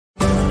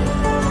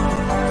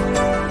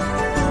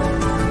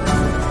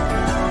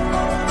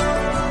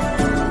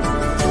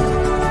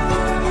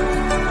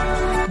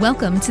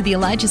Welcome to the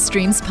Elijah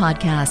Streams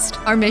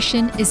podcast. Our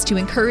mission is to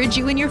encourage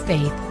you in your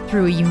faith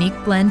through a unique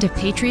blend of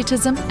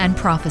patriotism and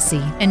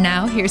prophecy. And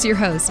now, here's your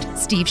host,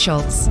 Steve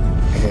Schultz.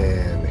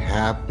 And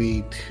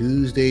happy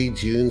Tuesday,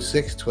 June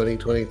 6,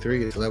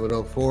 2023. It's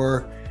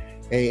 11:04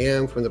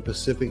 a.m. from the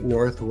Pacific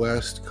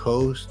Northwest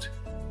coast,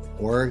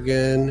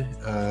 Oregon.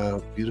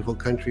 Beautiful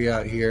country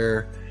out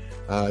here.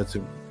 It's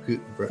a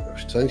good,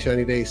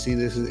 sunshiny day. See,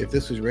 if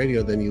this was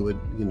radio, then you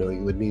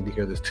would need to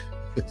hear this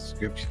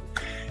description.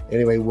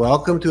 Anyway,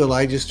 welcome to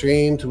Elijah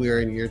Streams. We are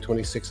in year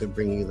 26 of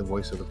bringing you the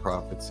voice of the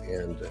prophets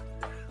and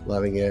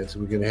loving it. So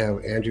we're going to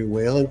have Andrew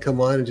Whalen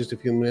come on in just a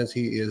few minutes.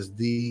 He is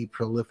the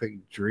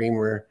prolific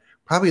dreamer,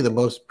 probably the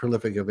most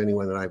prolific of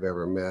anyone that I've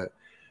ever met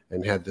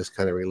and had this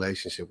kind of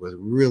relationship with.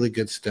 Really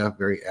good stuff,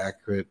 very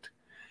accurate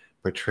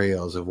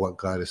portrayals of what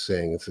God is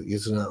saying.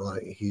 It's not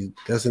like he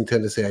doesn't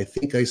tend to say, I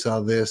think I saw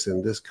this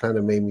and this kind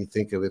of made me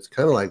think of it. It's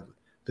kind of like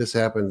this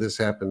happened, this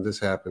happened, this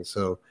happened.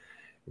 So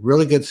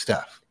really good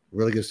stuff.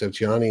 Really good stuff.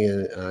 Johnny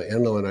and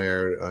Enlo and I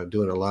are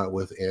doing a lot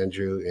with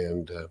Andrew,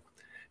 and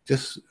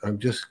I'm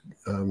just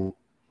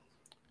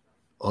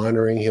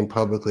honoring him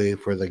publicly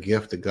for the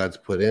gift that God's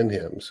put in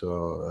him.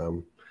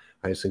 So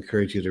I just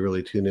encourage you to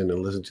really tune in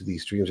and listen to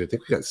these streams. I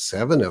think we got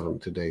 7 of them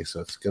today, so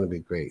it's going to be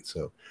great.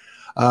 So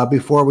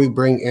before we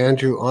bring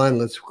Andrew on,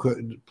 let's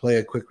play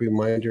a quick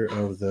reminder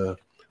of the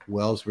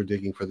wells we're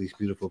digging for these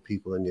beautiful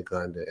people in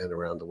Uganda and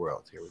around the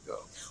world. Here we go.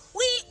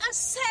 We are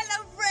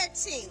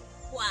celebrating.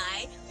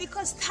 Why?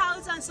 Because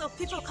thousands of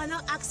people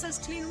cannot access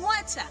clean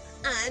water,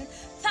 and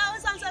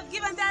thousands have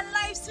given their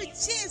lives to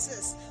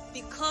Jesus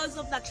because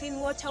of the clean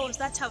water wells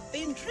that have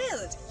been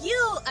drilled.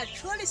 You are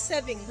truly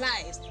saving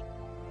lives.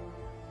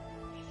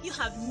 You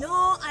have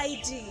no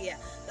idea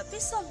the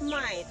peace of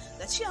mind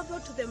that you have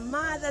brought to the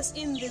mothers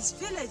in these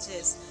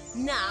villages.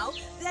 Now,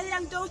 their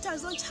young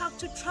daughters don't have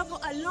to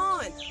travel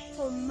alone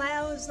for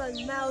miles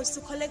and miles to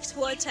collect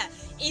water.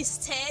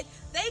 Instead,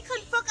 they can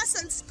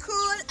focus on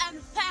school and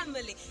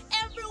family.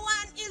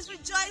 Everyone is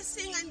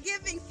rejoicing and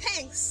giving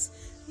thanks.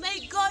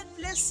 May God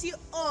bless you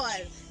all.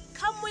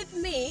 Come with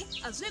me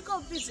as we go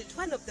visit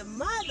one of the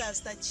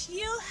mothers that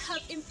you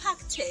have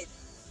impacted.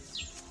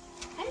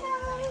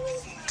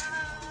 Hello.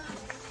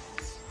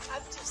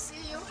 Happy to see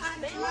you,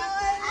 honey.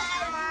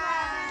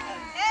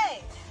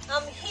 Hey,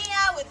 I'm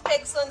here with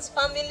Pexon's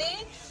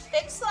family.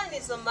 Pexon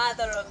is a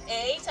mother of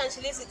 8 and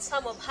she lives with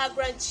some of her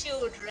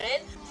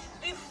grandchildren.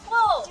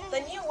 Before the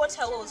new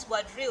water wells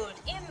were drilled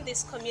in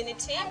this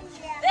community,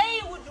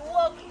 they would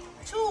walk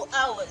 2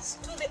 hours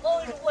to the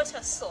old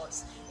water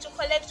source to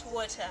collect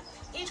water.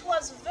 It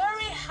was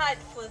very hard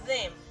for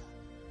them.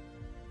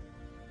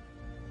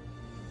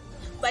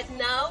 But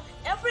now,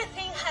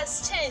 everything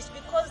has changed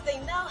because they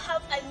now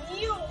have a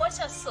new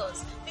water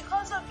source.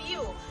 Because of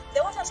you,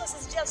 the water source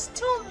is just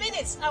 2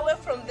 minutes away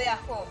from their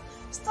home.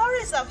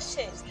 Stories have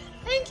changed.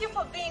 Thank you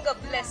for being a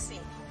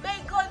blessing. May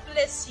God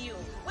bless you.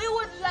 We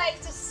would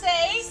like to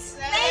say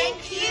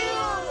thank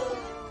you.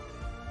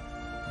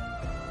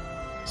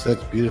 Such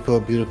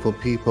beautiful, beautiful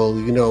people.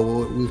 You know,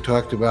 what we've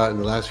talked about in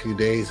the last few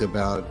days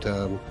about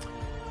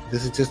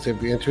this is just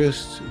of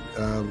interest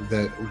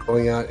that we're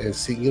going out and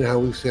see. You know how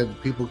we've said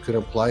people could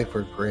apply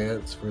for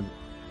grants for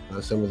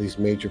some of these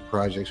major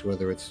projects,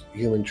 whether it's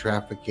human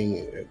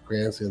trafficking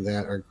grants in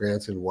that or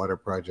grants in water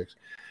projects.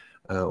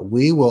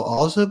 We will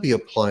also be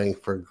applying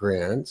for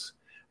grants.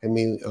 I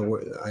mean,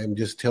 I'm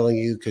just telling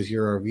you because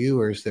you're our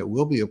viewers that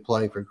we'll be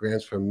applying for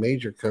grants from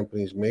major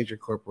companies, major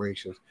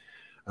corporations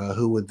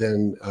who would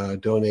then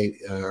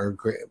donate or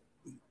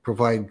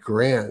provide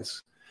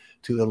grants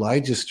to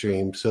Elijah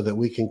Stream so that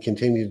we can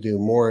continue to do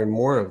more and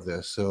more of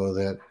this, so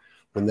that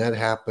when that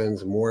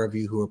happens, more of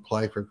you who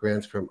apply for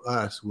grants from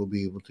us will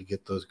be able to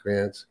get those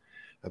grants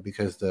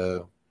because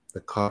the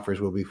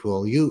coffers will be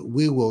full.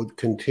 We will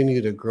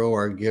continue to grow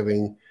our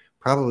giving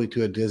probably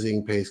to a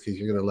dizzying pace because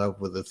you're going to love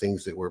with the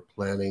things that we're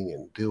planning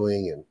and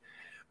doing.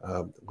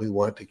 And we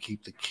want to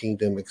keep the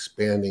kingdom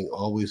expanding,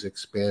 always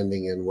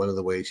expanding. And one of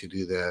the ways you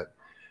do that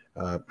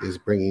is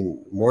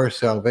bringing more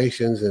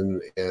salvations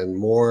and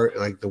more,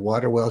 like the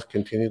water wells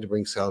continue to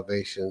bring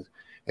salvations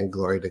and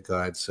glory to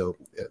God. So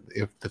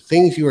if the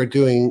things you are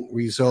doing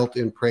result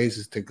in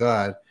praises to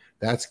God,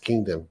 that's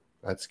kingdom.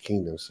 That's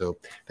kingdom. So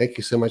thank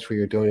you so much for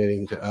your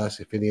donating to us.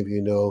 If any of you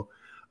know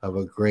of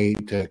a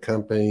great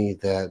company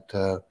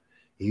that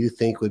you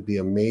think would be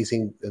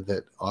amazing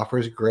that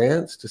offers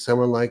grants to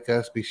someone like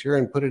us, be sure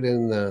and put it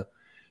in the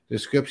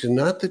description,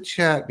 not the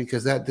chat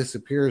because that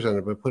disappears on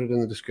it, but put it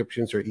in the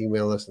descriptions or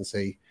email us and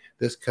say,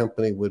 this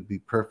company would be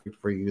perfect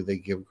for you. They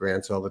give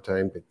grants all the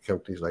time to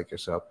companies like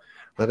yourself.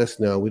 Let us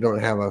know. We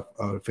don't have a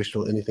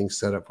official anything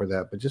set up for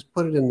that, but just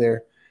put it in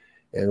there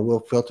and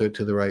we'll filter it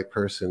to the right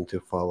person to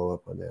follow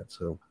up on that.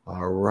 So,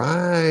 all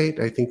right.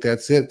 I think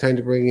that's it. Time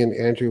to bring in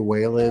Andrew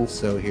Whalen.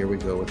 So here we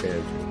go with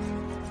Andrew.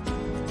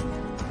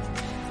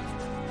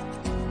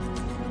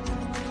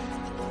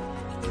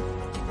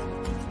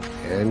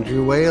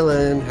 Andrew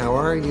Whalen, how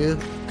are you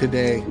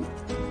today?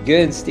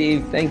 Good,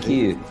 Steve. Thank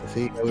you.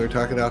 See, we were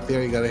talking out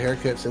there. You got a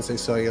haircut since I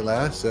saw you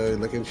last, so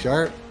looking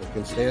sharp,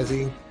 looking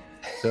snazzy.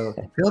 So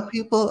tell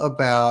people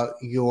about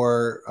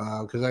your,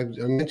 because I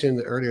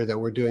mentioned earlier that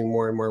we're doing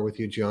more and more with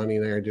you. Johnny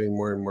and I are doing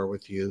more and more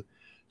with you.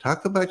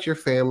 Talk about your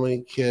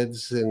family,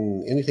 kids,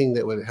 and anything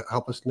that would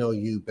help us know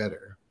you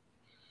better.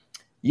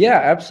 Yeah,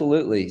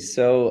 absolutely.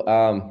 So,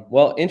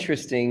 well,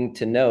 interesting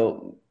to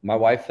note, my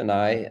wife and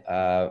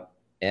I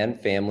and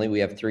family, we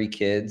have 3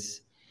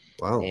 kids.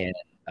 Wow. And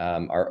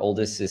our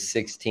oldest is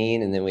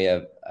 16, and then we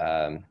have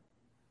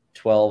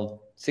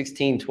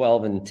 16,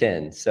 12, and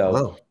 10.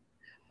 So,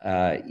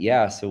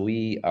 wow. So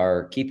we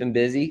are keeping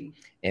busy.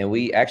 And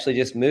we actually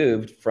just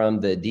moved from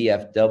the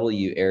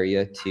DFW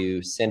area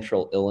to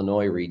Central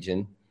Illinois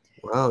region.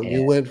 Wow,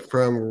 you went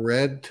from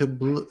red to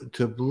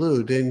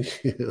blue,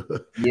 didn't you?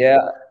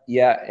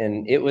 Yeah,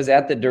 and it was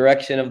at the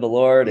direction of the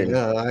Lord. And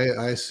Yeah,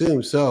 I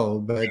assume so.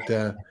 But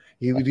do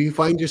you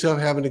find yourself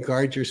having to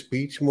guard your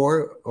speech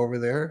more over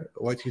there?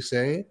 What you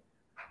say?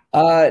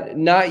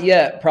 not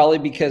yet, probably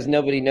because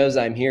nobody knows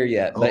I'm here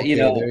yet. But Okay,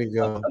 there you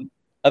go.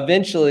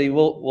 Eventually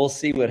we'll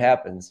see what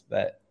happens.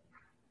 But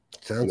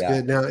sounds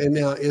good. Now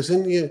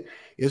isn't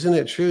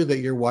it true that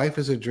your wife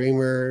is a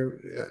dreamer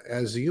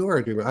as you are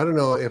a dreamer? I don't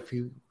know if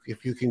you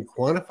can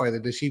quantify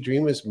that. Does she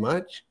dream as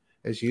much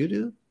as you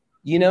do?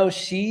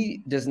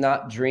 She does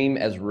not dream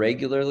as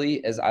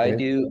regularly as I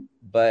do,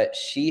 but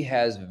she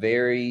has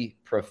very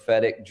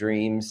prophetic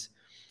dreams.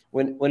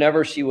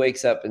 Whenever she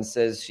wakes up and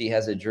says she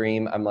has a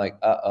dream, I'm like,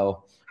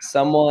 uh-oh,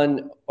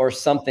 someone or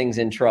something's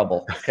in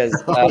trouble. Because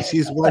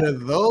she's one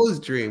of those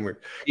dreamers.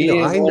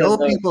 I know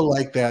people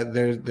like that.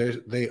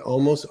 They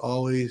almost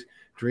always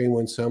dream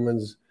when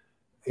someone's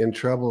in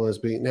trouble as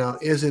being. Now,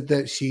 is it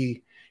that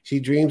she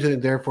dreams it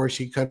and therefore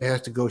she kind of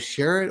has to go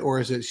share it, or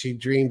is it she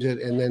dreams it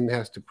and then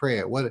has to pray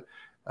it?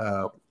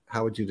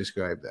 How would you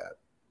describe that?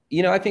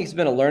 I think it's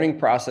been a learning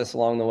process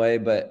along the way,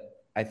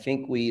 but I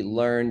think we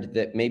learned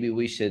that maybe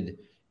we should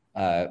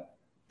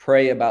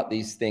pray about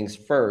these things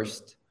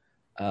first.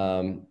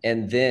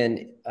 And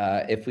then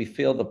if we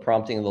feel the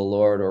prompting of the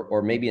Lord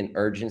or maybe an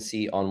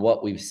urgency on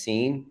what we've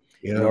seen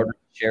in order to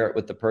share it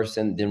with the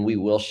person, then we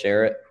will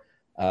share it.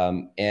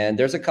 And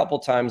there's a couple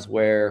times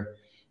where,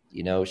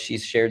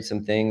 she's shared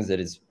some things that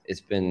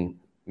it's been,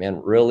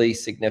 really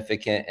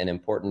significant and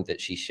important that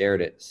she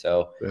shared it.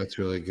 So that's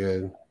really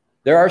good.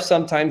 There are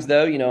some times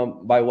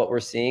though, by what we're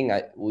seeing,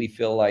 we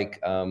feel like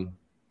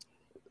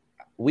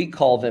we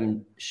call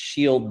them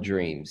shield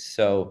dreams.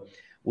 So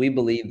we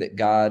believe that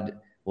God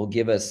will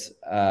give us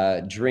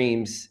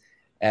dreams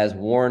as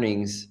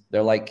warnings.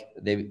 They're like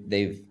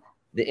the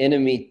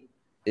enemy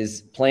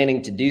is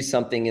planning to do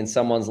something in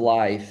someone's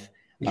life,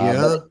 but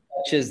it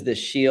touches the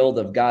shield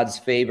of God's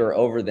favor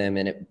over them,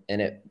 and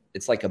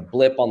it's like a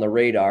blip on the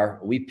radar.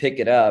 We pick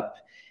it up,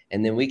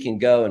 and then we can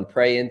go and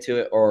pray into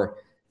it, or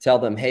tell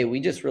them, hey,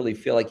 we just really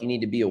feel like you need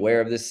to be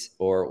aware of this,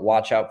 or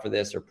watch out for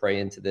this, or pray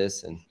into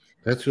this. And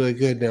that's really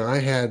good. Now, I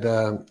had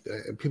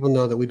people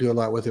know that we do a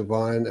lot with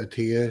Yvonne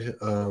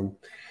Atia,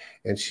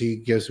 and she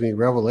gives me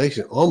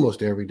revelation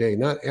almost every day.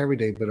 Not every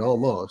day, but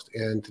almost.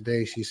 And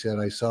today she said,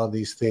 I saw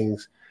these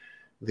things,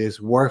 this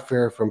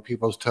warfare from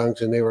people's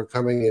tongues, and they were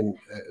coming in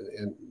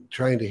and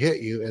trying to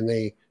hit you, and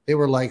they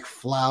were like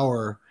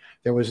flour.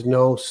 There was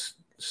no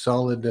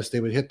solidness.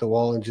 They would hit the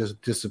wall and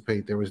just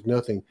dissipate. There was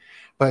nothing.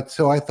 But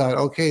so I thought,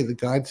 okay, the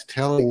God's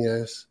telling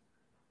us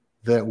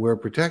that we're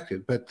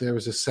protected. But there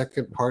was a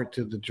second part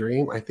to the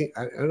dream. I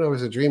don't know if it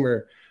was a dream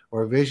or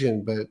a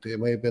vision, but it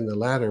may have been the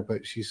latter.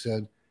 But she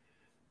said,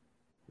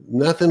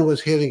 nothing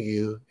was hitting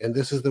you, and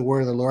this is the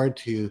word of the Lord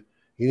to you.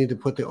 You need to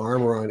put the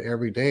armor on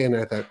every day. And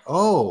I thought,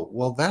 oh,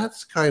 well,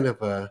 that's kind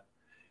of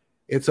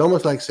it's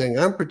almost like saying,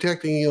 I'm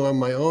protecting you on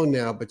my own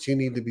now, but you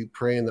need to be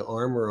praying the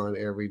armor on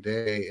every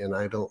day. And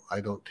I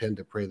don't tend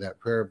to pray that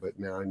prayer, but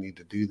now I need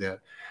to do that.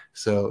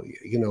 So,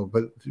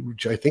 but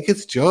I think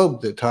it's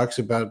Job that talks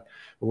about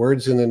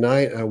words in the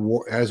night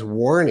as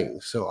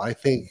warnings. So I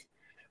think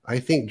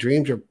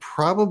dreams are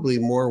probably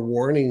more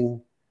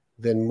warning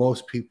than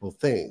most people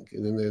think.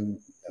 And then,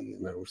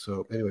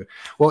 so anyway,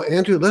 well,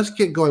 Andrew, let's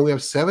get going. We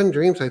have 7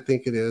 dreams, I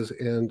think it is.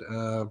 And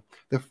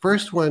the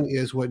first one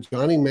is what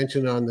Johnny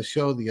mentioned on the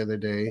show the other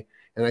day.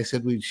 And I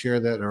said we'd share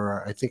that,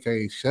 or I think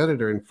I said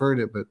it or inferred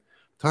it, but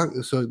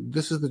so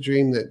this is the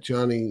dream that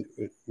Johnny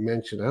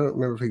mentioned. I don't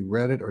remember if he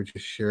read it or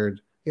just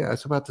shared. Yeah,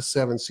 it's about the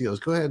 7 seals.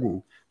 Go ahead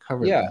and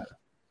cover that.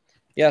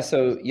 Yeah,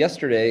 so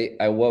yesterday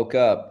I woke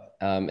up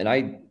and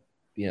I,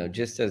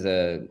 just as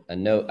a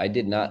note, I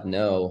did not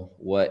know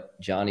what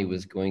Johnny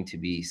was going to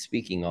be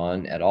speaking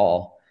on at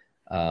all.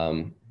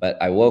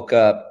 But I woke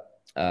up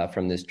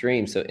from this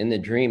dream. So in the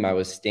dream, I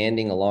was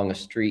standing along a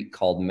street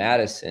called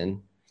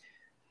Madison,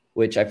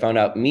 which I found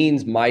out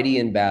means mighty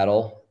in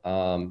battle.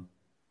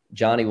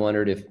 Johnny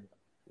wondered if,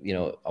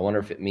 I wonder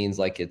if it means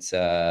like it's,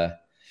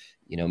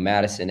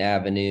 Madison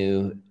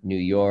Avenue, New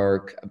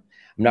York. I'm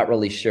not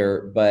really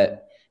sure,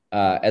 but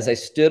as I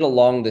stood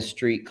along the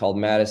street called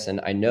Madison,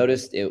 I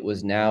noticed it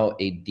was now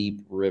a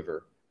deep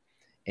river,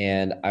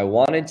 and I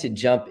wanted to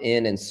jump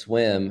in and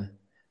swim,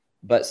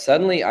 but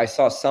suddenly I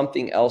saw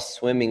something else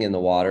swimming in the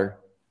water,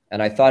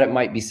 and I thought it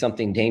might be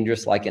something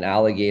dangerous like an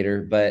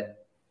alligator,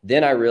 but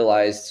then I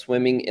realized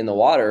swimming in the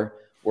water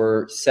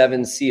were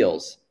 7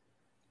 seals,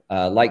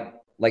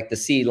 like the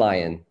sea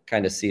lion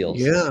kind of seals.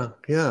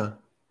 Yeah.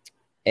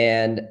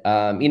 And,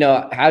 how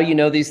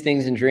these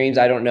things in dreams,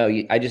 I don't know.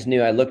 I just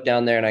knew. I looked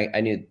down there and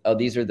I knew,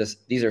 these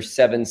are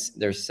 7,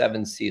 there's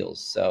 7 seals.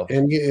 So,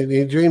 and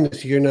in dream,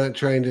 you're not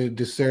trying to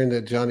discern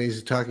that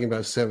Johnny's talking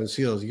about 7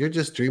 seals. You're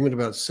just dreaming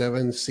about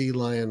 7 sea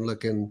lion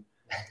looking.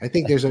 I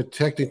think there's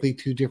technically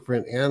 2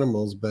 different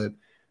animals, but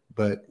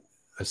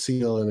a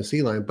seal and a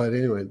sea lion. But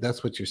anyway,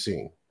 that's what you're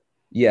seeing.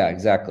 Yeah,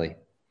 exactly.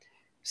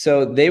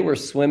 So they were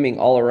swimming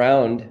all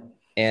around,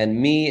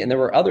 and there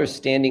were others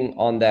standing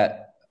on that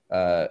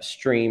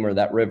stream or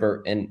that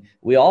river, and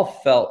we all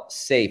felt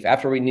safe.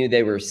 After we knew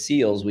they were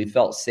seals, we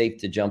felt safe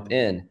to jump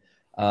in.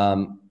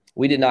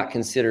 We did not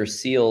consider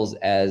seals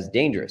as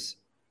dangerous.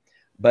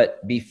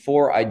 But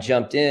before I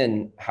jumped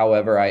in,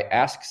 however, I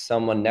asked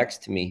someone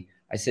next to me,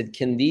 I said,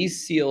 "Can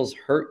these seals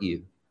hurt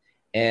you?"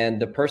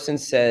 And the person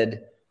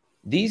said,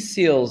 "These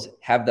seals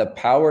have the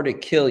power to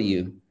kill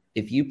you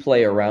if you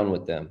play around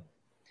with them."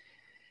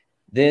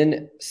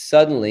 Then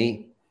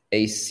suddenly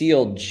a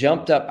seal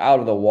jumped up out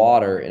of the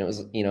water, and it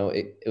was,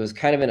 it was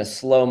kind of in a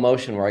slow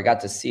motion where I got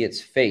to see its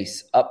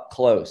face up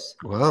close.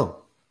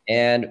 Wow.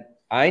 And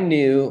I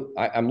knew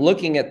I'm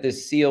looking at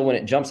this seal when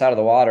it jumps out of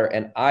the water,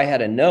 and I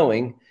had a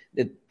knowing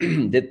that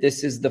that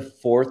this is the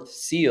 4th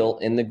seal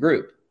in the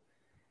group.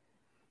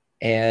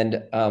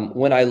 And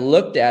when I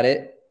looked at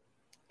it,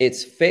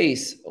 its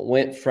face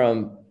went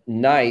from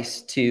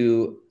nice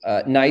and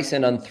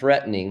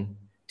unthreatening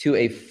to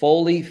a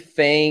fully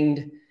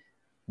fanged,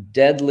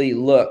 deadly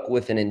look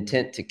with an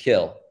intent to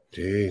kill.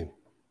 Gee.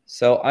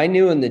 So I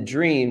knew in the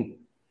dream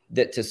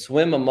that to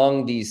swim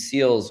among these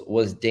seals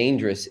was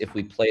dangerous if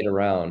we played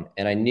around.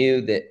 And I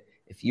knew that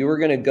if you were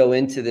going to go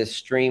into this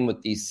stream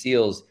with these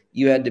seals,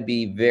 you had to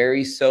be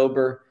very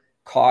sober,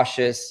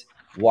 cautious,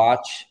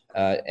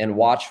 and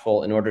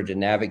watchful in order to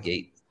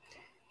navigate.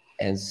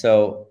 And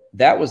so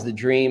that was the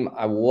dream.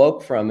 I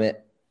woke from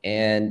it,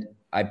 and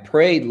I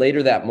prayed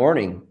later that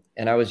morning.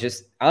 And I was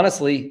just,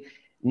 honestly,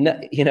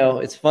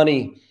 it's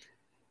funny.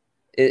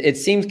 It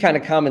seems kind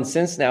of common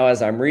sense now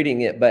as I'm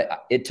reading it,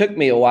 but it took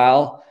me a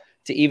while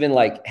to even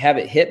have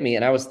it hit me.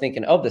 And I was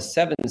thinking, the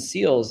 7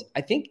 seals,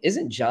 I think,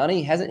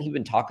 hasn't he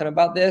been talking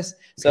about this?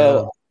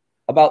 So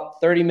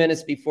about 30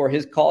 minutes before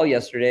his call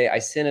yesterday, I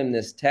sent him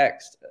this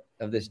text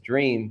of this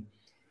dream.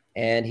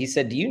 And he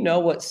said, "Do you know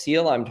what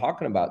seal I'm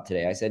talking about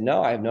today?" I said,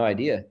 "No, I have no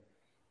idea."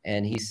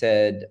 And he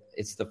said,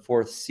 "It's the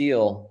 4th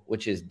seal,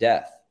 which is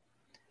death."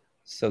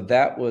 So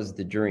that was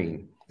the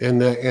dream. And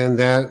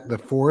that the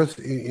 4th,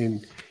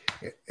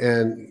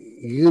 and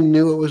you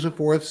knew it was a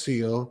 4th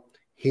seal.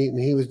 He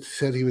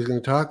said he was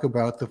going to talk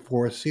about the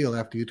 4th seal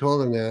after you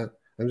told him that.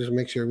 I'm just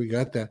make sure we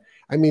got that.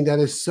 I mean, that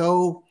is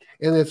so,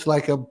 and it's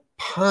like a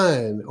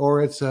pun,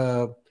 or it's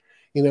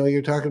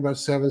you're talking about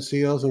 7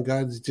 seals, and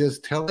God's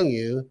just telling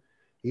you.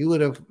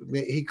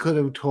 He could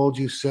have told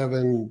you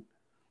 7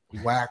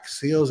 wax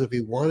seals if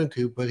he wanted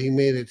to, but he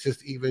made it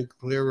just even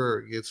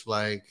clearer. It's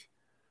like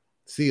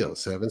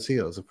seals, 7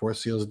 seals. The 4th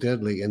seal is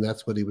deadly, and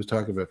that's what he was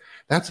talking about.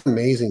 That's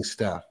amazing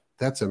stuff.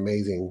 That's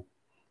amazing.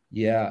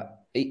 Yeah.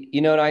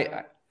 And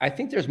I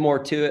think there's more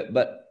to it,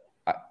 but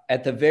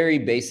at the very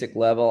basic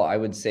level, I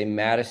would say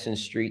Madison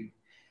Street,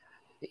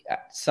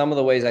 some of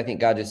the ways I think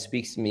God just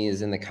speaks to me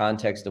is in the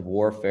context of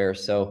warfare.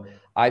 So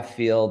I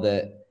feel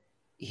that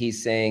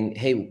he's saying,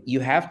 hey, you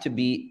have to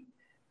be,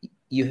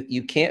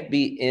 you can't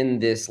be in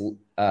this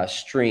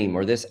stream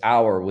or this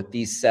hour with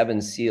these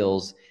 7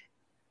 seals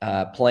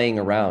playing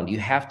around. You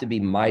have to be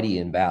mighty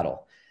in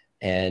battle,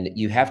 and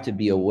you have to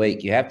be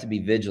awake. You have to be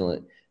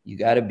vigilant. You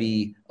got to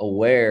be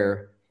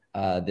aware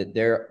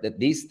that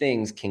these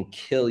things can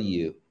kill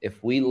you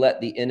if we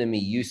let the enemy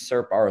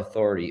usurp our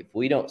authority. If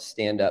we don't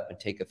stand up and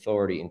take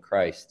authority in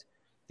Christ,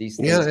 these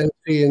things. Yeah,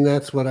 and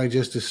that's what I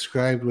just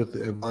described with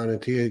Yvonne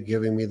and Tia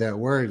giving me that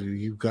word.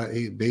 You've got,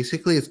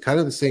 basically, it's kind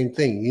of the same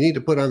thing. You need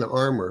to put on the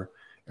armor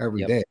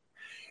every day.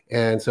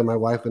 And so my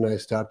wife and I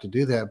stopped to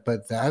do that.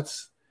 But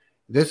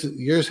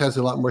yours has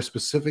a lot more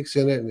specifics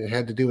in it, and it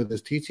had to do with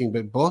this teaching.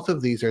 But both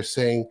of these are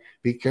saying,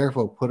 be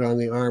careful, put on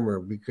the armor,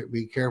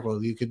 be careful.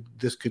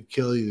 This could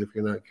kill you if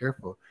you're not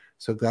careful.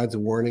 So God's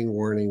warning,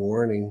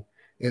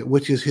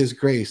 which is his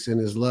grace and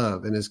his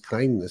love and his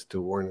kindness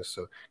to warn us.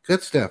 So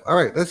good stuff. All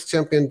right, let's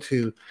jump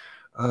into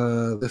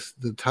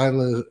the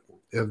title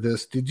of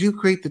this. Did you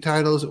create the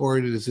titles, or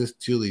is this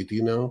Julie? Do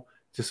you know?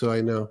 Just so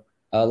I know.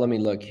 Let me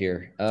look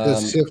here.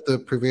 Shift the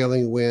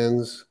prevailing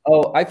winds.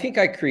 Oh, I think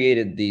I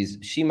created these.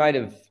 She might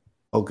have.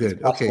 Oh,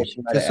 good. Okay,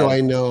 just so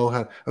I know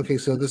how. Okay,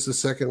 so this is the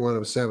second one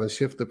of 7.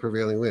 Shift the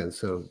prevailing winds.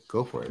 So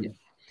go for it.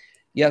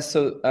 Yeah.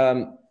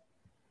 So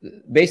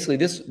basically,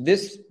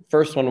 this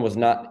first one was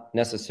not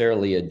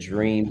necessarily a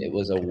dream. It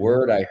was a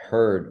word I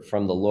heard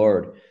from the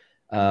Lord.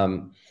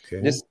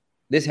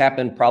 This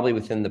happened probably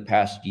within the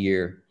past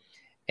year.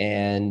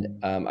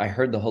 And I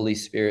heard the Holy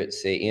Spirit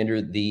say,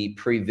 Andrew, the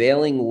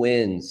prevailing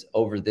winds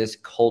over this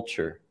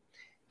culture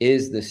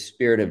is the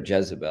spirit of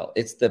Jezebel.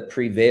 It's the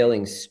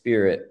prevailing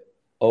spirit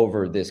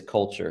over this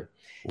culture.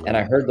 And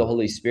I heard the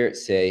Holy Spirit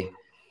say,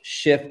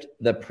 shift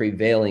the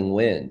prevailing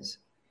winds.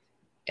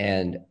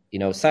 And,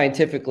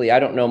 scientifically, I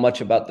don't know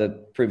much about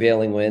the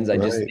prevailing winds. I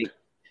just think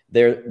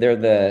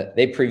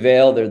they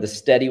prevail. They're the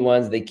steady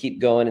ones. They keep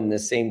going in the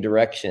same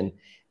direction.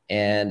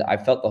 And I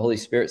felt the Holy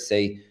Spirit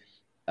say,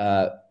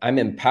 I'm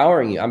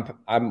empowering you.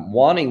 I'm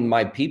wanting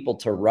my people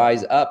to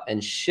rise up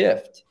and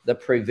shift the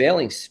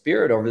prevailing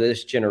spirit over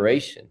this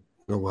generation.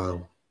 Oh,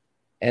 wow.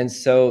 And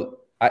so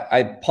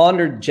I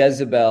pondered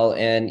Jezebel,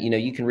 and,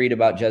 you can read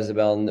about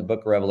Jezebel in the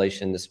book of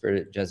Revelation, the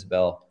spirit of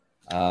Jezebel,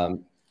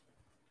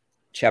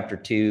 chapter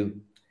 2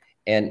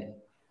 and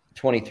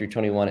 20 through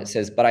 21. It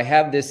says, but I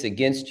have this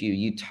against you.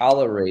 You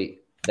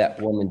tolerate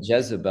that woman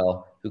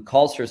Jezebel, who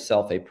calls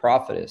herself a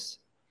prophetess.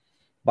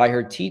 By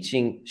her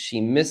teaching, she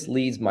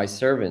misleads my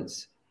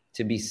servants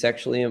to be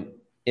sexually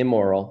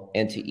immoral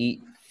and to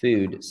eat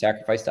food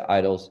sacrificed to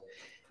idols.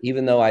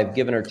 Even though I've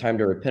given her time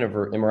to repent of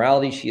her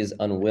immorality, she is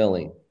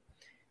unwilling.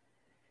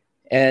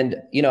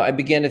 And, I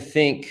began to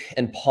think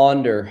and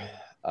ponder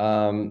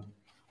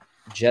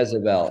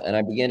Jezebel. And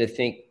I began to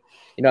think,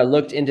 I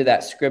looked into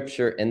that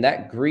scripture, and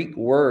that Greek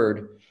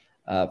word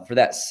for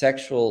that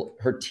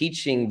her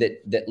teaching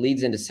that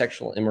leads into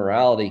sexual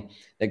immorality,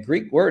 the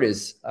Greek word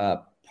is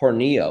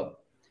porneo.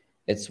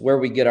 It's where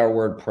we get our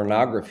word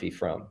pornography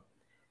from.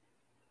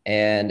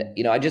 And,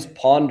 I just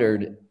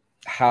pondered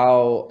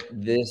how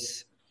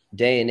this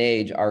day and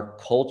age, our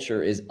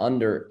culture is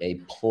under a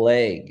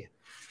plague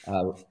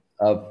of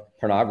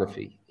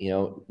pornography.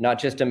 Not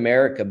just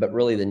America, but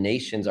really the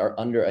nations are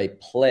under a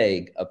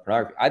plague of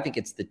pornography. I think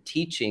it's the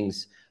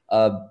teachings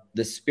of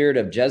the spirit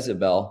of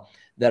Jezebel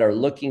that are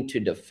looking to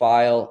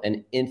defile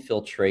and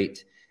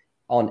infiltrate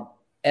on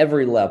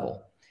every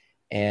level.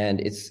 And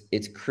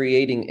it's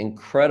creating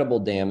incredible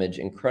damage,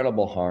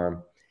 incredible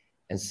harm.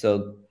 And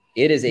so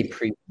it is a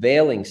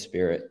prevailing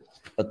spirit.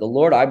 But the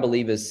Lord, I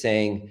believe, is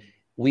saying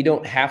we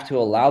don't have to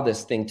allow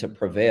this thing to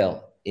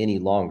prevail any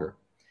longer.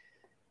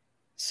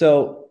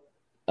 So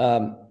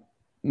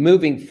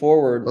moving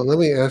forward. Well, let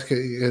me ask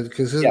you,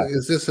 because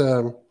is this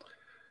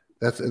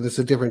that's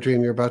a different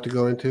dream you're about to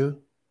go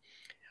into?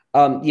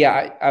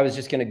 I was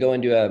just going to go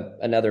into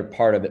another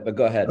part of it, but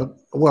go ahead.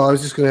 Well, I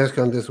was just going to ask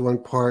on this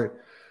one part.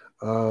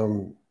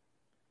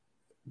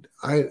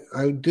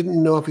 I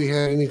didn't know if you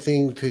had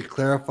anything to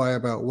clarify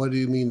about what do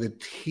you mean the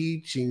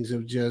teachings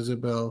of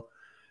Jezebel.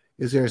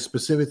 Is there a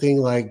specific thing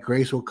like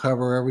grace will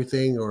cover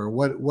everything, or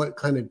what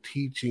kind of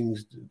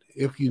teachings?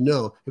 If you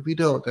know, if you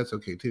don't, that's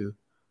okay too.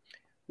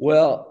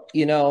 Well,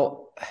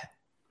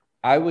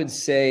 I would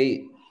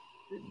say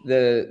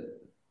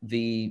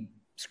the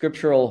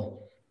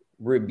scriptural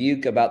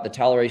rebuke about the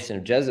toleration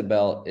of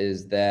Jezebel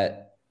is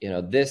that,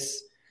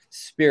 this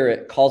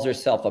spirit calls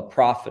herself a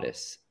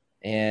prophetess.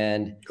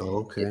 And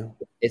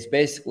it's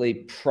basically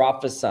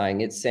prophesying.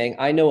 It's saying,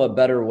 I know a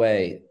better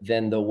way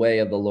than the way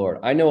of the Lord.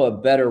 I know a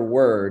better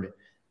word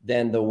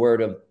than the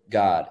word of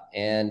God.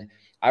 And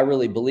I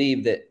really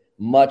believe that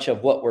much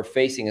of what we're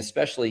facing,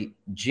 especially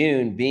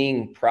June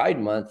being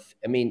Pride Month,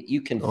 I mean,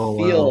 you can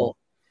feel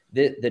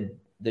the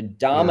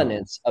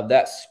dominance of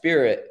that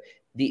spirit,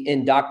 the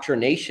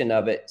indoctrination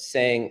of it,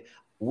 saying,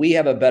 we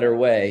have a better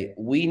way.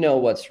 We know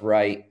what's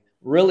right.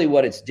 Really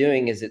what it's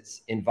doing is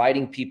it's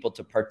inviting people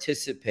to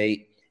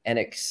participate and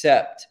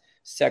accept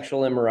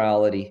sexual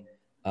immorality,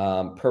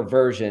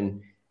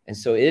 perversion. And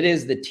so it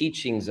is the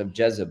teachings of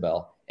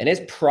Jezebel, and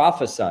it's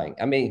prophesying.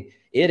 I mean,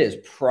 it is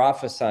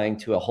prophesying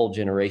to a whole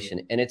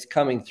generation, and it's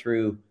coming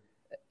through,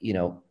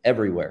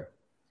 everywhere.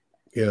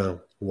 Yeah.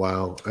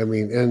 Wow. I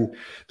mean, and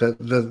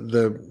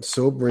the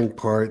sobering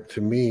part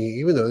to me,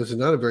 even though this is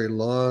not a very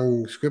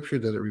long scripture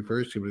that it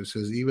refers to, but it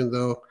says, even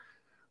though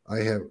I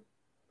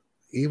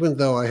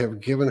have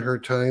given her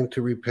time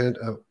to repent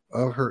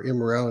of her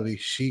immorality,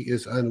 she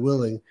is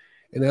unwilling.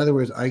 In other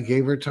words, I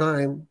gave her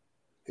time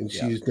and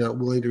she's not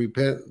willing to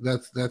repent.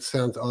 That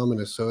sounds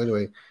ominous. So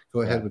anyway,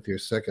 go ahead with your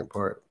second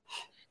part.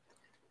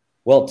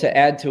 Well, to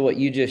add to what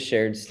you just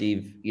shared,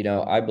 Steve,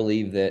 I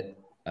believe that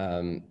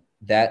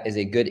that is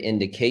a good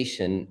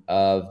indication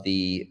of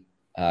the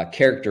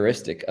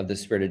characteristic of the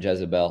spirit of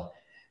Jezebel.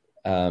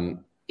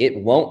 It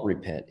won't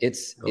repent.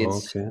 It's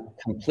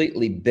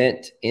completely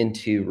bent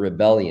into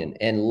rebellion,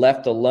 and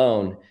left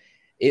alone.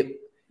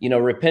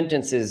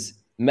 Repentance is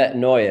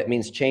metanoia. It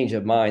means change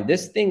of mind.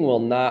 This thing will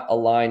not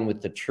align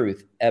with the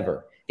truth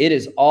ever. It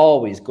is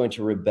always going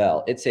to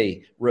rebel. It's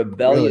a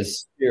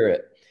rebellious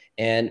spirit.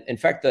 And in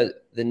fact,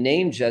 the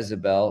name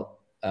Jezebel,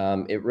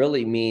 it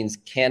really means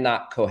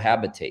cannot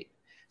cohabitate.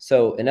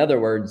 So in other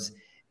words,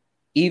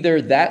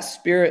 either that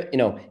spirit,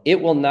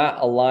 it will not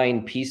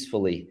align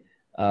peacefully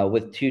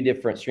with two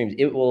different streams.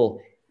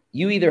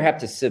 You either have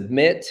to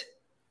submit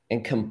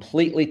and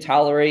completely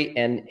tolerate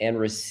and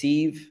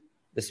receive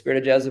the spirit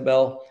of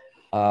Jezebel,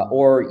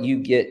 or you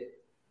get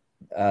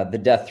the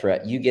death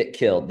threat, you get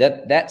killed.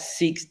 That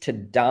seeks to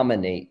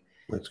dominate.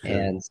 That's good.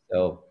 And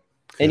so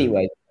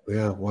anyway.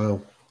 Yeah.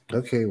 Wow.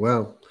 Okay.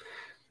 Wow.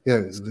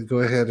 Yeah. Go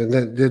ahead. And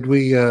then did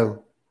we,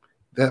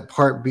 that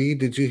part B,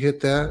 did you hit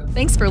that?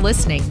 Thanks for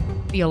listening.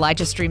 The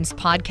Elijah Streams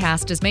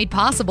podcast is made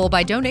possible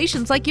by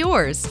donations like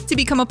yours. To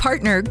become a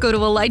partner, go to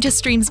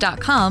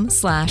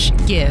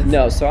ElijahStreams.com/give.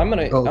 No, so I'm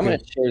gonna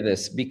share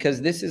this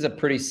because this is a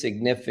pretty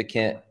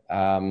significant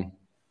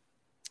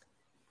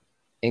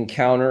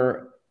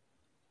encounter.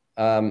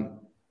 So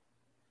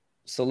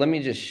let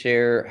me just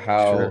share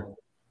how. Sure.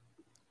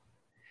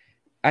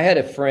 I had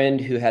a friend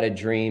who had a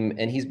dream,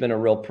 and he's been a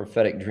real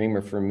prophetic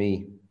dreamer for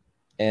me.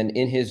 And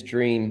in his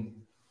dream,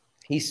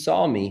 he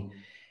saw me,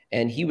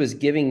 and he was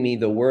giving me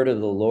the word of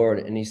the Lord.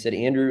 And he said,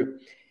 Andrew,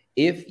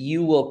 if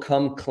you will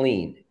come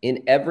clean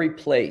in every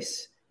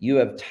place you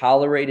have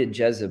tolerated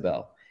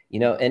Jezebel,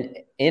 and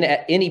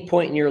at any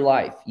point in your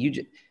life,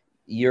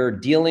 you're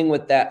dealing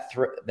with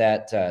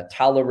that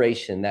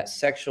toleration, that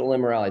sexual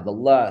immorality, the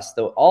lust,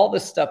 all the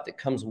stuff that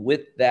comes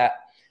with that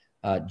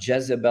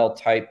Jezebel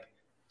type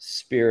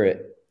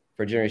spirit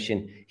for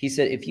generation. He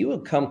said, if you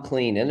would come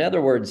clean, in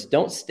other words,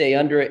 don't stay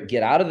under it,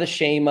 get out of the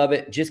shame of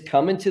it, just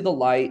come into the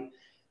light,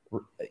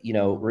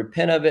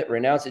 repent of it,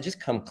 renounce it, just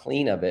come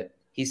clean of it.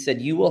 He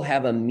said, you will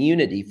have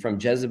immunity from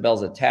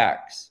Jezebel's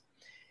attacks.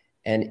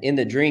 And in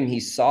the dream, he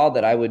saw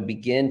that I would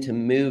begin to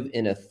move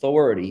in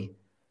authority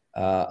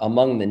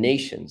among the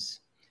nations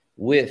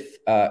with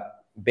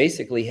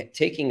basically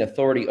taking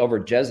authority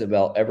over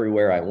Jezebel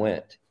everywhere I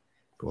went.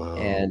 Wow.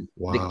 And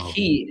the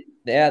key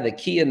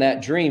in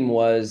that dream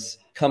was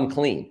come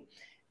clean.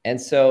 And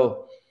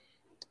so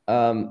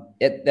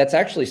that's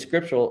actually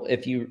scriptural.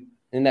 If you,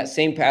 in that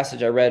same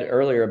passage I read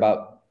earlier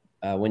about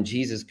when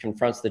Jesus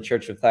confronts the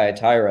church of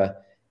Thyatira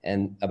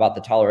and about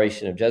the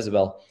toleration of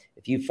Jezebel,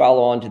 if you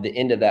follow on to the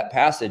end of that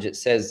passage, it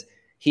says,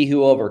 he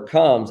who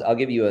overcomes, I'll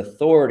give you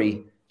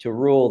authority to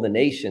rule the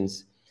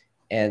nations.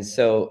 And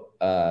so,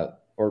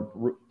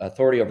 or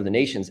authority over the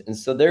nations. And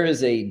so there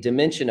is a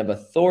dimension of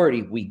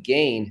authority we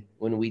gain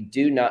when we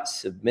do not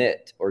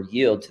submit or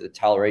yield to the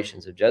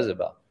tolerations of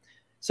Jezebel.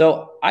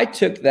 So I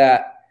took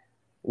that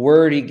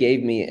word he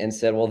gave me and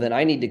said, well, then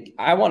I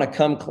want to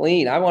come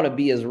clean. I want to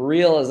be as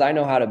real as I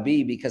know how to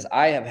be, because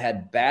I have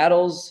had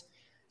battles,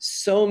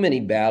 so many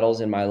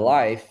battles in my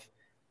life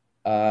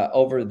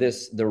over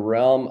the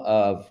realm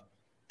of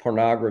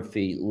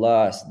pornography,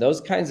 lust, those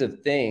kinds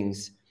of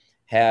things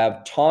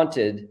have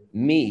taunted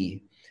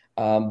me.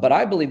 But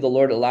I believe the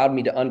Lord allowed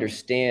me to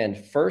understand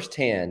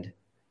firsthand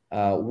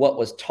what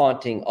was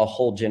taunting a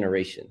whole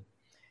generation.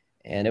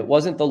 And it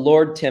wasn't the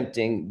Lord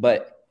tempting,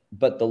 but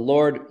the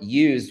Lord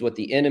used what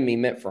the enemy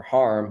meant for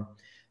harm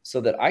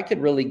so that I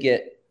could really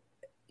get,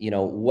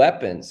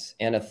 weapons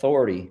and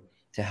authority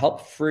to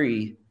help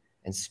free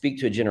and speak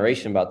to a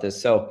generation about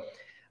this. So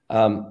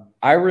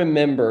I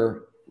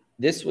remember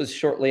this was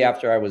shortly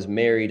after I was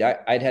married.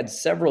 I'd had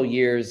several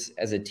years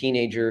as a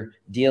teenager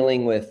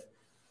dealing with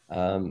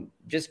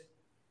just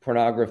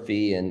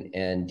pornography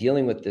and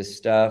dealing with this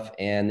stuff.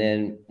 And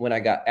then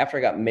after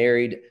I got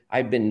married,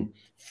 I'd been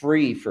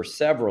free for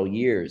several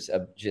years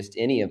of just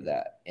any of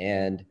that,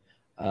 and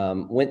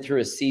went through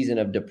a season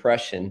of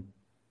depression,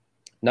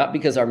 not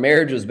because our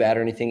marriage was bad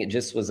or anything. It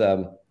just was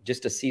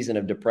just a season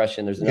of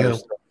depression. There's another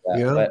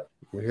story of that.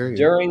 But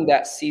during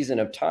that season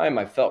of time,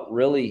 I felt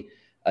really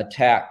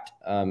attacked,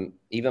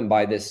 even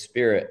by this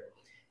spirit.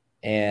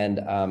 And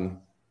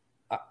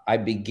I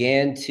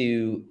began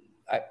to,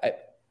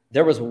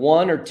 there was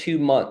 1 or 2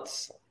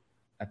 months,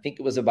 I think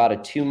it was about a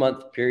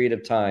 2-month period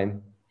of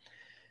time,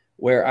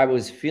 where I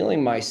was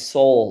feeling my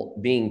soul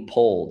being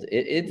pulled.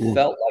 It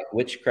felt like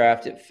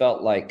witchcraft. It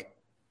felt like,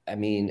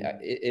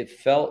 it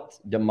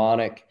felt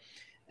demonic.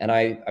 And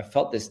I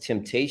felt this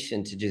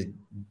temptation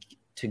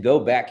to go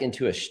back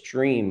into a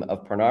stream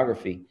of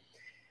pornography.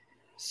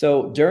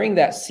 So during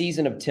that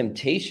season of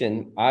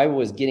temptation, I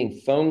was getting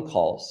phone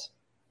calls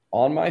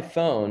on my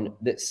phone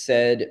that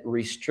said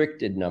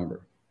restricted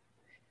number.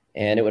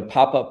 And it would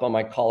pop up on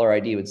my caller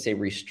ID. It would say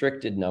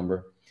restricted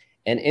number.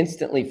 And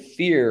instantly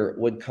fear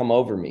would come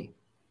over me.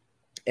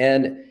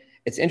 And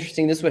it's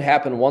interesting. This would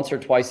happen once or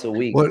twice a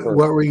week. What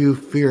were you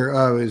fear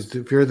of? Is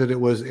the fear that it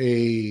was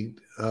a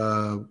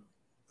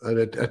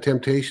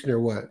temptation or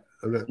what?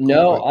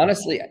 No,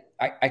 honestly,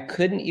 I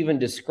couldn't even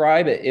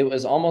describe it. It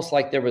was almost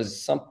like there was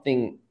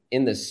something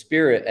in the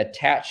spirit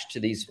attached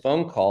to these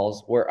phone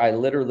calls where I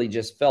literally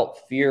just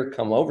felt fear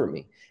come over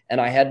me.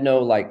 And I had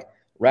no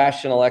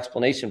rational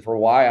explanation for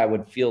why I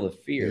would feel the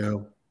fear. Yeah.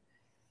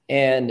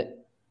 And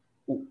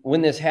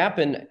when this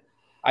happened,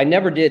 I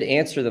never did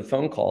answer the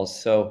phone calls.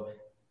 So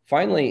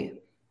finally,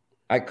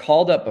 I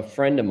called up a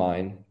friend of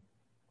mine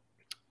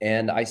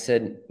and I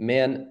said,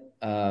 man,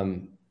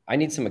 I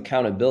need some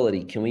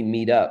accountability. Can we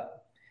meet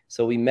up?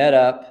 So we met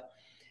up,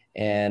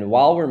 and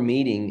while we're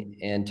meeting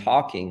and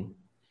talking,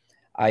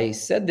 I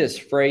said this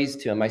phrase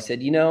to him. I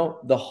said,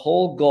 the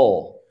whole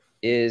goal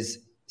is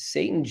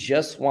Satan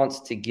just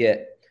wants to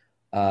get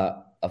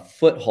a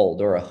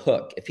foothold or a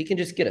hook. If he can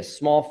just get a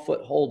small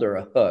foothold or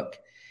a hook,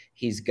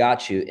 he's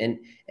got you.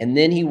 And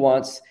then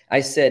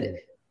I said,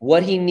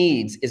 what he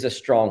needs is a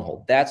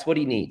stronghold. That's what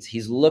he needs.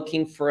 He's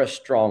looking for a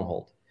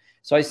stronghold.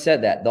 So I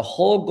said that the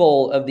whole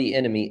goal of the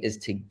enemy is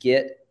to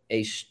get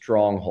a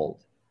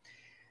stronghold.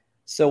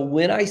 So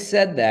when I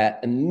said that,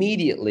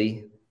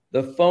 immediately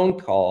the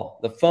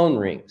phone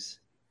rings.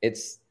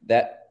 It's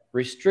that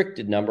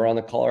restricted number on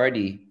the caller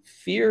ID.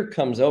 Fear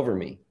comes over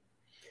me.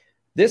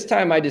 This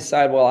time I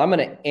decide, well, I'm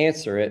going to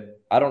answer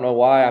it. I don't know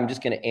why. I'm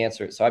just going to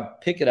answer it. So I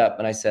pick it up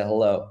and I say,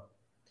 hello.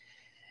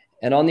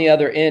 And on the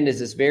other end is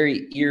this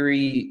very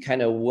eerie,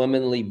 kind of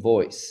womanly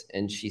voice.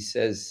 And she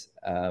says,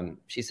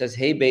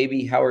 hey,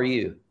 baby, how are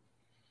you?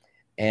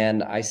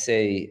 And I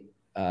say,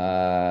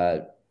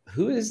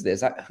 who is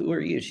this? Who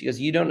are you? She goes,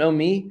 you don't know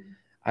me?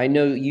 I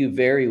know you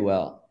very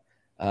well.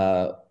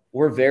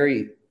 We're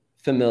very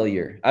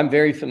familiar. I'm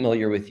very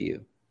familiar with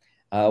you.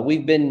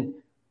 We've been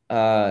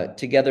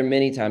together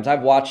many times.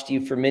 I've watched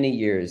you for many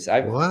years.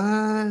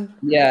 What?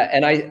 Yeah.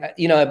 And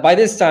I, by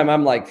this time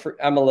I'm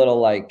I'm a little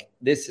like,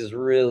 this is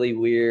really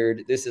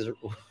weird. This is,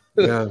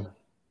 yeah.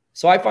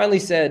 So I finally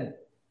said,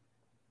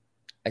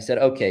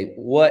 okay,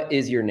 what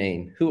is your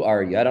name? Who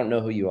are you? I don't know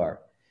who you are.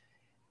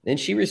 Then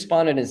she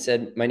responded and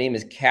said, my name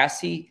is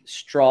Cassie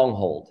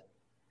Stronghold.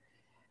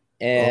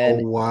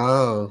 And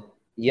wow.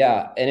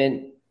 Yeah. And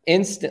then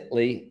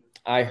instantly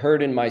I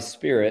heard in my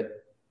spirit,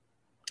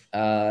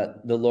 the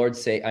Lord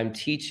say, I'm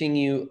teaching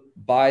you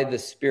by the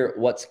Spirit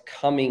what's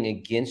coming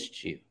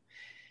against you.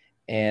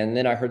 And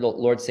then I heard the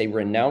Lord say,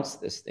 renounce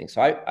this thing.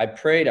 So I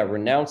prayed, I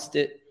renounced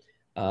it.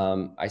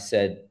 I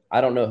said,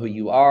 I don't know who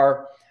you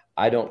are.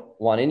 I don't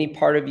want any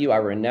part of you. I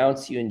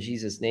renounce you in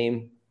Jesus'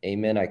 name.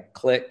 Amen. I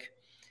click.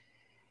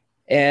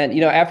 And,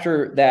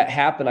 after that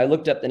happened, I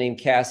looked up the name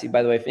Cassie.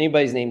 By the way, if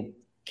anybody's named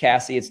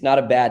Cassie, it's not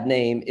a bad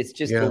name. It's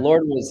just the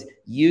Lord was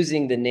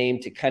using the name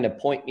to kind of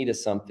point me to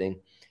something.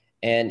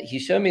 And he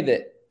showed me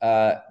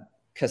that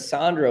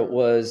Cassandra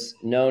was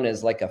known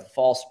as like a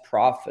false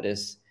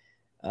prophetess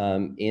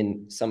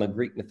in some of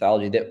Greek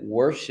mythology that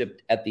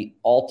worshiped at the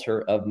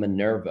altar of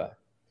Minerva.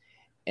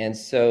 And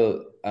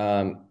so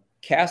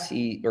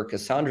Cassie or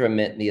Cassandra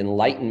meant the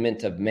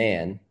enlightenment of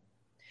man.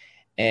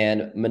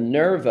 And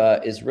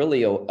Minerva is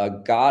really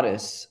a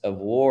goddess of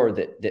war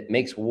that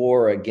makes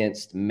war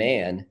against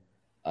man.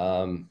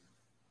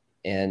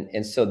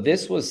 And so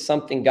this was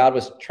something God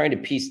was trying to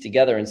piece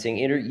together and saying,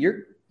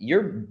 Andrew,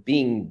 you're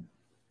being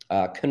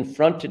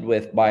confronted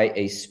with by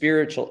a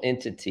spiritual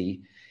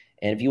entity.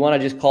 And if you want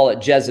to just call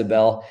it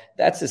Jezebel,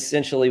 that's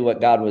essentially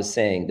what God was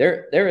saying.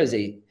 There is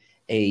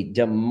a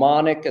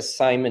demonic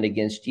assignment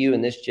against you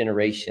in this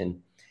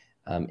generation.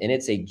 And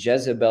it's a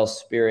Jezebel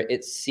spirit.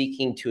 It's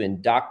seeking to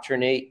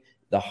indoctrinate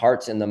the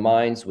hearts and the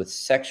minds with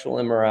sexual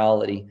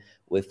immorality,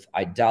 with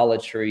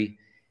idolatry.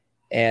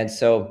 And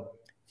so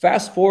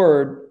fast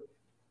forward,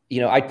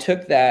 I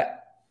took that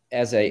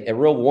as a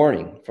real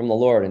warning from the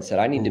Lord and said,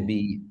 I need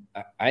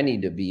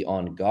to be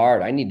on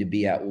guard. I need to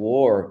be at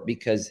war,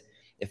 because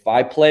if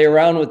I play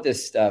around with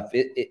this stuff,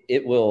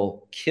 it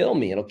will kill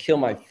me. It'll kill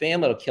my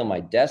family. It'll kill my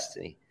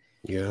destiny.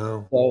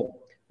 Yeah. So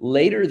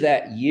later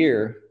that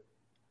year,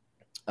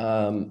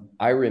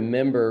 I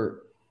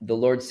remember the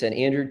Lord said,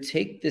 Andrew,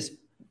 take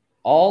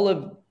all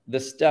of the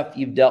stuff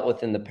you've dealt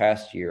with in the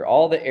past year,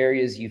 all the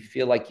areas you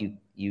feel like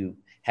you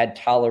had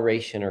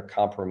toleration or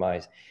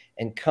compromise,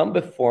 and come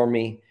before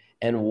me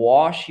and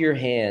wash your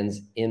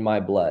hands in my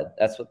blood.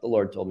 That's what the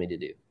Lord told me to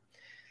do.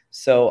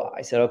 So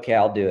I said, okay,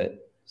 I'll do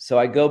it. So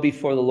I go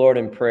before the Lord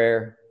in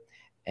prayer,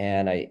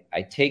 and I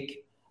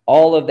take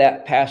all of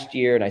that past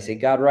year and I say,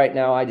 God, right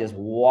now, I just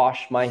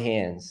wash my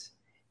hands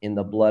in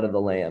the blood of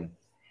the Lamb.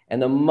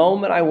 And the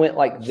moment I went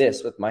like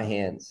this with my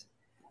hands,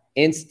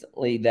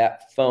 instantly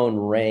that phone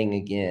rang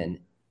again,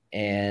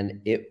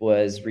 and it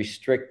was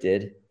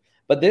restricted.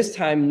 But this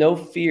time, no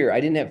fear. I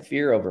didn't have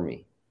fear over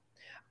me.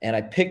 And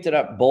I picked it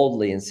up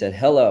boldly and said,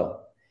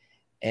 hello.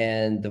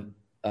 And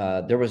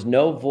there was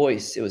no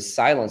voice. It was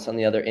silence on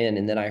the other end.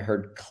 And then I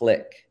heard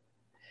click.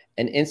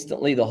 And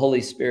instantly the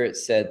Holy Spirit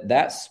said,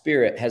 that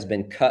spirit has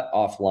been cut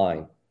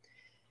offline.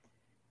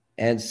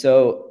 And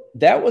so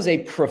that was a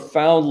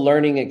profound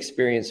learning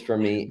experience for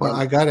me. Well,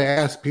 I got to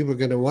ask, people are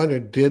going to wonder,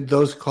 did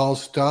those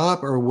calls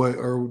stop, or what,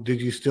 or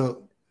did you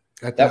still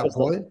at that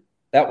point?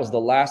 That was the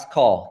last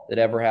call that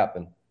ever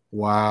happened.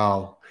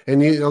 Wow.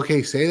 And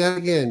say that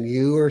again.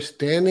 You were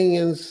standing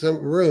in some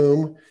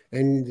room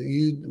and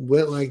you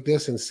went like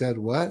this and said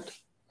what?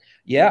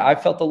 Yeah, I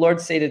felt the Lord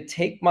say to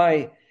take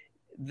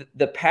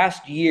the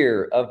past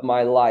year of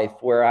my life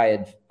where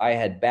I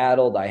had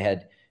battled, I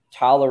had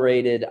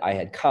tolerated, I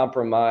had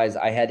compromised,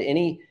 I had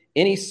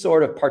any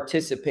sort of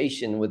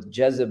participation with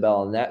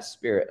Jezebel and that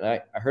spirit. And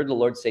I heard the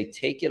Lord say,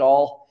 take it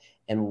all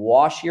and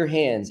wash your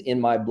hands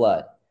in my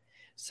blood.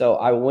 So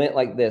I went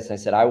like this. I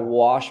said, I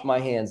wash my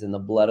hands in the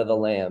blood of the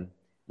Lamb.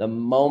 The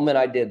moment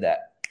I did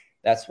that,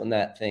 that's when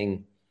that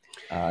thing.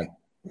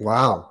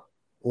 Wow.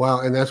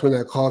 And that's when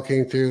that call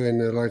came through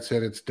and the Lord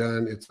said, it's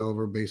done. It's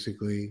over,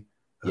 basically.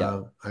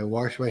 Yeah. I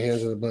wash my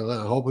hands in the blood.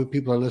 I hope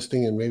people are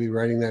listening and maybe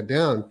writing that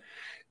down.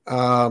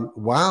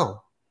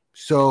 Wow.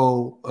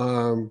 So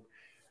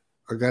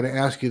I got to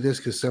ask you this,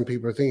 because some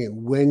people are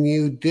thinking, when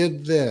you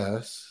did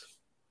this,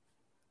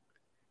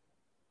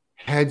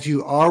 had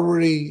you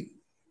already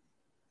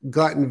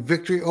gotten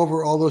victory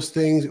over all those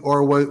things,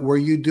 or were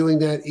you doing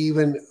that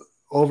even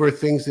over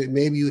things that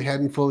maybe you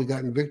hadn't fully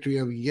gotten victory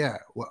of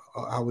yet?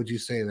 How would you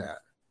say that?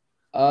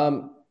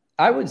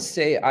 I would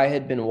say I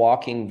had been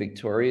walking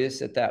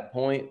victorious at that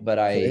point, but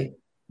I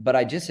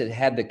just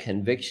had the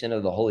conviction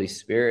of the Holy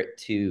Spirit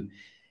to,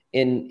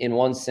 in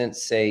one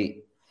sense,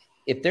 say,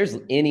 if there's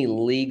any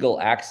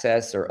legal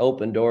access or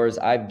open doors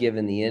I've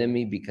given the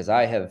enemy because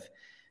I have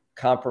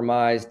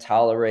compromised,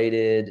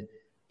 tolerated,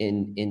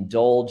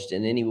 indulged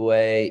in any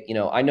way,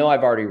 I know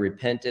I've already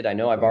repented. I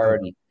know I've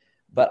already,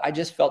 but I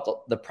just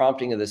felt the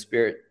prompting of the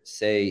Spirit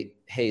say,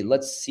 hey,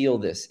 let's seal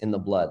this in the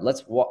blood.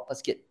 Let's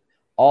get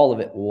all of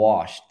it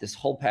washed this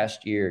whole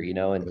past year,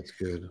 and that's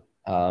good.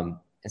 And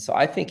so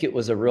I think it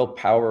was a real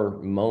power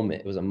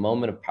moment. It was a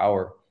moment of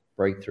power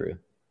breakthrough.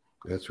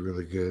 That's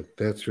really good.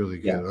 That's really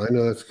good. Yeah. I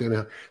know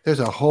there's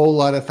a whole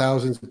lot of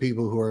thousands of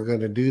people who are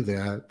going to do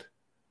that.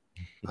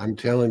 I'm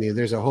telling you,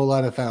 there's a whole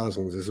lot of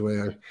thousands this way.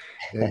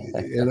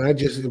 And I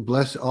just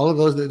bless all of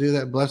those that do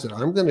that. Bless it.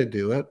 I'm going to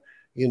do it,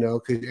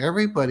 because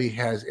everybody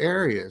has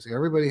areas.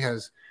 Everybody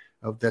has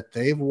that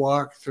they've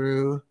walked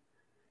through.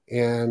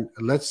 And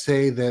let's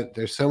say that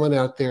there's someone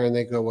out there and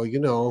they go, well,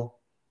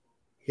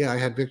 yeah, I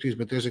had victories,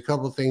 but there's a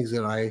couple of things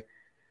that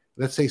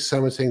let's say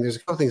someone's saying there's a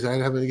couple of things I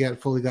haven't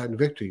yet fully gotten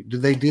victory. Do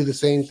they do the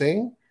same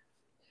thing?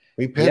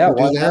 Repent and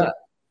do that? Not?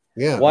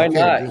 Yeah. Why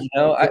not?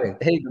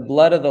 Hey, the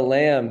blood of the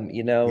Lamb,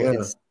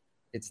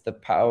 it's the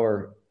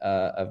power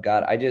of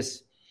God.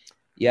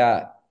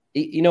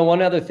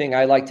 One other thing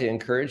I like to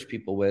encourage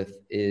people with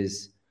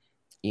is,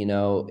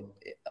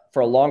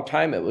 for a long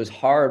time, it was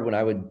hard when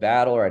I would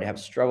battle or I'd have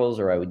struggles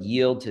or I would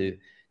yield to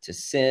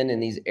sin in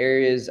these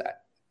areas.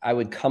 I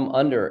would come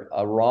under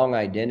a wrong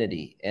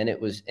identity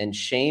and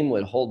shame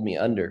would hold me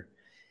under.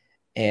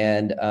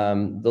 And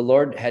the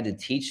Lord had to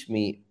teach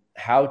me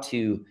how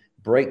to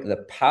break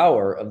the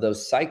power of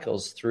those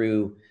cycles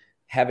through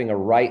having a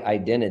right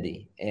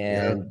identity.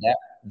 And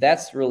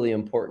that's really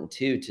important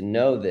too, to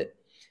know that,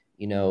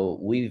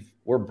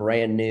 we're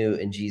brand new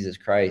in Jesus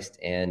Christ.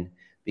 And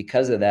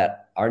because of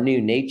that, our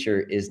new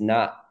nature is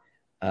not,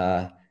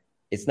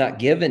 it's not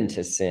given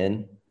to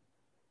sin.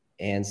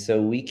 And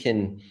so we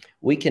can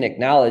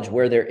acknowledge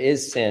where there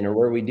is sin or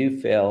where we do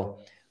fail.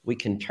 We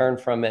can turn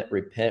from it,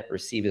 repent,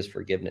 receive his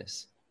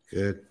forgiveness.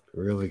 Good.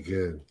 Really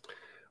good.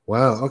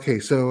 Wow. Okay.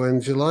 So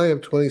in July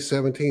of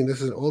 2017,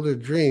 this is an older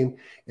dream.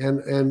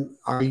 And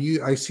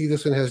I see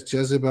this one has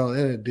Jezebel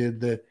in it.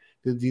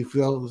 Did you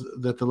feel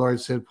that the Lord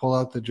said, pull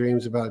out the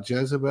dreams about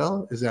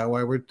Jezebel? Is that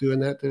why we're doing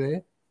that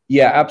today?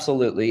 Yeah,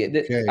 absolutely.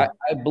 Okay.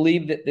 I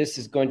believe that this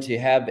is going to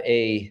have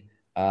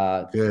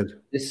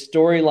good. This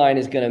storyline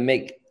is going to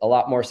make a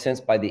lot more sense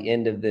by the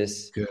end of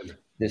this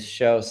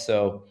show.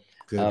 So,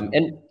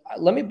 and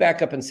let me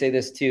back up and say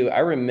this too. I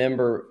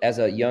remember as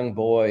a young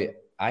boy,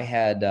 I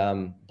had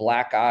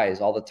black eyes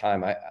all the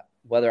time.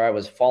 Whether I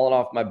was falling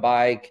off my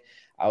bike,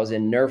 I was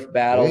in Nerf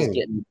battles,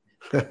 getting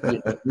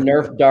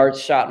Nerf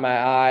darts shot in my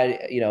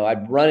eye.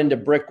 I'd run into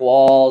brick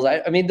walls.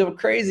 I mean, the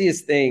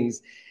craziest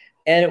things.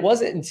 And it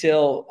wasn't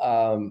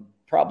until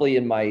probably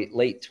in my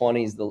late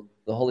 20s,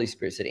 the Holy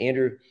Spirit said,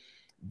 Andrew,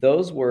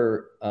 those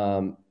were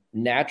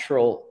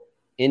natural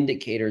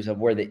indicators of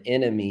where the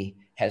enemy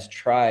has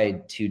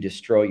tried to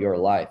destroy your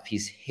life.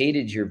 He's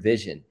hated your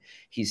vision.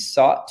 He's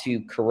sought to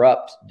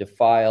corrupt,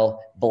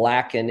 defile,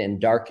 blacken, and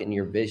darken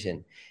your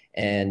vision.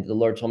 And the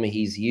Lord told me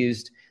he's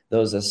used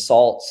those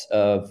assaults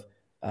of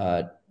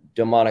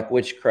demonic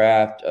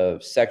witchcraft,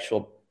 of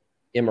sexual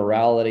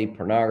immorality,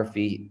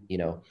 pornography.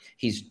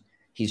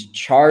 He's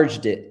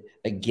charged it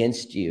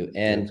against you.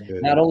 And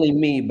not only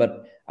me,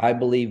 but I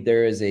believe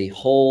there is a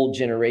whole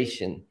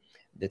generation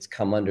that's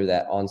come under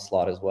that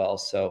onslaught as well.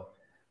 So,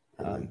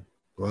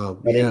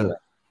 well, anyway.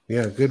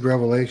 Yeah, good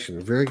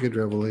revelation, very good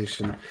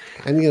revelation.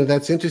 And,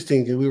 that's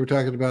interesting because we were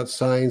talking about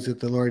signs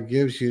that the Lord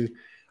gives you.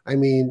 I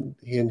mean,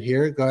 in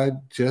here, God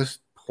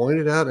just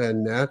pointed out a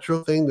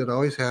natural thing that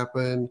always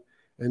happened,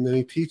 and then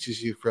he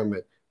teaches you from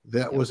it.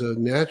 That was a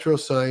natural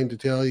sign to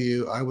tell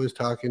you, I was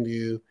talking to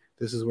you.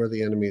 This is where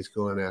the enemy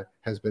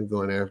has been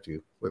going after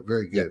you. But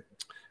very good.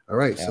 All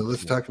right, so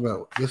let's talk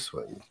about this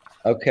one.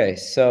 Okay,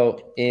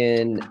 so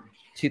in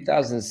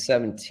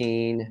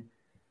 2017,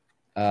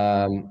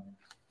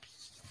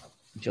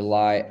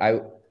 July,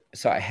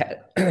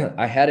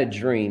 I had a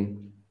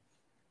dream,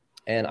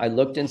 and I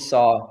looked and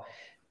saw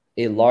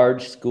a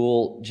large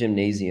school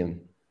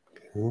gymnasium.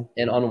 Mm-hmm.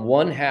 And on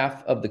one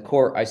half of the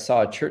court, I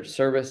saw a church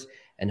service,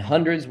 and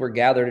hundreds were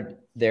gathered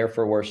there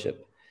for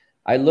worship.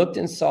 I looked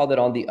and saw that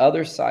on the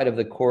other side of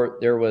the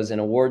court, there was an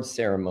awards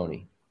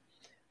ceremony.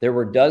 There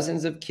were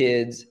dozens of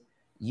kids,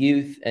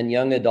 youth, and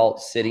young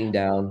adults sitting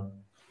down,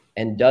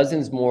 and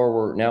dozens more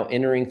were now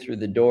entering through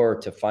the door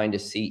to find a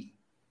seat.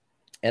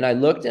 And I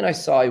looked and I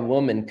saw a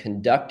woman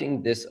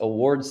conducting this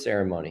award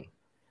ceremony.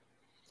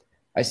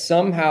 I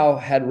somehow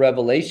had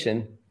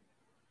revelation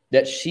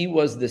that she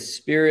was the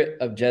spirit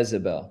of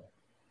Jezebel.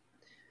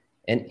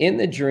 And in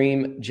the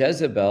dream,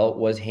 Jezebel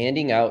was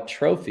handing out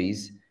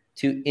trophies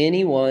to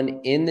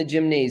anyone in the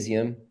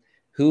gymnasium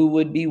who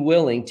would be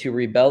willing to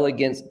rebel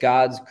against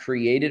God's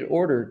created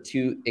order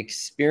to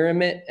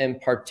experiment and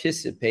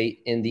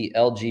participate in the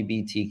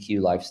LGBTQ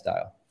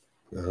lifestyle.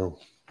 Oh.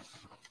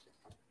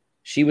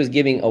 She was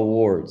giving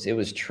awards. It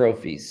was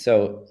trophies.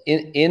 So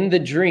in the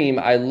dream,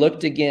 I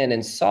looked again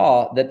and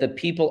saw that the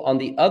people on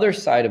the other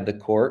side of the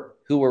court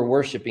who were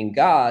worshiping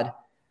God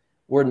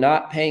were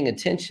not paying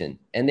attention,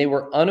 and they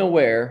were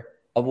unaware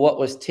of what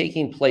was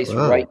taking place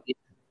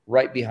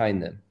right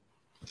behind them.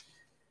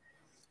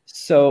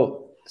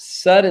 So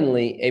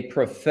suddenly a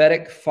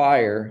prophetic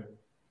fire,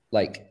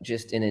 like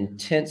just an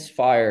intense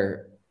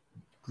fire,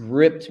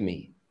 gripped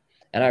me.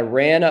 And I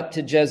ran up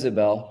to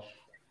Jezebel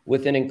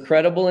with an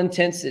incredible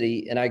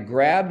intensity, and I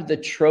grabbed the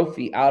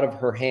trophy out of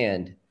her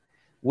hand,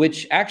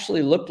 which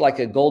actually looked like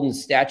a golden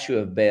statue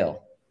of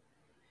Baal.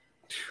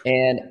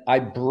 And I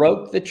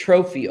broke the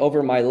trophy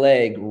over my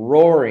leg,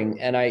 roaring,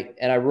 and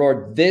I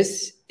roared,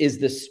 "This is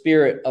the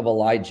spirit of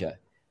Elijah."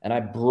 And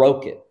I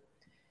broke it.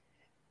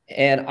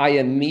 And I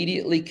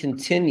immediately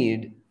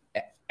continued,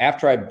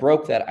 after I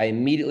broke that, I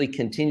immediately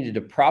continued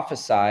to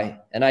prophesy,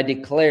 and I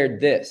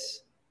declared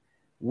this: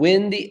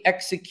 when the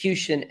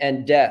execution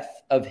and death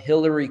of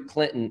Hillary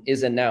Clinton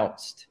is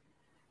announced,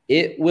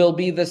 it will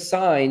be the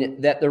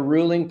sign that the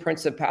ruling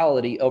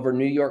principality over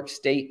New York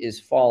State is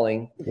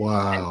falling.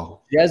 Wow.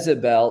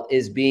 Jezebel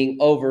is being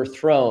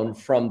overthrown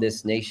from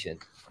this nation.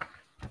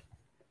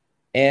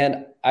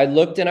 And I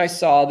looked and I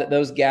saw that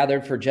those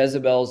gathered for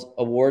Jezebel's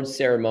award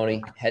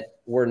ceremony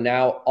were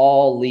now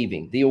all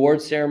leaving. The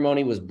award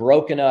ceremony was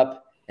broken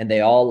up and they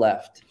all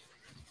left.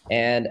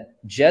 And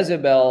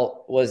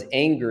Jezebel was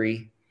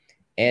angry,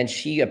 and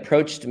she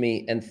approached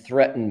me and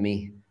threatened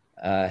me.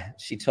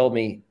 She told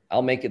me,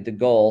 "I'll make it the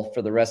goal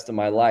for the rest of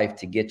my life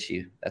to get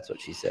you." That's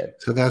what she said.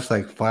 So that's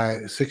like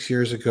 6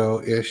 years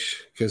ago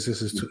ish, because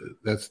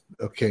that's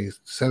okay,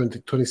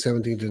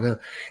 2017 to now.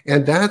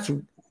 And that's,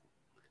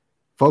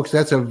 folks,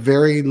 that's a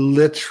very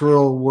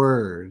literal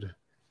word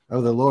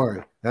of the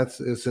Lord.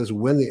 It says,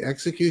 when the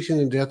execution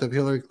and death of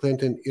Hillary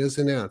Clinton is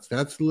announced.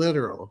 That's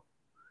literal.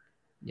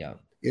 Yeah.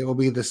 It will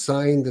be the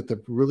sign that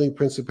the ruling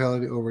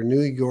principality over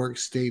New York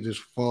State is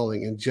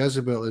falling and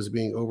Jezebel is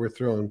being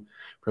overthrown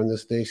from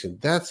this nation.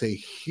 That's a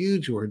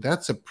huge word.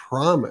 That's a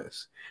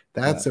promise.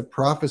 That's a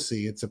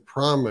prophecy. It's a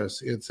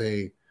promise. It's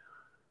a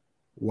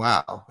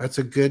wow. That's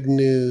a good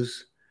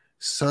news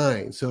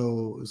sign.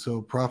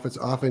 So prophets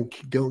often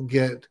don't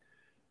get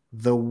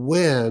the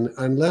win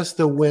unless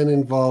the win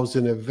involves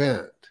an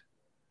event.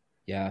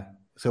 Yeah.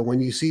 So when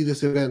you see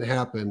this event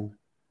happen,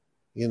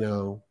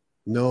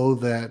 know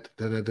that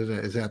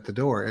is at the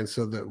door. And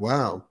so that,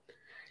 wow.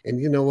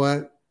 And you know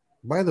what?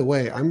 By the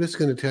way, I'm just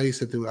going to tell you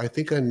something. I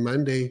think on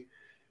Monday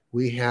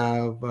we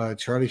have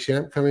Charlie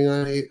Shamp coming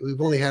on. We've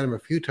only had him a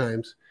few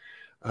times,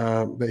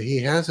 but he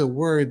has a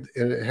word,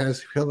 and it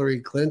has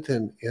Hillary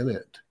Clinton in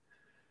it.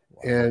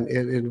 Wow. And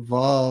it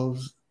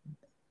involves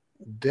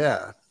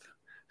death.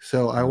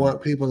 So I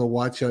want people to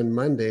watch on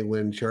Monday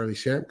when Charlie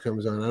Shamp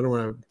comes on. I don't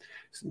want to,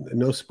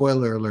 no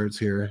spoiler alerts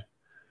here.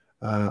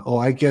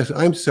 I guess,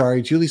 I'm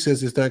sorry. Julie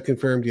says it's not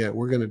confirmed yet.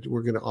 We're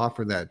gonna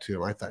offer that to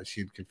him. I thought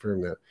she'd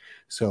confirm that.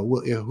 So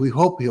we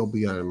hope he'll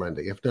be on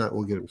Monday. If not,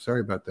 we'll get him.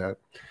 Sorry about that.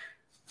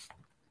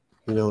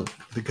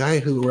 The guy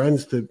who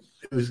runs the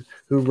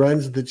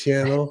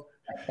channel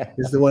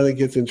is the one that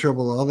gets in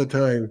trouble all the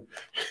time.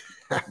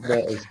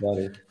 That is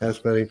funny. That's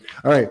funny.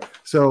 All right.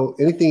 So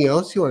anything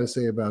else you want to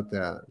say about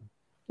that?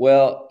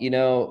 Well,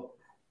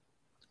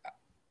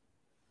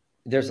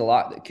 there's a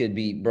lot that could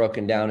be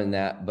broken down in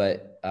that,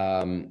 but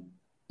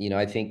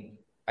I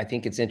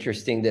think it's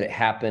interesting that it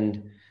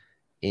happened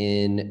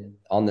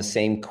on the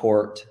same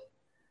court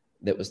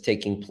that was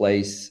taking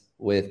place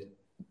with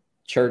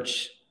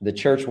the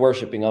church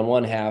worshiping on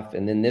one half,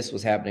 and then this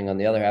was happening on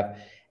the other half.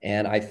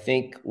 And I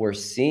think we're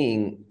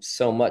seeing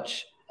so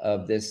much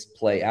of this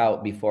play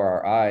out before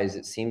our eyes.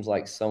 It seems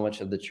like so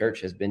much of the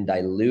church has been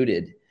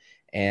diluted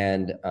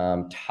and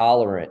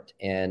tolerant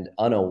and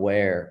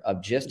unaware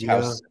of just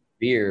how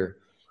severe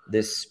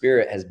this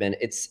spirit has been.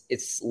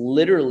 It's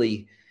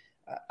literally,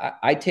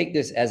 I take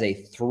this as a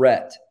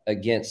threat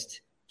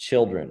against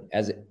children,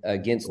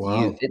 against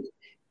youth.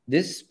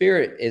 This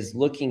spirit is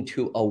looking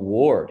to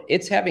award.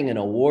 It's having an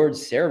award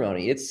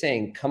ceremony. It's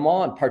saying, "Come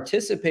on,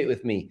 participate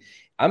with me.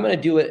 I'm going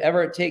to do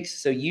whatever it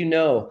takes, so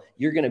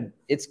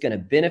it's going to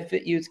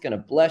benefit you. It's going to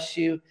bless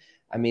you."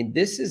 I mean,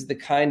 this is the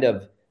kind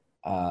of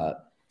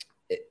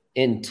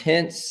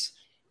intense,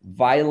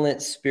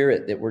 violent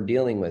spirit that we're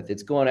dealing with.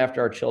 It's going after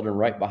our children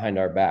right behind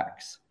our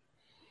backs.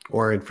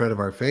 Or in front of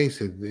our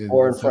face.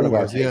 Or in front of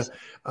our face.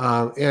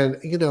 Yeah. And,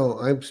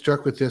 I'm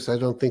struck with this. I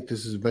don't think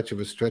this is much of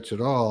a stretch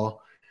at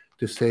all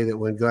to say that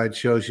when God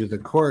shows you the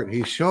court,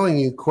 he's showing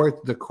you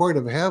the court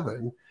of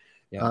heaven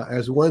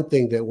as one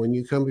thing, that when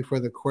you come before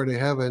the court of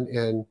heaven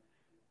and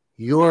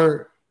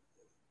you're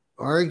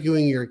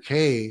arguing your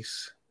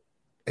case,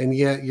 and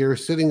yet you're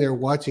sitting there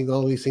watching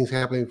all these things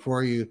happening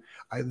for you.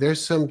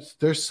 There's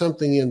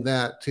something in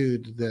that too,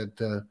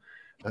 that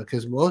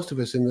because most of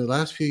us in the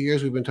last few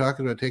years we've been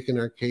talking about taking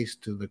our case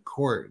to the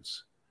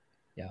courts,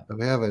 of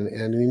heaven,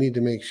 and we need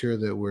to make sure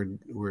that we're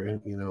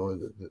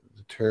the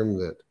term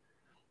that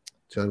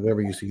John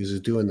Weber used to use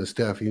is doing the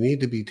stuff. You need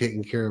to be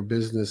taking care of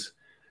business,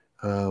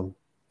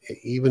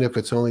 even if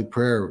it's only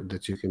prayer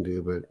that you can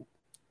do. But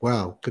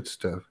wow, good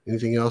stuff.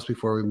 Anything else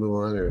before we move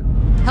on? Or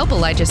Help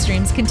Elijah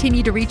Streams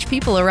continue to reach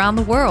people around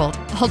the world.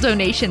 All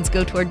donations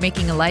go toward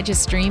making Elijah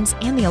Streams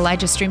and the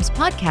Elijah Streams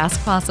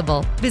podcast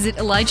possible. Visit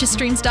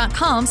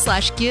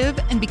ElijahStreams.com/give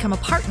and become a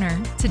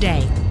partner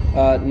today.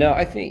 No,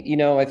 I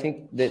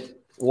think that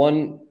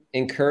one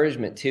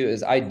encouragement too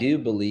is I do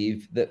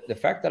believe that the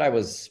fact that I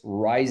was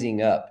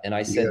rising up and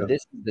I said,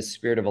 this is the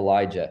spirit of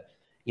Elijah.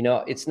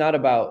 It's not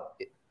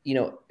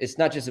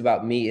just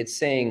about me. It's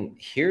saying,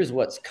 here's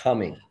what's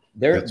coming.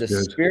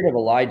 Spirit of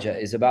Elijah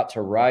is about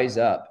to rise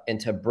up and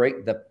to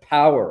break the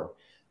power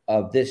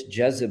of this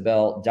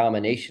Jezebel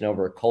domination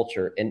over a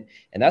culture. And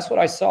that's what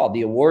I saw.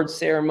 The award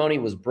ceremony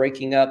was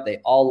breaking up. They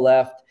all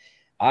left.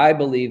 I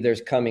believe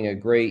there's coming a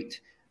great,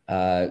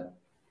 jailbreak,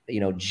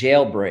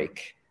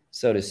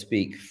 so to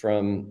speak,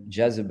 from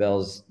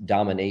Jezebel's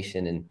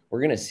domination. And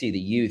we're going to see the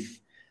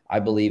youth, I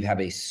believe,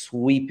 have a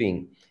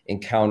sweeping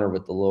encounter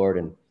with the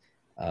Lord.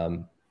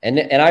 And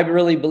I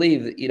really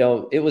believe that,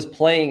 it was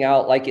playing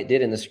out like it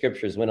did in the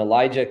scriptures when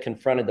Elijah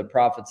confronted the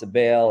prophets of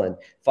Baal and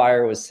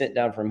fire was sent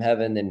down from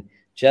heaven, and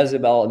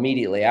Jezebel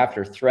immediately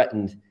after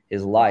threatened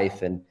his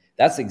life. And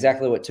that's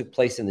exactly what took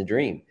place in the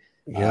dream.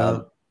 Yeah.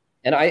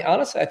 And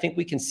I think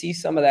we can see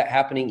some of that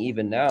happening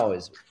even now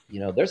is,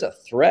 there's a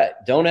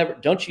threat.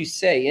 Don't you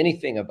say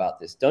anything about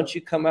this. Don't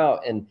you come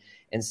out and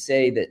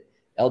say that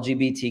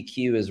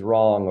LGBTQ is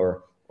wrong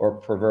or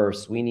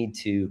perverse. We need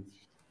to,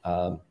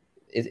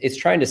 it's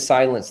trying to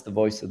silence the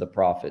voice of the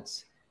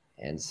prophets.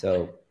 And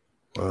so,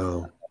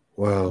 wow.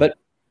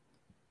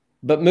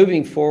 But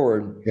moving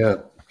forward. Yeah.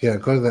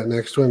 Go to that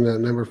next one,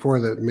 number 4,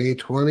 that May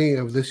 20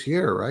 of this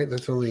year, right?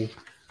 That's only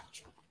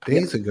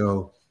days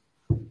ago.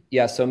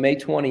 Yeah. So May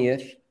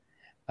 20th,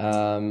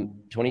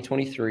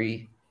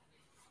 2023.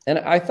 And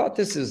I thought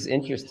this is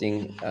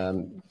interesting.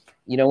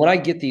 When I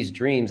get these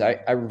dreams,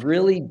 I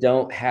really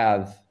don't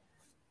have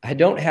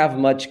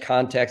much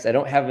context. I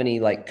don't have any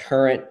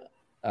current,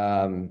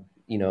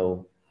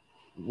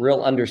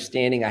 real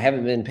understanding. I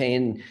haven't been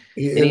paying. And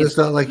it's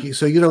not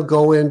so you don't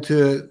go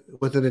into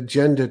with an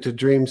agenda to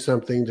dream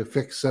something, to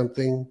fix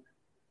something.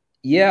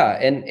 Yeah.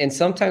 And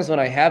sometimes when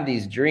I have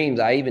these dreams,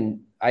 I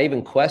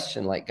even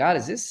question,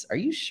 God, are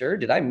you sure?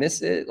 Did I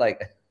miss it?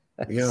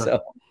 Yeah.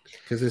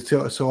 Because it's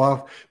so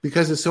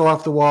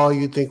off the wall.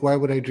 You'd think, why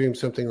would I dream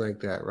something like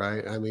that?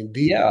 Right. I mean,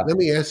 let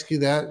me ask you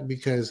that,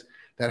 because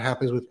that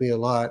happens with me a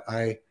lot.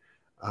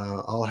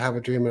 I'll have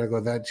a dream and I go,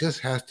 that just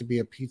has to be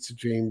a pizza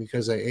dream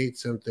because I ate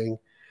something.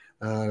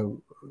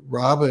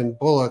 Robin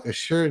Bullock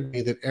assured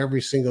me that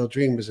every single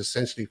dream is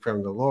essentially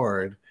from the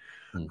Lord.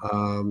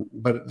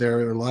 But there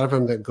are a lot of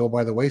them that go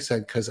by the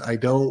wayside because I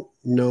don't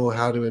know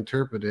how to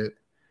interpret it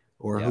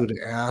or who to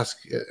ask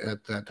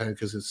at that time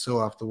because it's so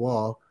off the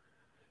wall.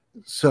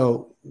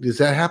 So does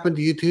that happen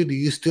to you too? Do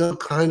you still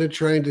kind of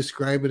try and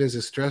describe it as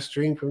a stress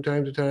dream from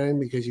time to time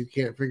because you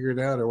can't figure it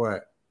out, or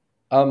what?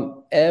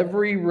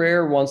 Every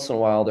rare once in a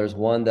while, there's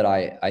one that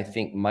I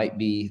think might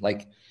be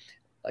like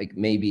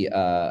maybe,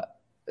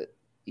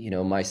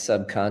 my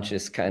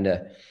subconscious kind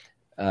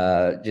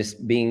of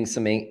just being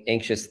some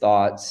anxious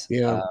thoughts.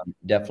 Yeah.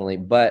 Definitely.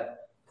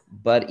 But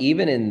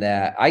even in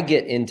that, I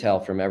get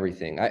intel from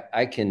everything.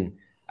 I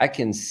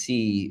can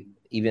see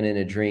even in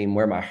a dream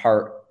where my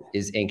heart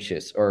is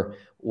anxious or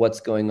what's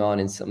going on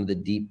in some of the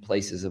deep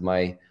places of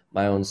my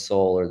own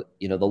soul, or,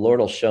 the Lord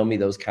will show me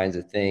those kinds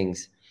of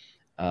things.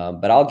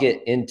 But I'll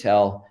get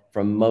intel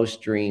from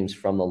most dreams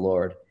from the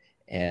Lord.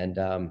 And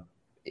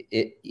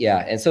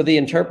and so the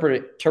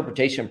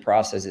interpretation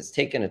process, it's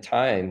taken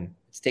time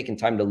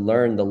to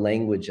learn the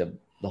language of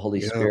the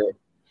Holy Spirit.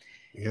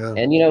 Yeah.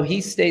 And,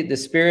 the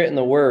Spirit and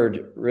the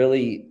Word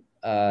really,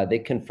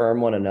 they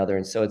confirm one another.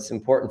 And so it's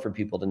important for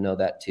people to know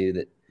that too,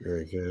 that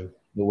very good.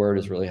 The Word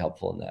is really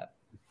helpful in that.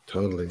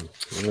 Totally.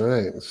 All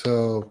right.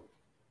 So.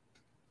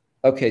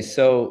 Okay.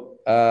 So.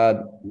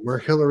 More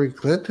Hillary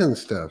Clinton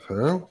stuff,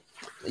 huh?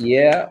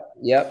 Yeah.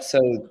 Yep.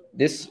 So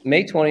this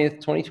May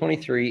 20th,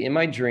 2023, in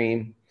my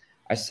dream,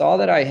 I saw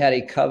that I had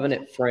a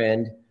covenant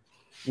friend.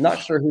 Not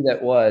sure who that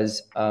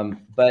was,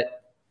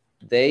 but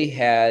they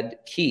had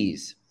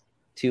keys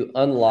to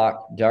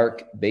unlock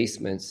dark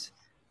basements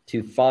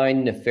to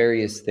find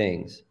nefarious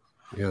things.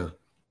 Yeah.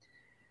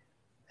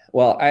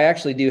 Well, I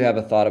actually do have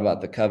a thought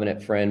about the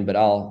covenant friend, but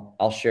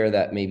I'll share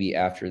that maybe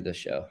after the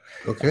show.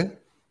 Okay.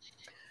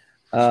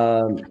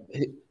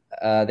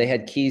 They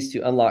had keys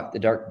to unlock the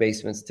dark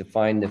basements to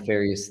find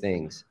nefarious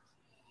things.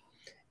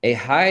 A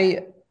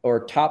high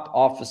or top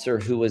officer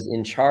who was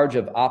in charge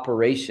of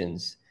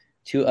operations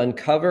to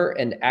uncover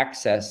and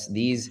access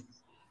these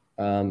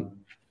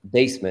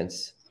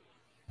basements,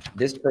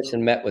 this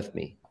person met with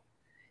me.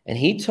 And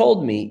he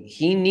told me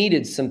he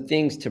needed some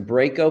things to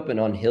break open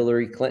on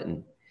Hillary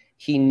Clinton.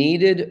 He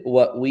needed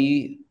what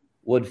we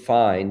would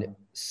find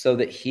so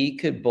that he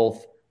could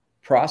both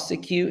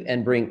prosecute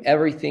and bring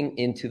everything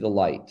into the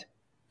light.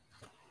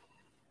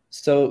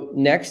 So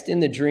next in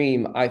the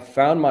dream, I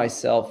found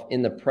myself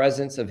in the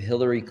presence of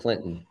Hillary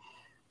Clinton.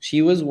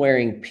 She was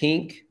wearing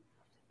pink,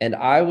 and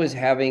I was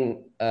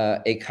having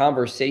a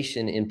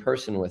conversation in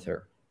person with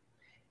her.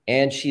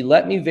 And she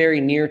let me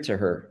very near to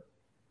her.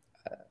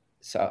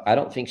 So I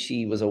don't think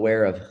she was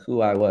aware of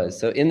who I was.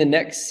 So in the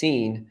next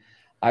scene,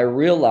 I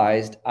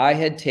realized I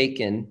had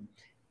taken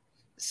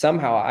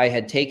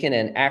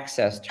and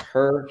accessed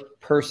her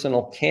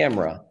personal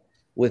camera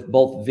with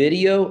both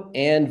video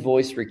and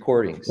voice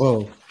recordings.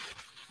 Whoa.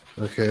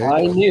 Okay.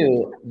 I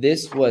knew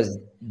this was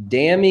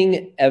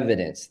damning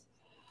evidence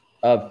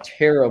of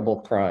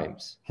terrible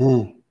crimes.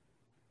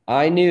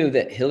 I knew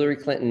that Hillary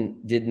Clinton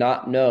did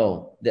not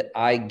know that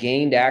I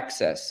gained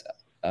access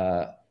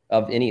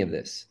of any of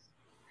this.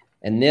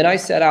 And then I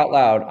said out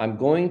loud, I'm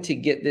going to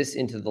get this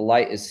into the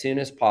light as soon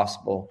as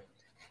possible.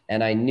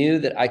 And I knew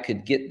that I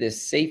could get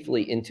this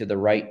safely into the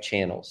right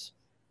channels.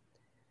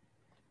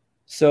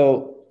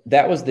 So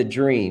that was the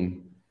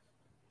dream.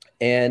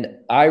 And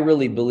I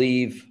really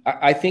believe,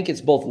 I think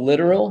it's both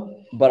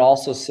literal, but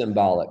also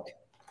symbolic.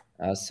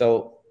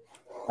 So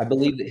I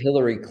believe that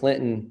Hillary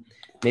Clinton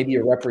may be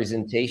a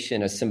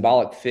representation, a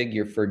symbolic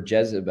figure for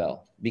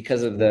Jezebel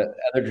because of the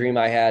other dream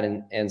I had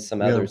and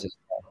some others as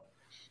well.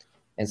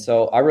 And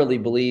so I really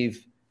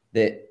believe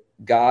that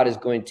God is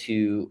going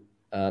to,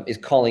 is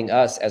calling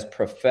us as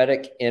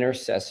prophetic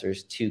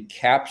intercessors to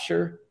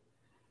capture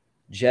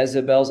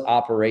Jezebel's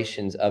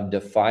operations of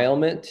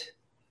defilement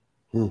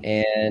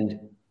and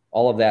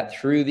all of that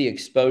through the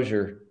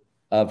exposure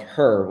of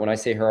her. When I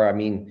say her, I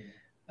mean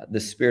the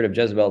spirit of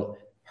Jezebel,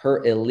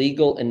 her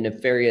illegal and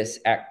nefarious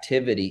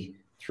activity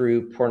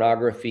through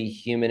pornography,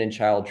 human and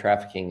child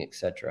trafficking,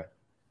 etc.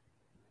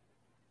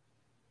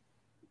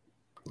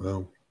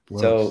 Wow.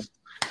 So,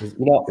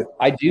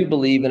 I do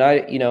believe, and I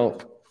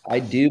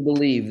do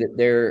believe that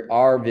there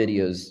are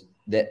videos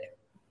that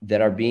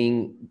are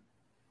being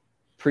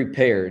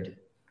prepared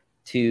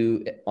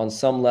to, on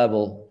some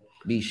level,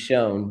 be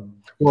shown.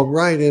 Well,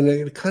 right, and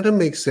it kind of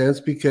makes sense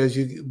because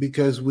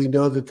we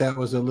know that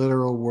was a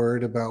literal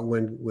word about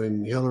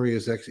when Hillary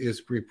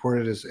is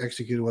reported as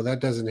executed. Well,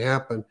 that doesn't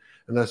happen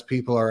unless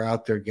people are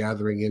out there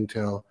gathering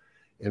intel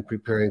and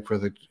preparing for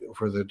the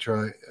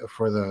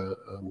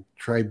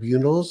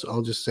tribunals.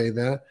 I'll just say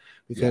that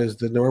because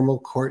the normal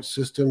court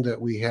system that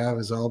we have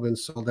has all been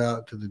sold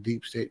out to the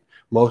deep state.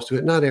 Most of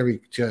it, not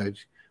every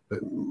judge, but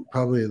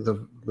probably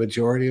the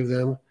majority of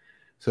them.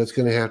 So it's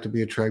going to have to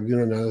be a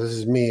tribunal. Now, this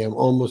is me. I'm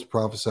almost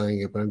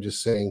prophesying it, but I'm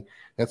just saying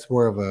that's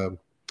more of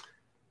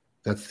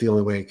that's the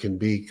only way it can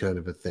be kind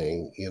of a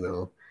thing,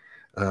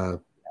 But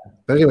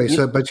anyway,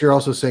 but you're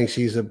also saying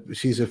she's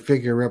a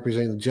figure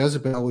representing the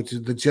Jezebel, which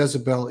is the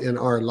Jezebel in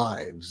our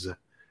lives,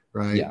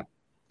 right? Yeah.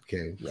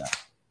 Okay. Yeah.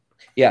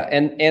 Yeah.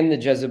 And the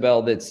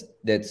Jezebel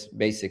that's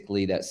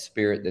basically that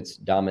spirit that's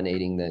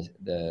dominating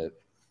the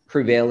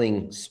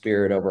prevailing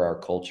spirit over our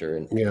culture.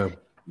 And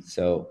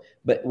so,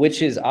 but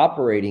which is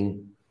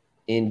operating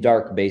in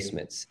dark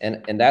basements.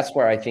 And that's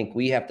where I think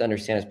we have to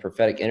understand as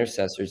prophetic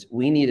intercessors,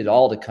 we need it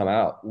all to come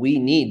out. We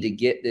need to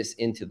get this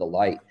into the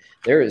light.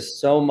 There is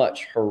so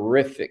much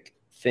horrific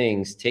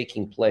things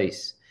taking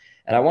place.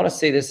 And I want to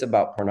say this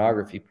about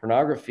pornography.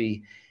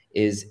 Pornography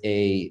is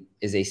a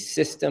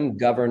system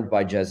governed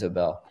by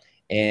Jezebel.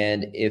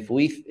 And if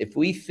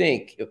we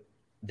think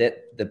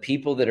that the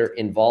people that are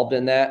involved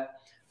in that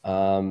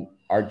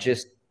are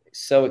just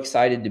so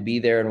excited to be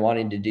there and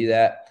wanting to do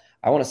that,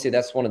 I want to say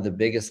that's one of the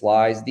biggest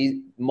lies.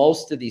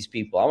 Most of these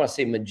people, I want to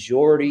say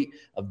majority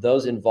of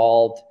those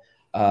involved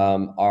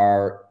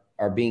are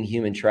being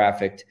human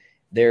trafficked.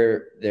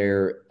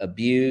 They're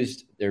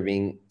abused. They're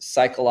being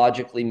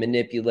psychologically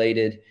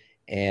manipulated,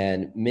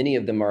 and many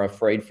of them are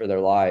afraid for their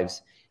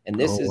lives. And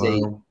this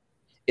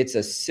it's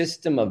a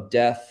system of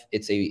death.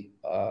 It's a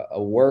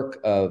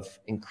work of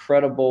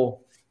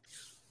incredible.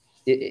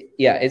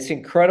 It's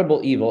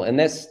incredible evil, and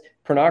that's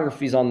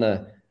pornography's on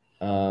the.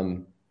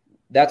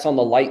 That's on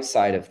the light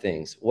side of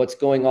things. What's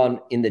going on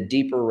in the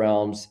deeper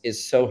realms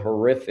is so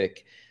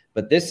horrific.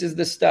 But this is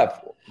the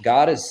stuff.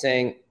 God is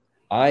saying,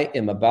 I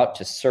am about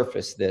to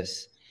surface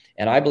this.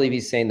 And I believe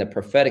he's saying the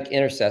prophetic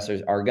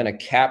intercessors are going to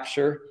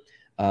capture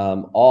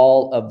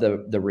all of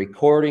the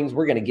recordings.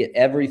 We're going to get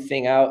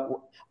everything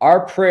out.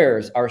 Our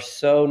prayers are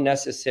so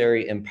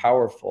necessary and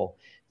powerful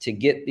to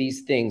get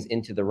these things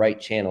into the right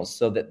channels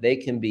so that they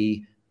can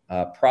be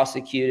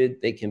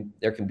prosecuted.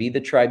 There can be the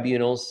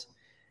tribunals.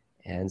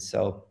 And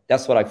so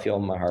that's what I feel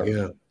in my heart.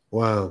 Yeah.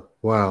 Wow.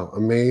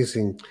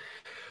 Amazing.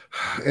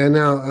 And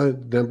now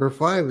number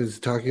 5 is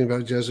talking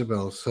about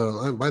Jezebel.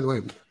 So by the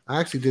way,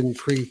 I actually didn't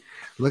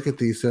look at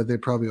these, so they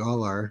probably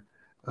all are.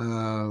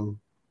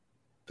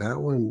 That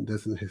one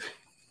doesn't.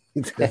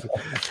 There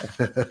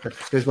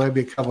might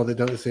be a couple that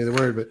don't say the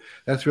word, but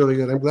that's really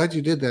good. I'm glad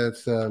you did that.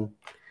 It's, the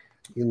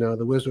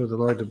wisdom of the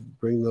Lord to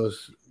bring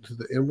those to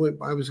the. And what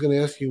I was going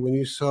to ask you, when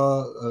you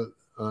saw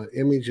an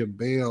image of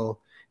Baal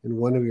in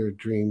one of your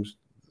dreams,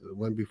 the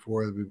one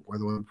before or the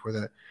one before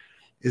that,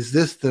 is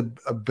this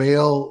a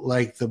Baal,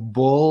 like the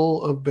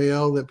bull of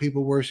Baal that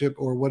people worship,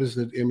 or what does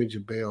the image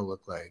of Baal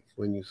look like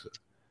when you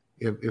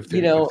If You they're,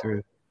 if know,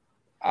 they're,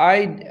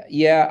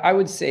 I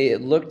would say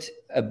it looked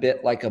a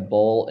bit like a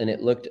bowl, and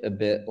it looked a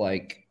bit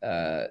like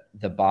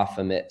the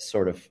Baphomet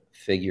sort of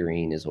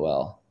figurine as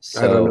well.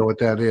 I don't know So, what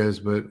that is,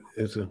 but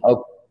it's a,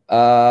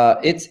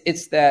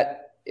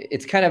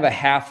 it's kind of a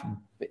half.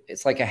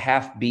 It's like a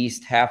half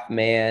beast, half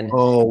man,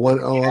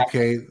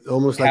 okay.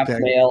 Almost like half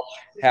that, male,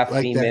 half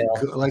female.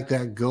 like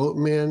that goat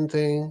man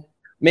thing.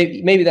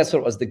 Maybe that's what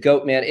it was. The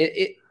goat man.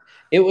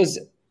 It was.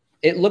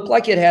 It looked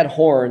like it had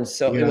horns,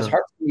 so it was Yeah.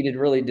 hard for me to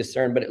really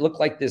discern. But it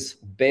looked like this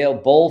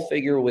bull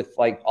figure with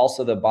like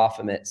also the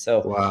Baphomet.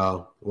 So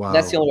Wow.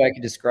 that's the only way I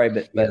could describe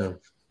it.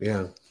 But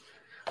Yeah.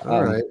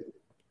 All right.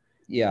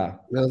 yeah.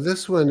 Now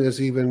this one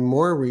is even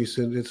more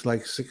recent. It's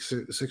like 6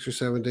 or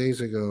 7 days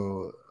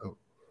ago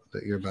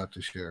that you're about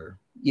to share.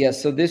 Yeah.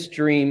 So this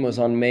dream was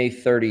on May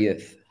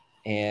 30th,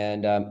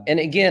 and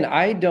again,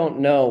 I don't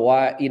know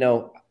why.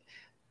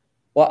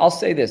 Well, I'll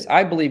say this: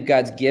 I believe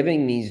God's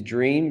giving these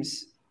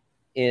dreams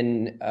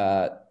in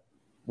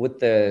with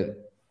the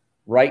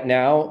right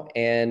now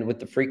and with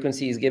the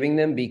frequency he's giving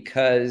them,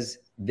 because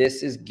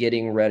this is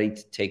getting ready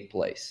to take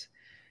place.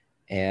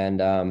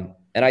 And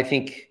I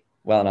think,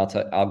 well, and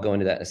I'll go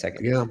into that in a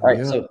second. Yeah. All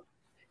right. So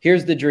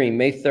here's the dream,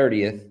 May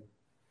 30th.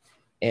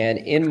 And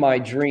in my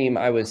dream,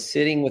 I was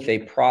sitting with a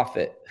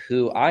prophet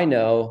who I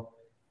know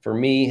for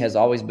me has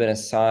always been a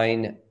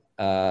sign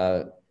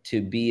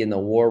to be in the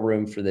war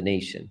room for the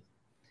nation.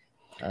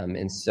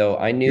 And so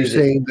I knew you're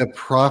saying the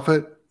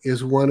prophet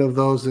is one of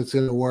those that's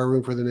in the war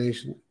room for the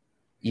nation.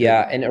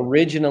 Yeah. And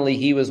originally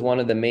he was one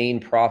of the main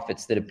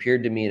prophets that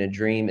appeared to me in a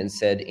dream and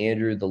said,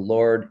 Andrew, the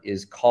Lord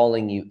is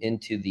calling you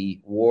into the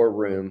war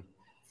room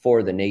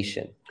for the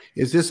nation.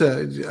 Is this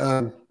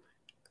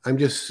I'm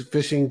just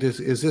fishing this.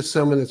 Is this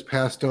someone that's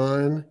passed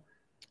on?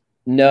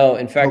 No,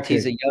 in fact, Okay.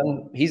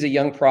 he's a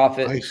young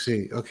prophet. I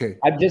see. Okay.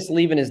 I'm just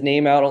leaving his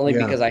name out only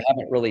because I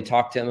haven't really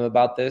talked to him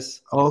about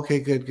this. Oh, okay,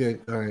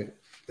 good. All right.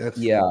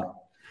 Yeah.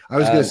 I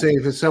was going to say,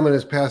 if it's someone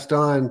that's passed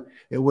on,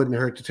 it wouldn't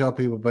hurt to tell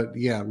people, but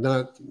yeah,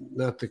 not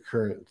the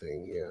current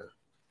thing. Yeah.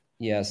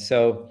 Yeah.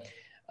 So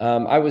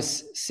I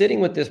was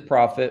sitting with this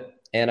prophet,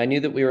 and I knew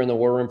that we were in the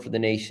war room for the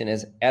nation.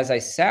 As I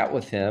sat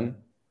with him,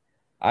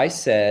 I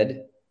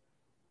said,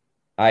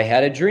 I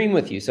had a dream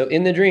with you. So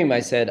in the dream, I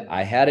said,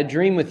 I had a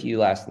dream with you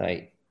last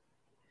night.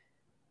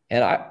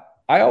 And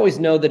I always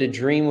know that a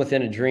dream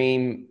within a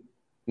dream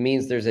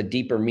means there's a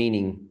deeper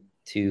meaning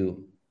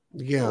to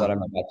what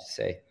I'm about to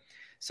say.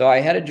 So I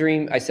had a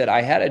dream. I said,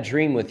 I had a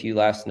dream with you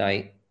last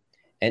night.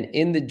 And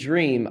in the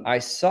dream, I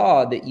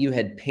saw that you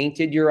had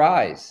painted your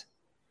eyes.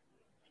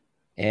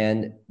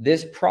 And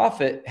this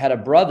prophet had a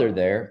brother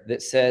there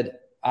that said,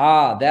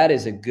 that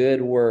is a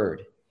good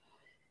word.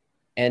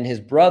 And his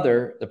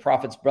brother, the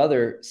prophet's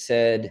brother,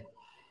 said,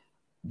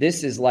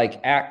 this is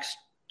like Acts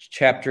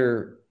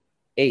chapter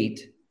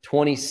 8,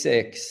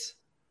 26.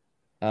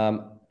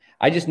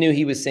 I just knew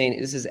he was saying,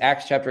 this is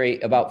Acts chapter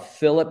 8 about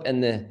Philip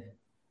and the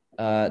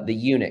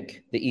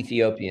eunuch, the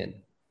Ethiopian.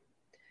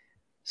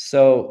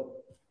 So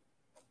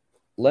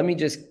let me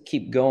just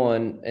keep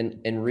going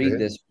and read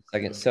this for a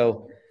second.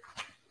 So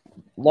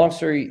long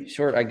story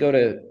short, I go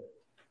to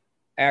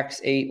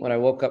Acts 8 when I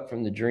woke up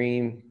from the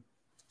dream.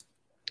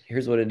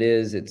 Here's what it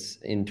is. It's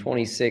in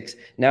 26.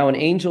 Now an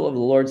angel of the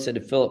Lord said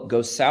to Philip,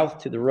 go south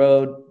to the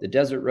road, the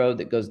desert road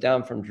that goes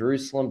down from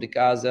Jerusalem to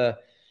Gaza.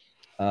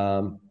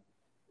 I'll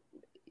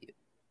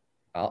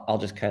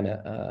just kind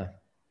of,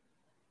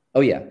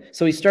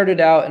 So he started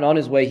out, and on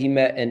his way, he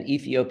met an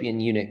Ethiopian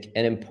eunuch,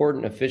 an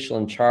important official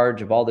in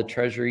charge of all the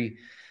treasury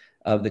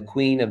of the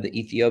queen of the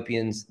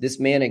Ethiopians. This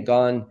man had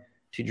gone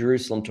to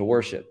Jerusalem to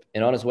worship.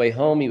 And on his way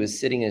home, he was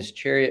sitting in his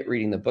chariot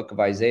reading the book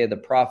of Isaiah the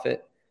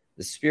prophet.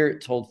 The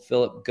Spirit told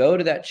Philip, go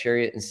to that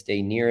chariot and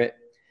stay near it.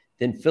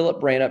 Then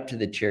Philip ran up to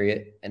the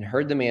chariot and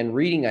heard the man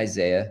reading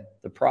Isaiah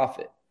the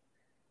prophet.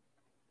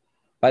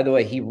 By the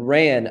way, he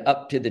ran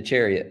up to the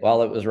chariot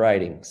while it was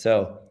riding.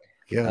 So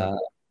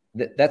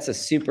that's a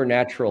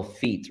supernatural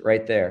feat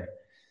right there.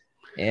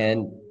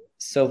 And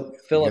so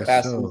Philip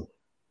asked him,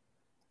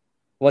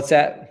 what's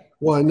that?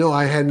 Well, no,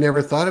 I had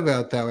never thought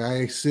about that way. I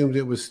assumed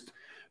it was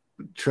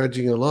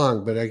trudging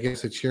along, but I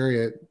guess a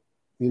chariot,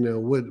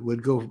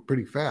 would go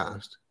pretty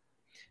fast.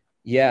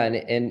 Yeah.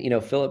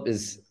 And Philip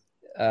is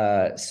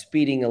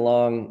speeding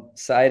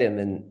alongside him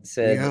and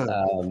said,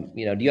 do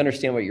you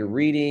understand what you're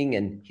reading?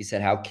 And he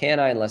said, how can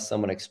I, unless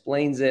someone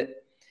explains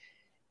it?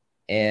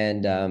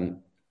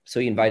 And so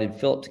he invited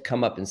Philip to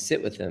come up and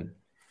sit with him.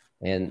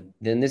 And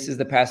then this is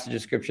the passage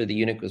of scripture the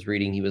eunuch was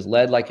reading. He was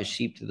led like a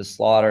sheep to the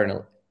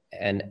slaughter,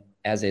 and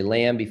as a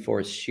lamb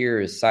before its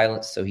shearer is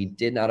silenced, so he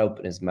did not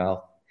open his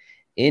mouth.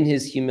 In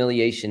his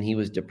humiliation, he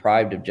was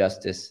deprived of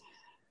justice.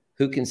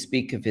 Who can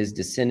speak of his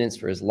descendants?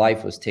 For his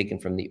life was taken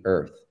from the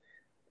earth.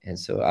 And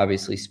so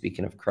obviously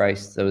speaking of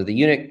Christ. So the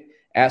eunuch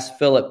asked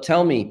Philip,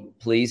 tell me,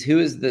 please, who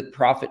is the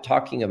prophet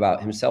talking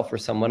about, himself or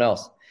someone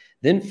else?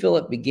 Then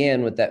Philip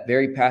began with that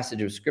very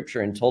passage of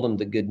scripture and told him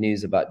the good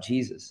news about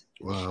Jesus.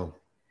 Wow.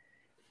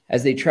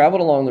 As they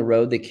traveled along the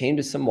road, they came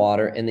to some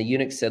water, and the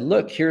eunuch said,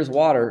 "Look, here's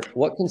water.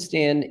 What can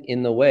stand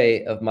in the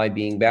way of my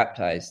being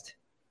baptized?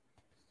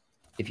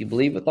 If you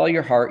believe with all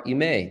your heart, you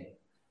may."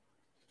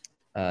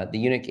 The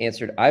eunuch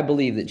answered, "I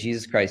believe that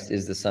Jesus Christ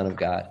is the Son of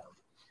God."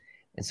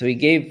 And so he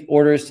gave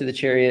orders to the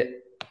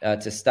chariot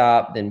to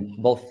stop. Then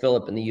both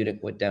Philip and the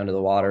eunuch went down to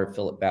the water.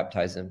 Philip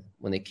baptized him.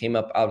 When they came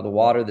up out of the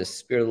water, the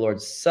Spirit of the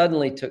Lord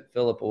suddenly took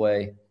Philip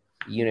away.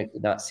 The eunuch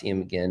did not see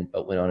him again,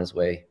 but went on his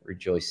way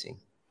rejoicing.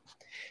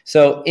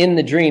 So in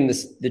the dream,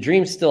 the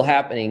dream's still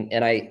happening,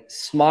 and I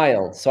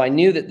smiled. So I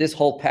knew that this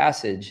whole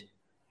passage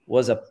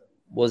was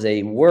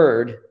a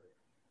word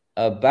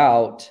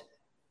about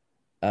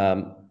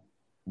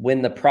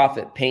when the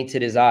prophet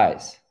painted his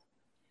eyes.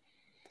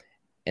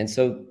 And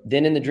so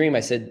then in the dream, I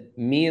said,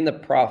 me and the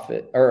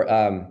prophet, or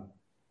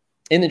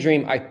in the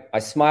dream, I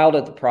smiled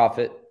at the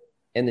prophet,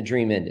 and the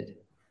dream ended.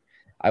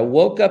 I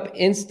woke up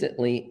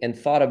instantly and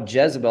thought of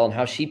Jezebel and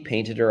how she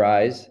painted her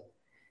eyes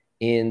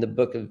in the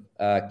book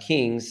of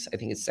Kings. I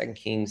think it's 2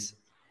 Kings.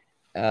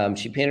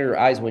 She painted her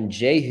eyes when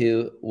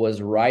Jehu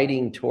was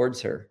riding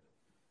towards her.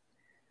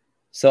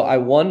 So I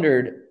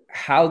wondered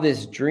how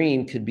this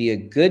dream could be a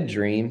good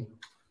dream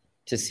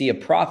to see a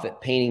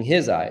prophet painting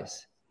his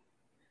eyes.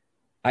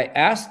 I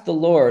asked the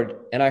Lord,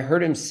 and I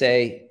heard him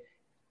say,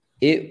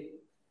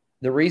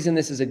 the reason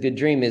this is a good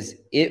dream is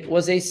it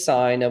was a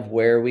sign of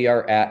where we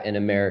are at in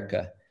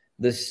America.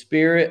 The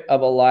spirit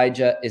of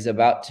Elijah is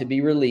about to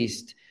be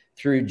released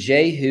through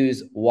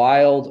Jehu's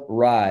wild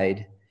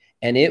ride,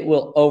 and it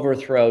will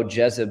overthrow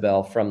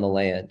Jezebel from the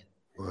land.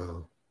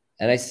 Wow.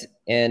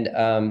 And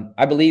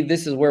I believe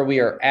this is where we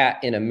are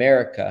at in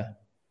America.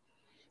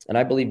 And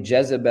I believe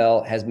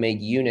Jezebel has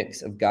made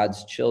eunuchs of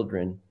God's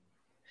children.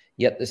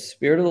 Yet the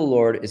Spirit of the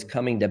Lord is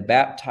coming to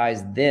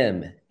baptize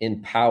them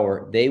in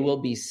power. They will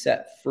be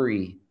set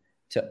free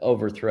to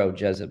overthrow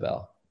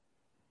Jezebel.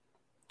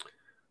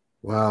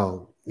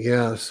 Wow.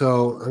 Yeah.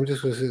 So I'm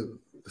just going to say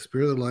the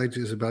Spirit of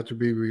Elijah is about to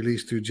be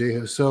released through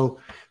Jehu. So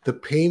the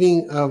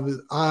painting of his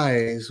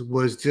eyes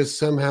was just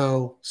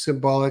somehow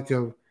symbolic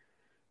of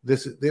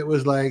this. It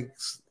was like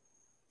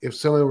if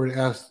someone were to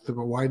ask,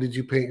 why did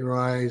you paint your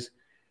eyes?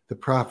 The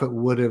prophet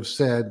would have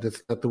said,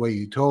 that's not the way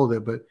you told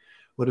it, but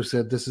would have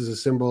said, this is a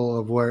symbol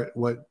of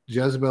what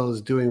Jezebel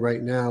is doing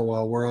right now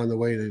while we're on the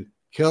way to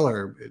kill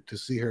her, to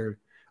see her.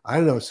 I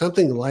don't know,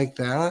 something like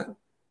that.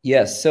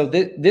 Yes. So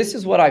this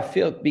is what I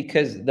feel,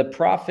 because the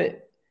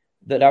prophet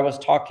that I was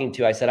talking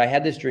to, I said, I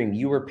had this dream.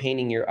 You were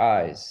painting your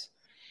eyes.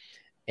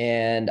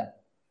 And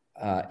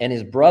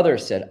his brother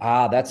said,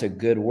 that's a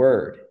good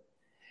word.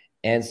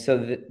 And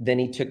so then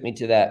he took me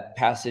to that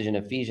passage in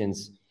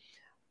Ephesians.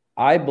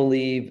 I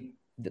believe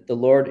that the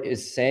Lord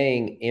is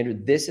saying, Andrew,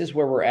 this is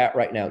where we're at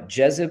right now.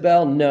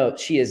 Jezebel, no,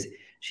 she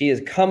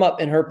has come up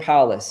in her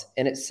palace.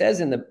 And it says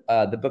in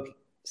the book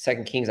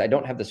 2 Kings, I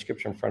don't have the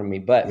scripture in front of me,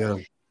 but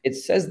it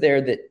says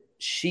there that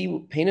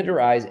she painted her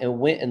eyes and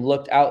went and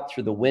looked out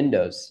through the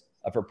windows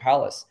of her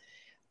palace.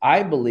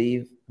 I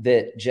believe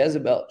that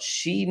Jezebel,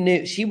 she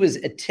knew she was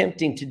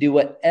attempting to do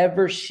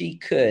whatever she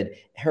could,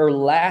 her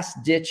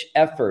last ditch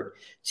effort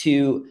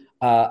to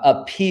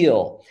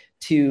appeal,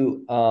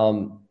 to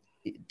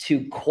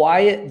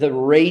quiet the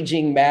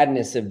raging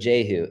madness of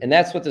Jehu. And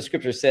that's what the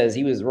scripture says.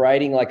 He was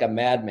riding like a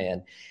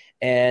madman.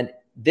 And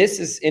this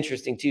is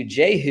interesting too.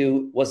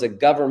 Jehu was a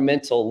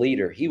governmental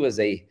leader. He was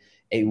a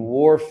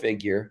war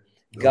figure,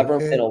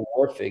 governmental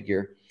war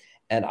figure.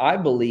 And I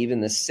believe in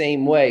the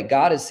same way,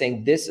 God is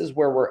saying, this is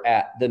where we're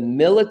at. The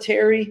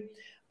military,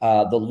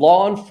 the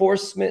law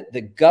enforcement, the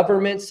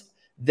governments,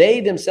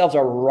 they themselves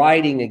are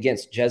riding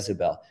against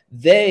Jezebel.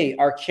 They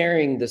are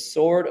carrying the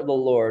sword of the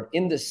Lord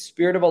in the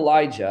spirit of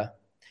Elijah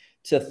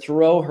to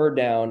throw her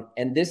down.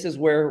 And this is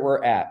where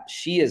we're at.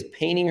 She is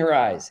painting her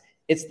eyes.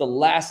 It's the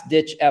last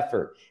ditch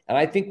effort. And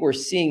I think we're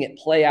seeing it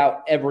play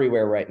out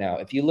everywhere right now.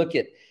 If you look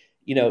at,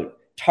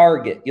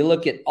 Target, you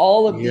look at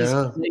all of these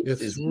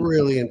places. It's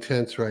really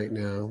intense right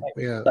now.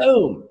 Yeah.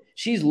 Boom.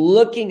 She's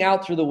looking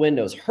out through the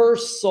windows. Her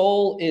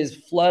soul is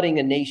flooding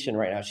a nation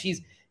right now.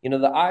 She's,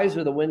 the eyes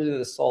are the windows of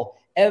the soul.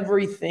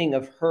 Everything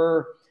of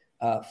her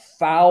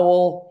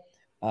foul,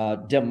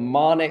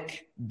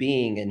 demonic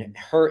being and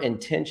her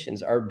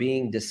intentions are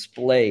being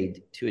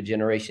displayed to a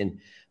generation.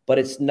 But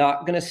it's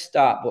not going to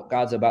stop what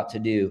God's about to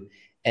do.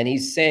 And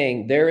he's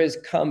saying there is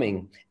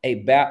coming a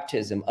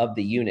baptism of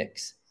the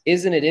eunuchs.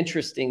 Isn't it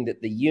interesting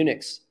that the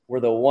eunuchs were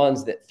the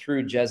ones that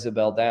threw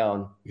Jezebel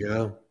down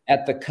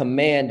at the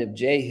command of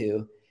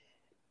Jehu?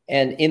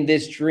 And in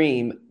this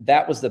dream,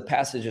 that was the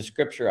passage of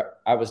scripture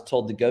I was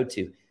told to go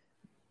to.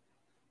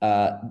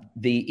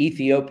 The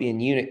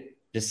Ethiopian eunuch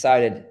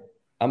decided,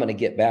 I'm going to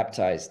get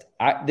baptized.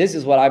 This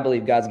is what I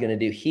believe God's going to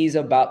do. He's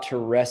about to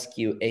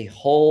rescue a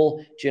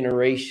whole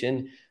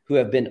generation who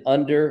have been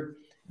under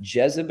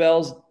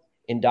Jezebel's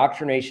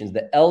indoctrinations,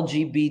 the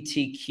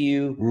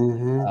LGBTQ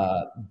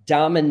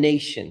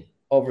domination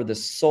over the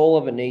soul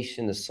of a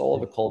nation, the soul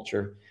of a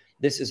culture.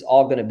 This is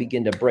all going to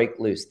begin to break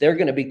loose. They're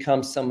going to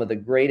become some of the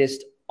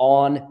greatest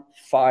on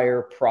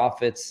fire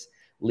prophets,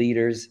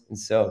 leaders. And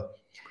so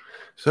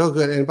So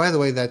good. And by the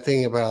way, that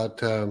thing about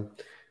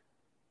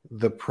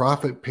the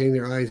prophet painting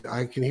their eyes,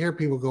 I can hear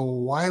people go,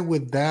 why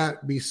would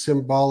that be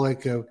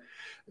symbolic of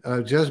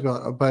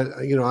Jezebel? But,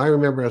 I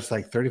remember it's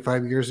like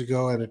 35 years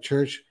ago at a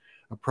church,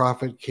 a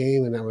prophet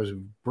came, and I was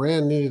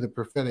brand new to the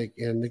prophetic.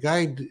 And the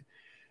guy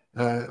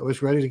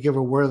was ready to give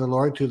a word of the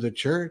Lord to the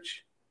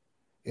church.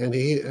 And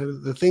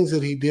the things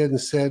that he did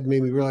and said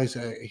made me realize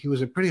he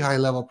was a pretty high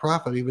level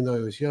prophet, even though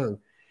he was young.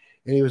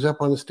 And he was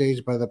up on the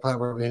stage by the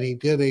platform, and he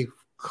did a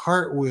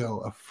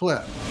cartwheel, a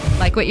flip.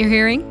 Like what you're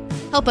hearing?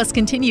 Help us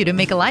continue to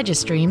make Elijah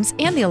Streams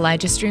and the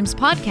Elijah Streams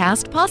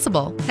podcast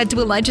possible. Head to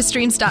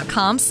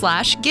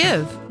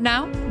ElijahStreams.com/give.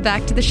 Now,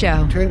 back to the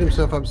show. He turned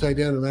himself upside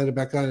down and landed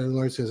back on, and the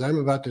Lord says, I'm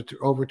about to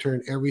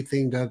overturn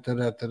everything,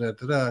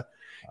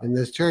 in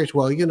this church.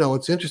 Well,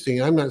 it's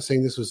interesting. I'm not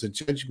saying this was a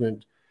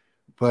judgment,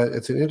 but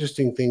it's an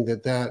interesting thing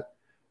that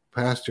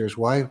pastor's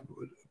wife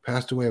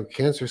passed away of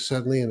cancer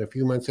suddenly, and a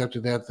few months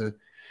after that, the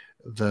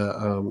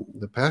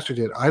pastor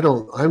did. I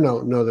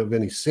don't know of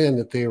any sin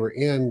that they were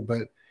in,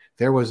 but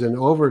there was an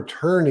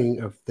overturning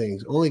of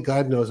things. Only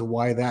God knows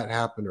why that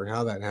happened or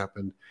how that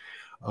happened.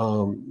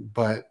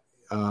 But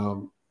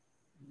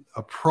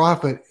a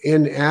prophet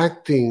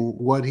enacting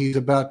what he's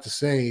about to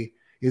say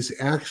is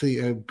actually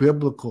a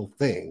biblical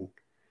thing.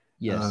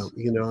 Yes.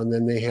 And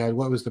then they had,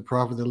 what was the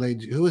prophet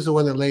that who was the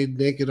one that laid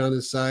naked on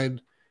his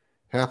side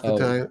half the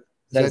time?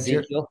 Is that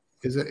Ezekiel?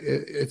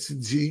 It's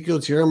Ezekiel,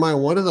 Jeremiah,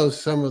 one of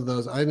those, some of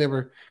those. I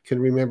never can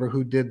remember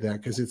who did that,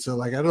 because it's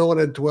so I don't want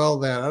to dwell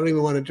that. I don't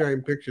even want to try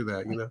and picture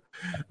that,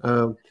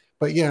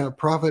 But yeah, a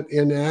prophet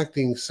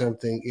enacting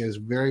something is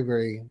very,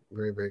 very,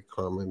 very, very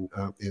common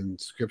in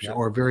Scripture,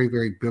 or very,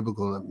 very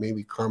biblical.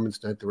 Maybe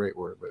common's not the right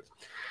word, but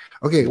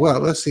okay. Well,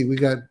 let's see. We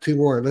got two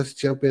more. Let's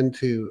jump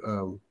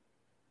into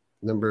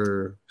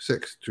number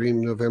 6,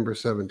 Dream November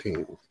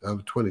 17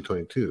 of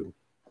 2022.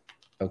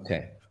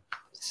 Okay,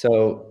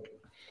 so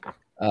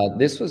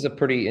this was a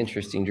pretty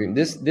interesting dream.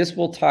 This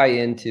will tie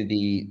into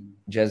the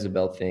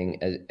Jezebel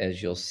thing,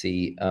 as you'll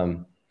see,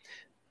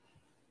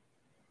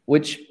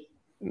 which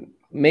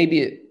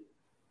maybe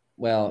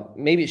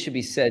it should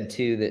be said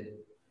too that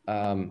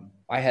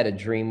I had a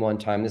dream one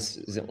time. This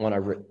isn't one I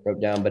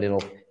wrote down, but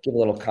it'll give a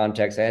little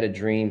context. I had a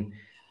dream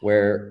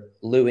where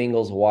Lou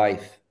Engle's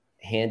wife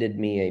handed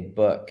me a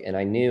book, and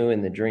I knew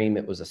in the dream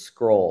it was a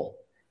scroll.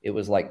 It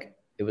was like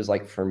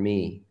for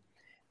me,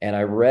 and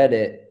I read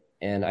it.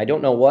 And I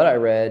don't know what I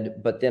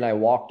read, but then I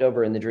walked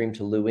over in the dream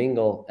to Lou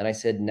Engle, and I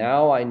said,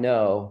 now I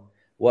know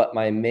what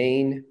my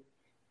main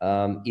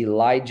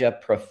Elijah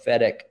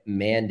prophetic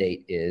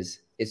mandate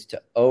is. It's to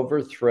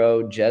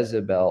overthrow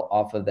Jezebel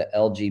off of the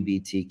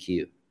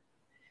LGBTQ.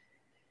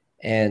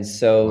 And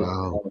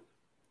so,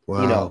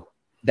 Wow.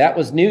 That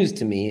was news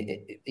to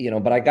me,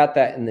 but I got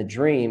that in the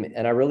dream,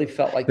 and I really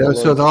felt like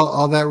so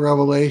all that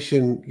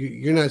revelation,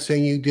 you're not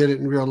saying you did it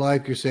in real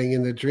life. You're saying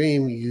in the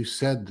dream you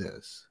said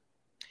this.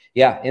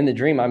 Yeah, in the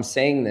dream, I'm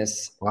saying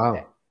this.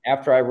 Wow.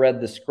 After I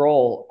read the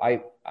scroll, I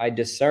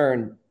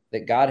discerned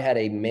that God had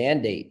a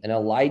mandate, an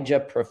Elijah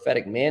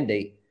prophetic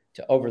mandate,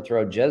 to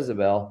overthrow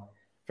Jezebel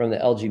from the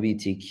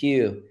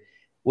LGBTQ,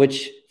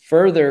 which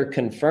further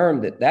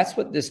confirmed that that's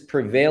what this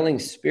prevailing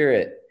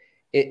spirit,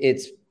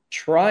 it's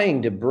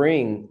trying to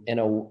bring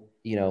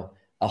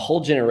a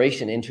whole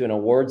generation into an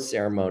award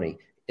ceremony.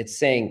 It's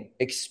saying,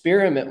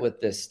 experiment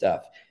with this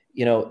stuff,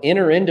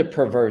 enter into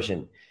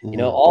perversion.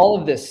 All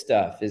of this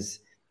stuff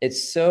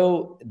it's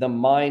so the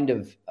mind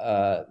of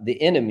the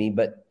enemy,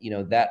 but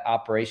that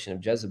operation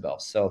of Jezebel.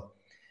 So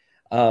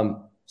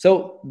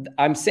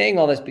I'm saying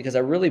all this because I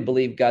really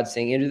believe God's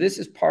saying, Andrew, this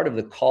is part of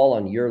the call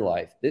on your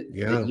life that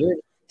you're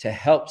to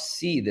help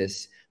see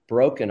this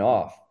broken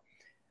off.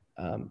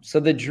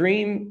 So the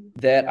dream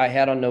that I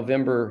had on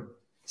November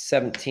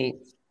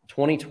 17th,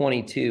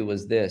 2022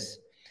 was this.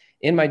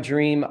 In my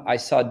dream, I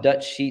saw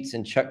Dutch Sheets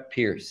and Chuck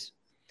Pierce.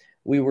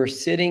 We were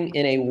sitting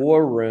in a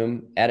war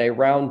room at a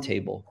round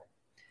table.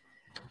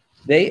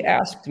 They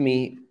asked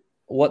me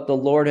what the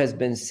Lord has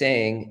been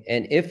saying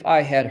and if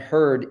I had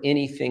heard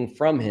anything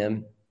from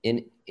him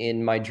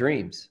in my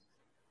dreams.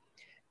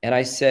 And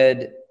I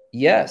said,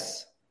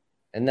 yes.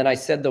 And then I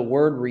said the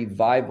word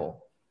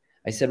revival.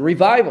 I said,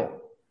 revival.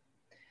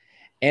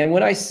 And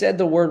when I said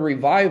the word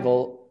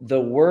revival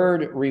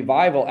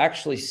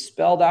actually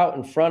spelled out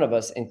in front of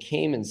us and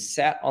came and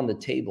sat on the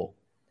table.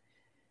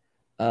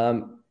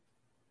 And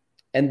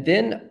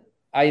then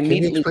I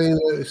immediately... Can you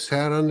explain that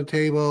sat on the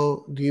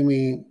table? Do you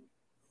mean...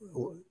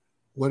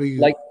 What are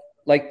you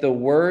like the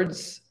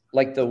words,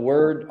 like the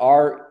word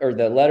R or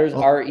the letters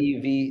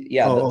REV?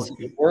 Yeah,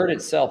 the word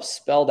itself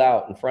spelled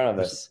out in front of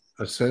us.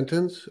 A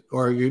sentence,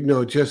 or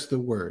just the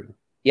word?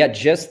 Yeah,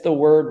 just the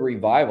word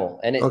revival,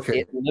 and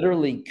it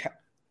literally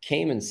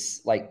came and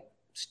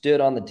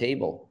stood on the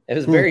table. It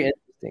was very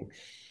interesting,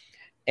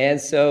 and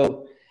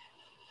so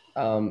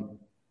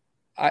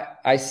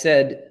I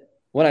said,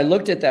 when I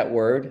looked at that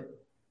word,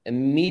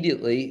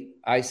 immediately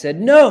I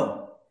said, no,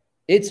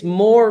 it's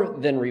more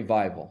than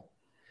revival.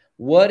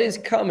 What is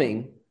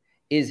coming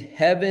is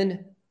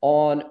heaven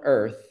on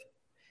earth,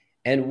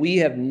 and we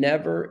have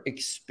never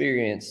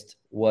experienced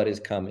what is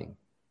coming.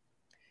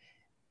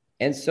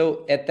 And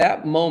so at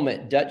that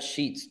moment, Dutch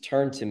Sheets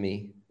turned to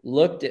me,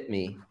 looked at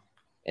me,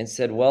 and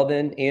said, well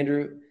then,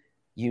 Andrew,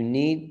 you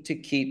need to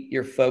keep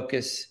your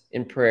focus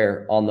in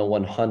prayer on the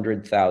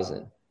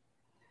 100,000.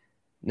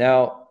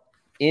 Now,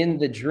 in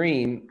the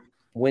dream,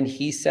 when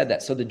he said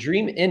that, so the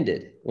dream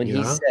ended when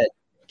he said,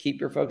 keep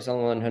your focus on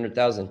the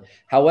 100,000.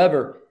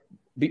 However,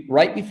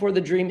 right before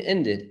the dream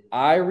ended,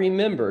 I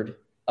remembered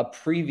a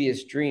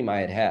previous dream I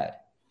had had.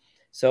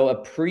 So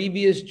a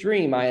previous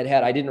dream I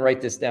had, I didn't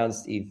write this down,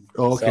 Steve.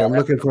 Oh, okay. So I'm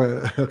looking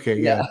for, okay.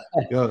 Yeah.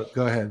 Go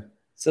ahead.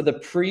 So the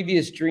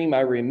previous dream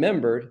I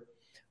remembered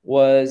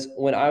was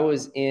when I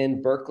was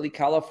in Berkeley,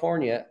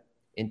 California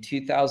in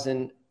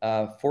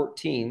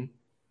 2014,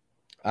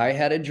 I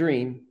had a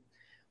dream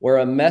where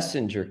a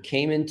messenger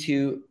came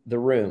into the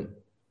room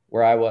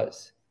where I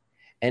was.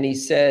 And he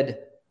said,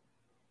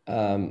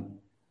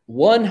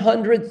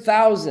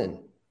 100,000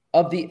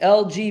 of the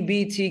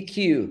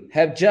LGBTQ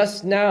have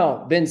just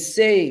now been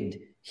saved,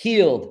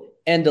 healed,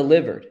 and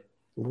delivered.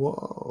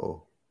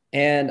 Whoa.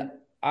 And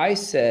I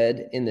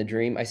said in the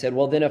dream, I said,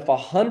 well, then if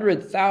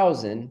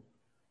 100,000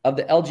 of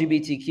the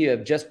LGBTQ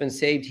have just been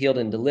saved, healed,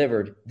 and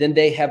delivered, then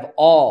they have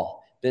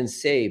all been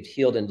saved,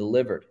 healed, and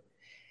delivered.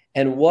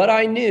 And what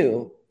I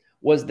knew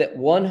was that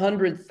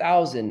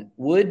 100,000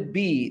 would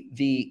be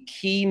the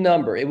key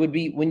number. It would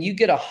be when you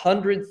get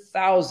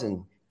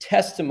 100,000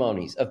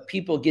 testimonies of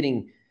people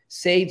getting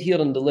saved,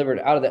 healed, and delivered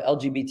out of the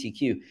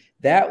LGBTQ,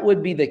 that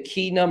would be the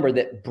key number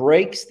that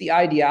breaks the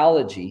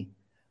ideology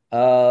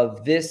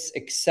of this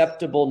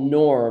acceptable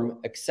norm,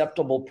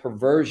 acceptable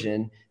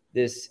perversion,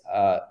 this,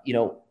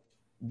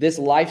 this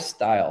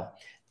lifestyle.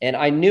 And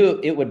I knew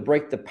it would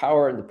break the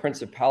power and the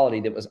principality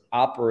that was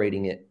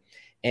operating it.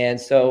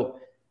 And so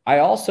I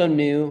also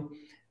knew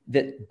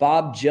that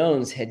Bob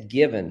Jones had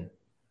given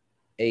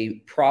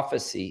a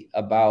prophecy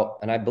about,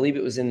 and I believe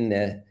it was in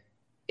the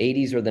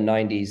 80s or the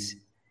 90s,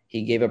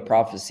 he gave a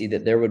prophecy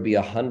that there would be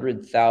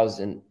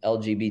 100,000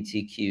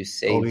 LGBTQ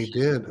saved. Oh, he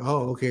did.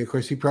 Oh, okay. Of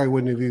course, he probably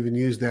wouldn't have even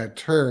used that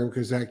term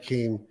because that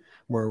came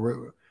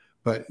more,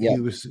 but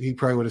he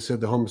probably would have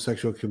said the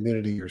homosexual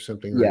community or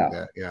something like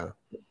that. Yeah,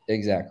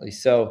 exactly.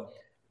 So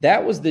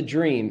that was the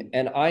dream.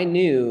 And I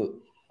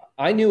knew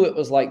it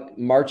was like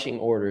marching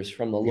orders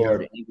from the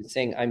Lord. And he was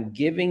saying, I'm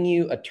giving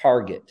you a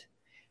target.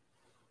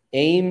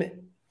 Aim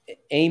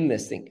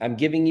this thing. I'm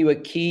giving you a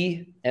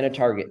key and a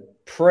target.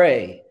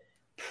 Pray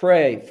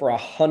for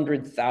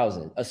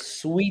 100,000, a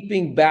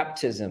sweeping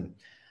baptism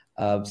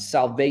of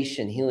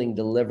salvation, healing,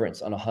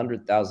 deliverance on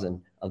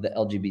 100,000 of the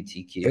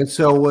LGBTQ. And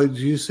so would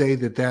you say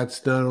that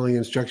that's not only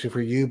instruction for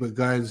you, but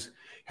God's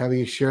having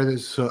you share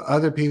this so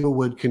other people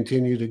would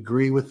continue to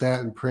agree with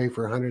that and pray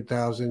for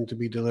 100,000 to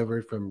be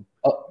delivered from?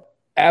 Oh,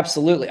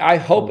 absolutely. I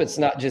hope it's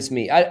not just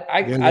me.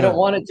 I don't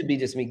want it to be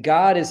just me.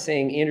 God is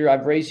saying, Andrew,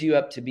 I've raised you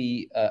up to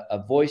be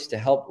a voice to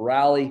help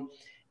rally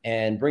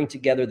and bring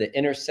together the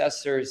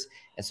intercessors.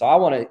 And so I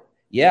want to,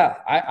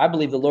 I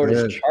believe the Lord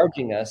is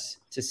charging us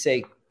to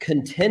say,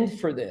 contend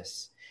for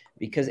this,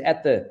 because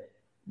at the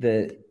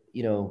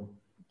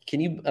can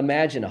you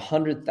imagine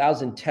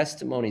 100,000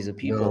 testimonies of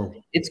people? No.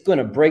 It's going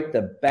to break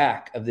the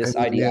back of this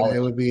ideology.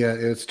 It would be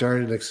it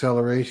started an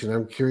acceleration.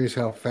 I'm curious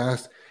how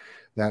fast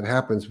that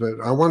happens,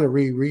 but I want to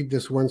reread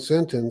this one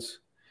sentence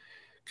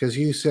because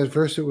you said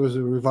first it was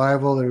a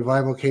revival. The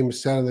revival came and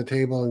sat on the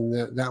table,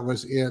 and that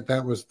was it.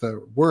 That was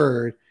the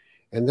word.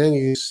 And then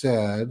you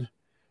said,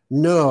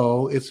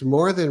 no, it's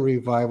more than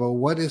revival.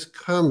 What is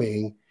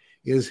coming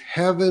is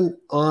heaven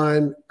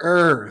on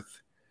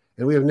earth.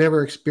 And we have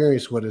never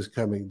experienced what is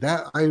coming.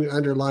 That I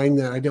underline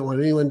that. I don't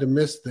want anyone to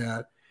miss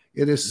that.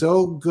 It is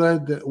so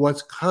good that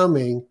what's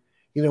coming,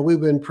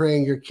 we've been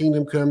praying your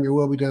kingdom come, your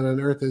will be done on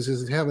earth as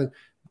is in heaven.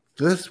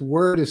 This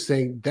word is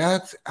saying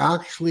that's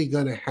actually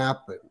going to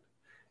happen.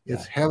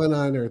 It's heaven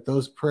on earth.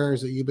 Those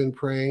prayers that you've been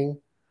praying,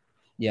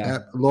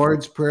 that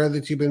Lord's Prayer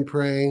that you've been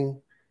praying,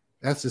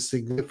 that's a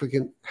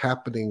significant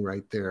happening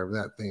right there of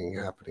that thing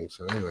happening.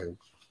 So anyway.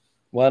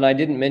 Well, and I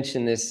didn't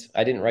mention this,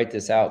 I didn't write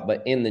this out,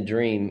 but in the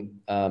dream,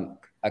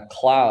 a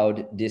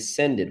cloud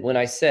descended. When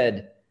I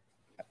said,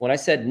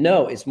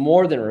 no, it's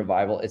more than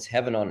revival, it's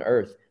heaven on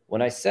earth.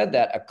 When I said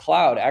that, a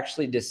cloud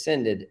actually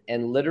descended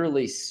and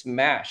literally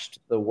smashed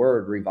the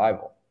word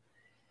revival.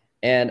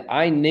 And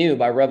I knew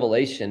by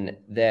revelation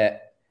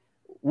that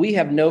we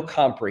have no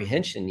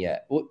comprehension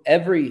yet.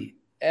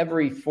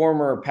 Every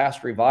former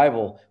past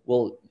revival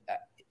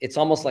it's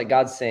almost like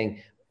God's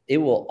saying, it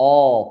will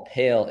all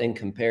pale in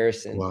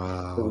comparison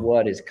to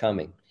what is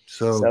coming.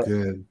 So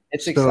good.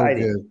 It's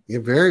exciting. Good. Yeah,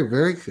 very,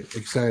 very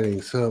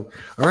exciting. So,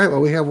 all right.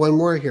 Well, we have one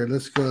more here.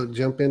 Let's go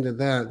jump into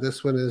that.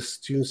 This one is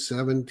June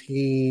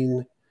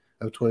 17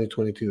 of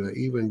 2022,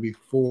 even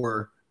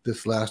before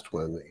this last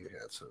one that you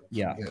had. So,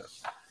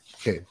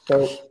 Okay.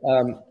 So,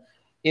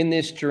 in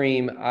this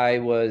dream, I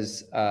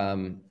was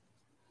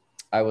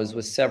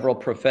with several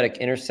prophetic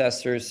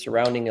intercessors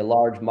surrounding a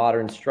large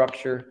modern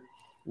structure.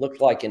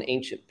 Looked like an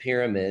ancient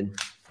pyramid.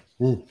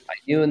 I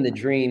knew in the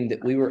dream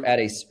that we were at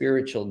a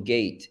spiritual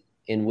gate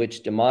in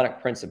which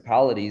demonic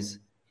principalities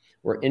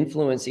were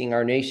influencing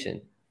our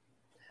nation.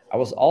 I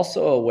was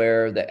also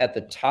aware that at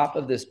the top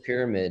of this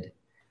pyramid,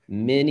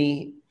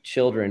 many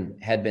children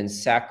had been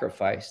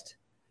sacrificed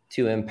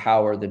to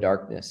empower the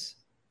darkness.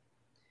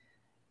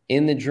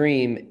 In the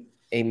dream,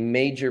 a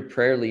major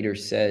prayer leader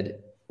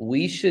said,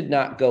 "We should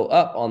not go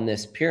up on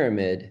this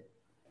pyramid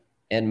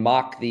and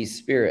mock these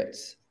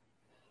spirits.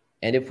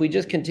 And if we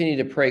just continue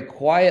to pray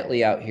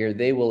quietly out here,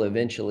 they will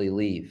eventually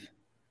leave."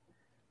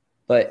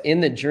 But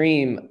in the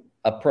dream,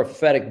 a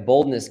prophetic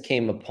boldness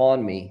came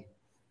upon me.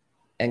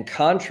 And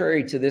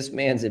contrary to this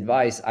man's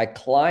advice, I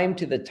climbed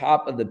to the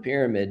top of the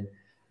pyramid,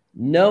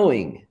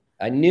 knowing,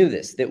 I knew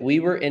this, that we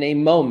were in a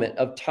moment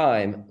of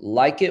time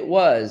like it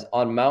was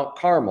on Mount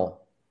Carmel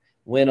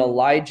when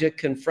Elijah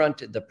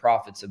confronted the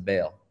prophets of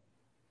Baal.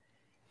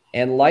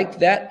 And like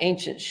that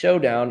ancient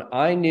showdown,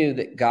 I knew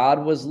that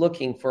God was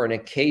looking for an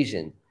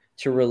occasion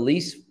to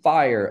release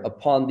fire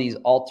upon these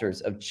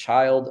altars of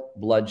child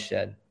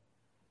bloodshed.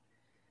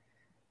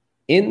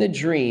 In the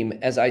dream,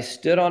 as I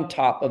stood on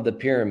top of the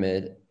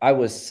pyramid, I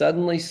was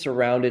suddenly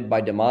surrounded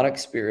by demonic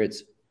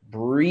spirits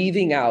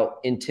breathing out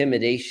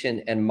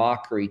intimidation and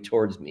mockery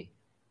towards me.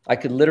 I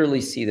could literally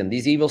see them.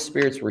 These evil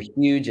spirits were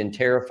huge and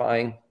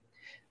terrifying.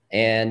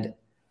 And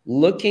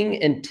looking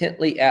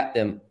intently at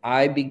them,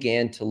 I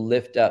began to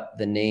lift up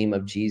the name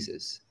of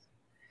Jesus.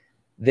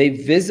 They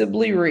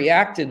visibly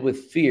reacted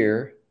with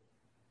fear,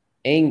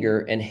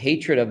 anger, and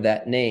hatred of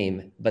that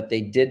name, but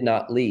they did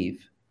not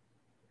leave.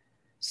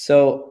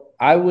 So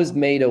I was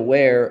made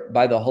aware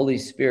by the Holy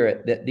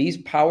Spirit that these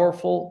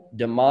powerful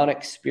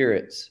demonic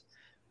spirits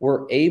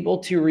were able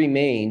to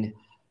remain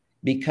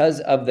because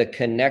of the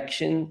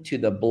connection to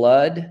the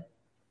blood,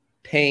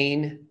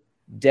 pain,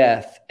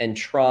 death, and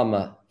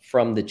trauma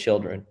from the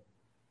children.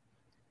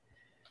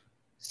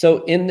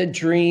 So in the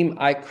dream,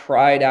 I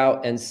cried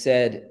out and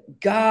said,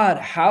 "God,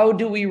 how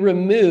do we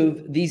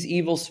remove these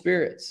evil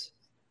spirits?"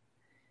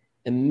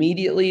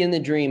 Immediately in the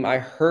dream, I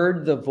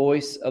heard the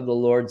voice of the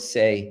Lord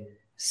say,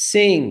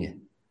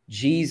 "Sing,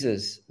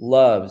 Jesus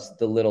loves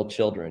the little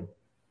children."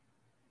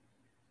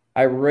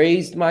 I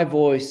raised my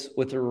voice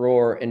with a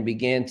roar and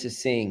began to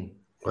sing.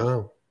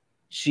 Wow.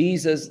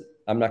 Jesus,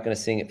 I'm not going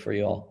to sing it for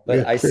you all,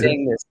 but I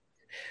sang this.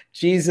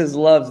 Jesus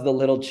loves the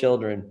little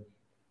children,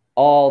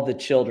 all the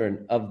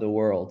children of the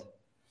world.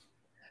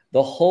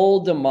 The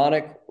whole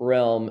demonic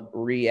realm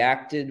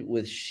reacted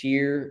with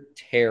sheer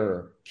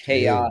terror,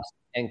 chaos,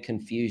 and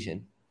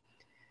confusion.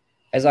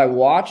 As I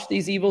watched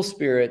these evil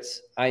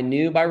spirits, I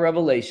knew by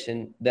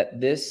revelation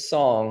that this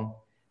song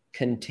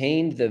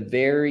contained the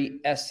very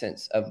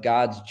essence of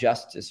God's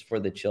justice for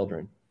the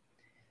children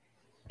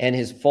and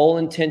his full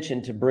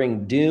intention to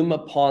bring doom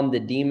upon the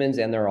demons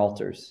and their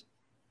altars.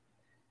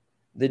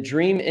 The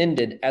dream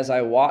ended as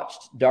I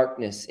watched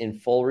darkness in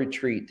full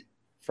retreat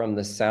from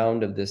the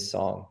sound of this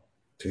song.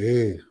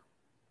 Gee.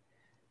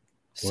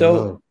 So,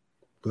 wow.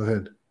 Go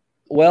ahead.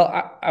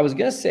 Well, I was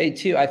going to say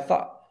too, I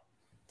thought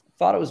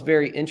it was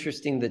very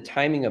interesting, the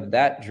timing of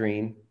that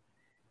dream.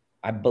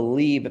 I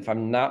believe, if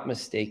I'm not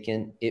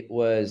mistaken, it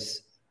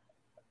was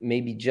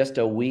maybe just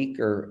a week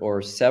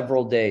or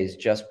several days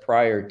just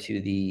prior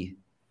to the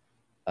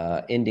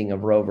ending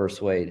of Roe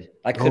versus Wade.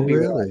 I could be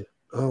really wrong.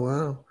 Oh,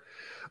 wow.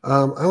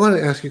 I want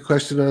to ask you a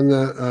question on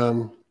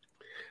the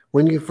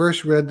when you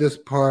first read this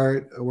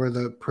part where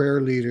the prayer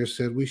leader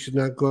said we should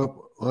not go up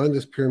on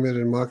this pyramid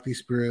and mock these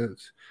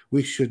spirits.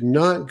 We should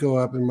not go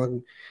up and mock,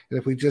 and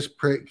if we just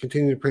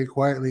continue to pray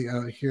quietly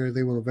out here,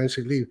 they will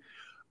eventually leave.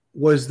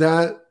 Was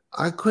that,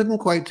 I couldn't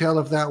quite tell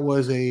if that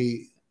was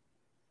a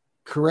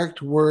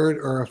correct word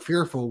or a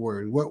fearful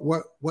word.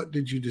 What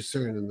did you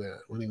discern in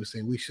that when he was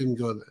saying we shouldn't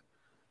go there?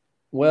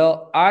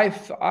 Well, I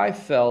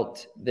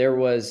felt there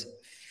was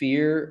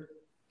fear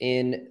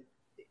in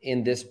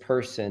this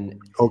person.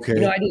 Okay.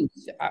 You know,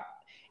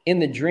 in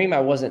the dream,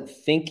 I wasn't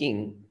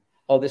thinking,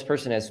 oh, this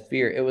person has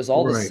fear. It was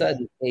all of a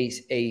sudden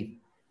a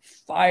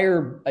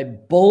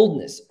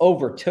boldness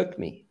overtook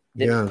me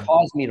that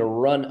caused me to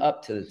run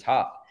up to the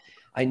top.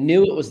 I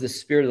knew it was the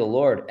Spirit of the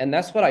Lord. And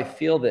that's what I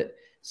feel, that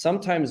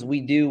sometimes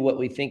we do what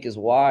we think is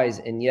wise,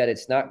 and yet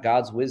it's not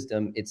God's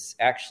wisdom. It's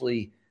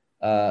actually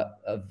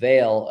a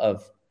veil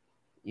of,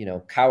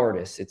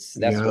 cowardice.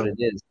 That's what it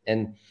is.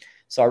 And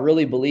so I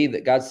really believe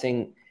that God's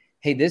saying,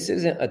 hey, this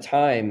isn't a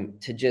time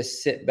to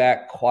just sit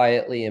back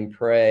quietly and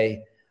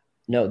pray.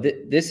 No,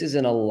 this is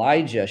an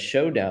Elijah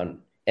showdown.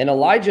 And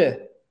Elijah,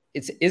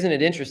 isn't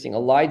it interesting?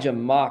 Elijah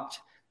mocked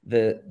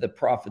the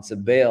prophets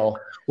of Baal.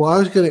 Well, I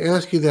was going to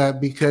ask you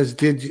that because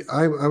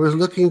I was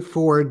looking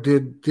for,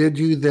 did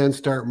you then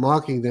start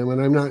mocking them?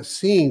 And I'm not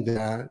seeing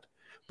that,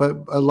 but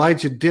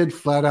Elijah did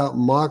flat out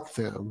mock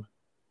them.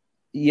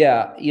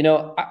 Yeah.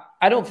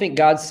 I don't think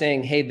God's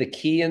saying, hey, the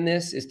key in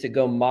this is to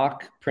go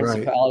mock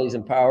principalities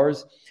and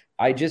powers.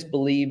 I just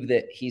believe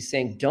that he's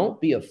saying, don't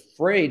be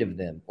afraid of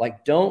them.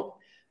 Like, don't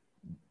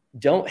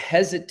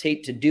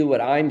hesitate to do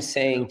what I'm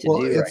saying to do.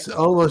 Well, it's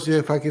almost,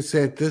 if I could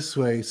say it this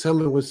way,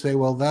 someone would say,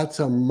 well, that's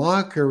a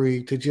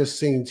mockery to just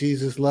sing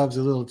Jesus loves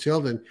the little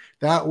children.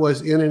 That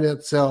was in and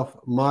itself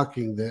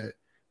mocking the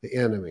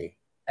enemy.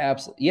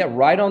 Absolutely. Yeah,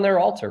 right on their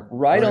altar,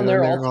 right on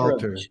their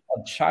altar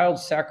of child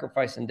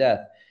sacrifice and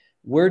death.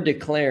 We're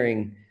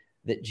declaring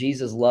that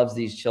Jesus loves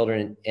these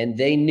children, and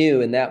they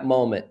knew in that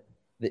moment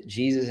that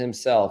Jesus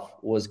himself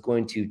was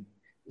going to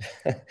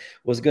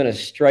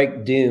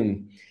strike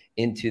doom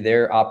into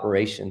their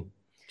operation.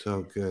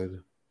 So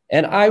good.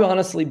 And I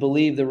honestly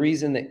believe the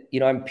reason that,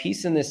 I'm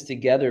piecing this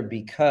together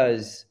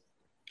because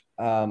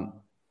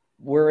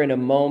we're in a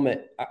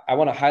moment. I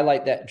want to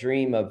highlight that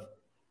dream of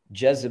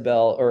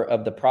Jezebel, or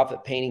of the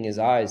prophet painting his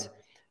eyes.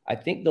 I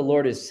think the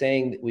Lord is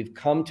saying that we've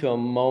come to a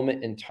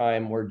moment in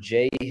time where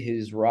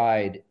Jehu's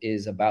ride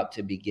is about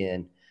to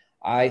begin.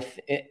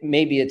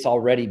 Maybe it's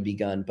already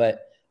begun,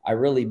 but I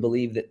really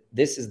believe that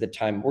this is the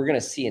time we're going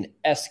to see an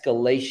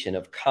escalation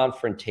of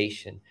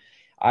confrontation.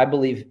 I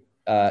believe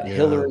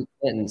Hillary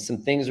Clinton, some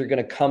things are going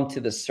to come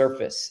to the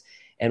surface,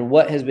 and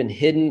what has been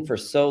hidden for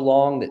so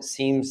long that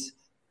seems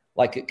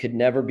like it could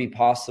never be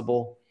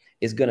possible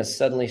is going to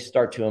suddenly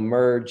start to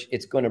emerge.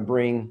 It's going to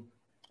bring,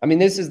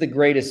 this is the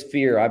greatest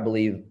fear I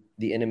believe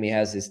the enemy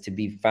has, is to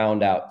be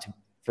found out,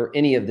 for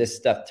any of this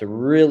stuff to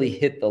really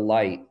hit the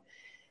light.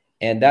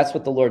 And that's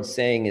what the Lord's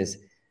saying is,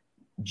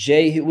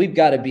 Jehu, we've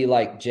got to be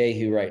like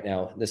Jehu right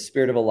now, the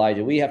spirit of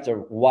Elijah. We have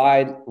to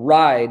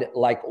ride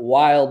like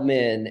wild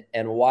men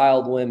and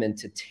wild women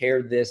to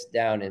tear this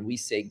down. And we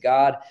say,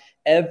 God,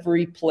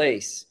 every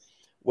place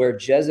where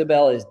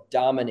Jezebel is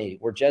dominating,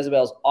 where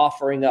Jezebel is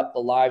offering up the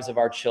lives of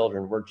our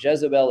children, where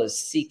Jezebel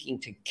is seeking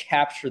to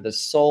capture the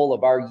soul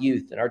of our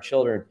youth and our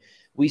children,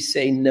 we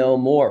say no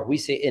more. We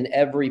say in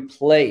every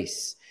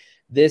place,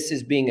 this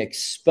is being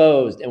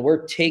exposed, and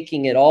we're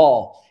taking it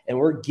all and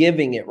we're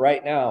giving it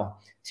right now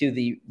to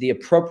the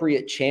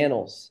appropriate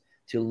channels,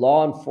 to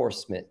law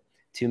enforcement,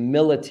 to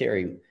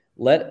military.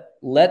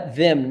 Let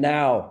them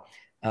now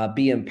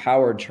be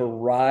empowered to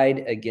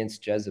ride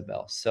against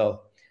Jezebel.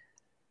 So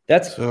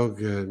that's so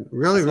good.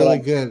 Really, really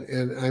good.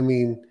 And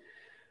and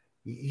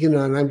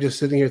I'm just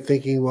sitting here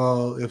thinking,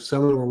 well, if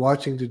someone were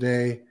watching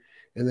today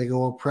and they go,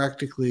 well,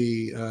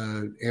 practically,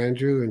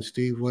 Andrew and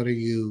Steve, what are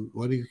you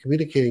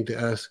communicating to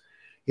us?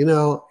 In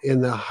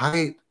the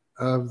height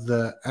of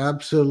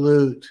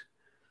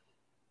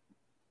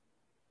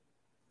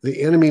the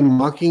enemy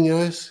mocking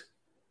us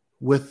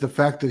with the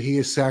fact that he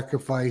has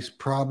sacrificed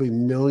probably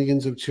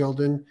millions of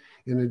children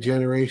in a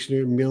generation,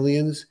 or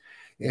millions.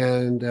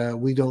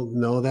 And we don't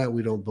know that,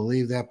 we don't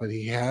believe that, but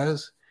he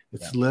has.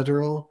 It's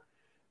literal.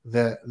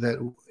 That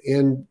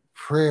in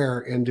prayer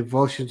and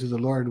devotion to the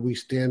Lord, we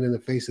stand in the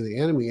face of the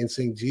enemy and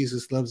sing,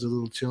 Jesus loves the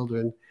little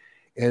children,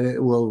 and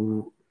it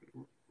will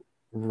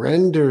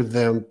render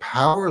them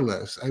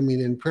powerless.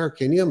 In prayer,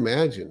 can you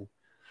imagine?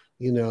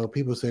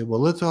 People say, well,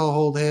 let's all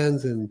hold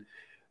hands and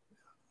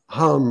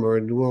hum, or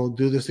we'll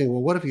do this thing.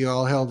 Well, what if you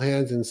all held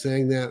hands and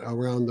sang that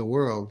around the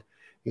world?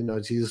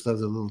 Jesus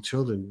loves the little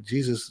children.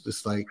 Jesus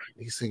is like,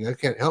 he's saying, I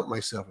can't help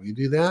myself. If you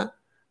do that,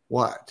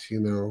 what?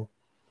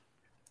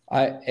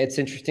 It's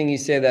interesting you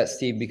say that,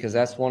 Steve, because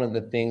that's one of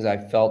the things I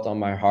felt on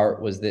my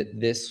heart was that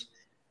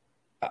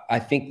I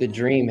think the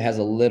dream has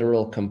a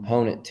literal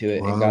component to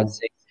it. Wow. And God's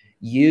saying,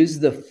 use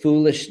the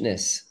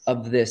foolishness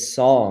of this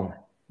song,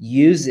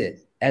 use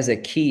it as a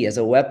key, as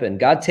a weapon.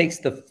 God takes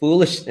the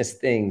foolishness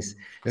things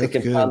to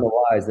confound the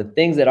wise, the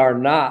things that are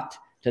not,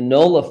 to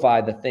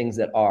nullify the things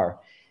that are.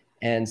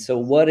 And so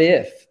what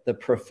if the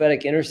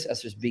prophetic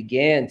intercessors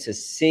began to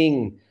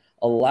sing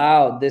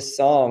aloud this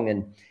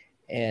song?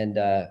 And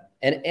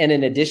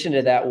in addition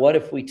to that, what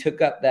if we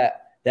took up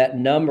that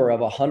number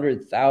of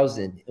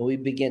 100,000 and we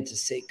begin to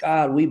say,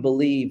 God, we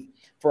believe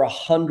for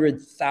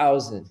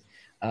 100,000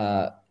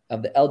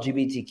 of the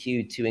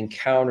LGBTQ to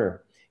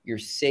encounter your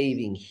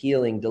saving,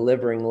 healing,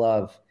 delivering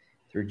love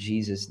through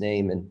Jesus'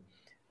 name.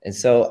 And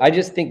so I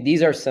just think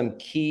these are some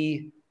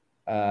key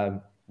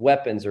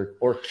weapons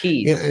or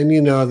keys. Yeah, and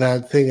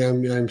that thing,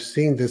 I'm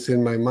seeing this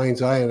in my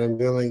mind's eye, and I'm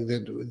feeling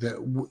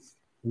that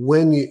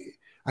when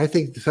I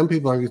think some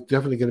people are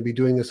definitely going to be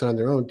doing this on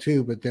their own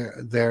too, but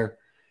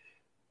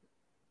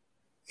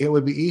it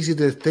would be easy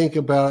to think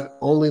about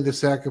only the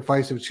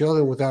sacrifice of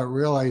children without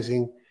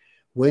realizing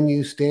when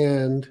you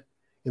stand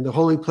in the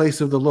holy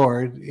place of the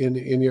Lord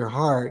in your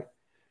heart,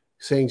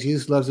 saying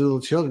Jesus loves the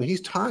little children.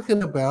 He's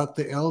talking about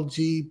the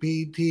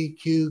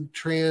LGBTQ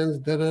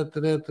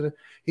trans,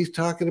 He's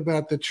talking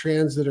about the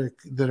trans that are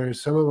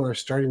some of them are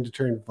starting to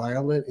turn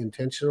violent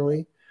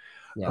intentionally.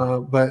 Yeah.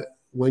 But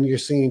when you're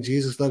singing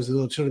Jesus loves the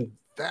little children,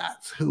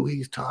 that's who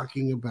he's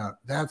talking about.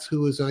 That's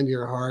who is on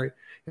your heart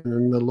and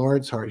in the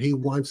Lord's heart. He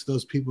wants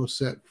those people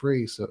set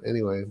free. So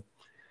anyway,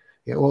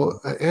 yeah.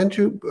 Well,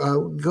 Andrew,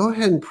 go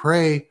ahead and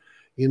pray.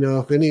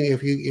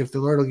 If the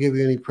Lord will give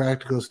you any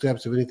practical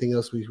steps of anything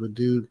else we would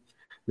do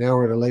now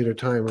or at a later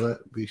time,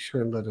 be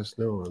sure and let us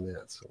know on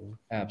that. So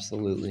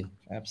absolutely.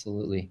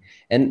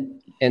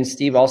 And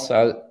Steve,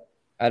 also,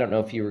 I don't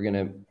know if you were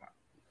going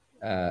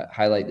to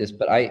highlight this,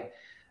 but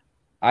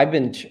I've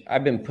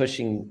been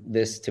pushing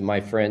this to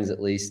my friends,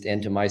 at least,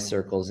 and to my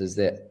circles, is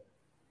that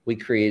we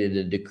created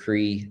a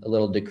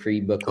little decree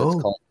book that's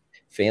called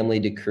family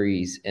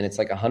decrees, and it's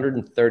like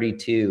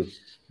 132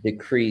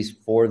 decrees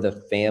for the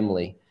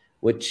family,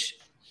 which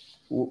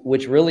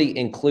really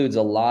includes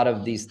a lot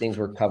of these things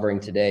we're covering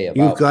today.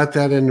 You've got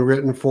that in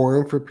written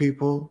form for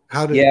people.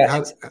 How do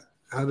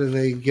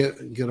they get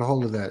a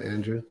hold of that,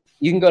 Andrew?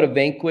 You can go to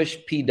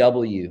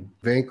vanquishpw,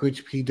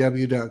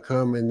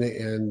 vanquishpw.com,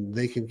 and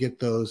they can get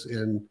those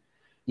in.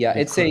 Yeah,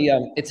 it's a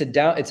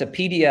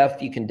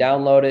PDF. You can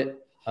download it,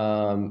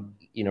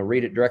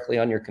 read it directly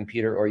on your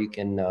computer, or you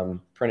can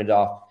print it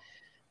off.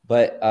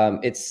 But I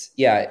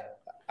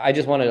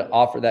just wanted to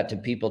offer that to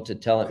people to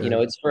tell them,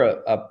 it's for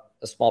a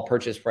small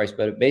purchase price,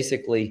 but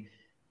basically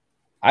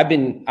I've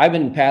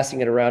been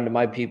passing it around to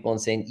my people and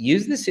saying,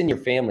 use this in your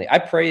family. I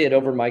pray it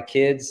over my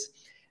kids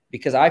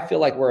because I feel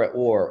like we're at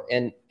war,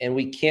 and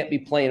we can't be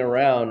playing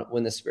around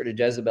when the spirit of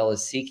Jezebel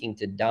is seeking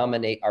to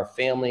dominate our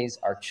families,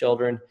 our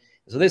children.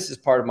 So this is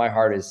part of my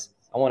heart, is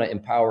I want to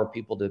empower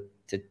people to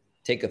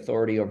take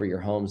authority over your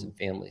homes and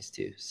families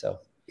too. So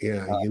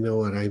yeah, you know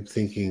what I'm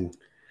thinking,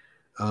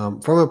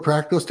 from a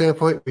practical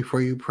standpoint, before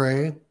you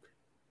pray,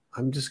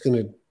 I'm just going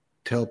to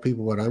tell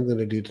people what I'm going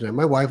to do tonight.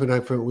 My wife and I,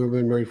 we've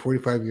been married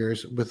 45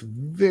 years with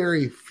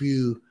very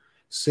few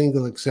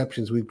single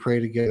exceptions. We pray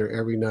together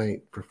every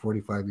night for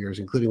 45 years,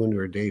 including when we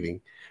were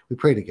dating. We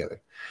pray together.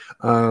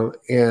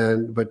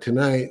 But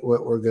tonight,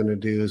 what we're going to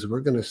do is we're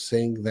going to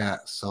sing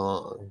that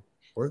song.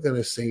 We're going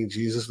to sing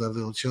Jesus Loved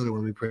Little Children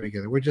when we pray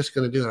together. We're just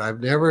going to do it. I've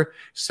never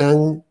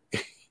sung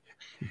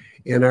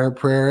in our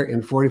prayer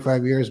in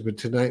 45 years, but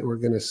tonight we're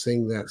going to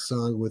sing that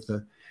song with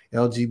the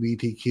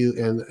LGBTQ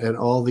and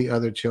all the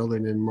other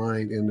children in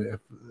mind. And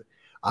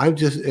I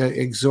just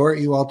exhort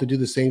you all to do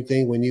the same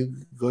thing when you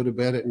go to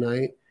bed at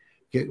night.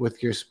 Get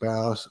with your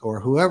spouse or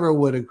whoever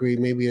would agree.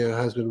 Maybe a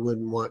husband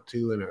wouldn't want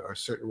to, and a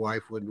certain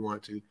wife wouldn't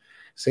want to.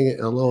 Sing it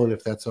alone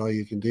if that's all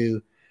you can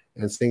do,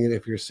 and sing it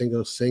if you're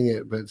single. Sing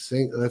it, but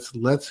sing.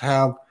 Let's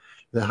have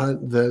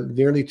the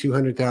nearly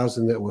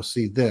 200,000 that will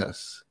see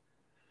this.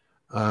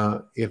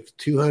 If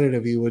 200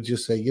 of you would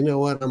just say, you know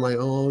what, on my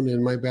own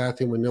in my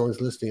bathroom when no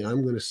one's listening,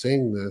 I'm going to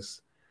sing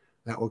this.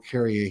 That will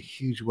carry a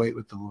huge weight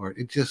with the Lord.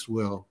 It just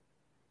will.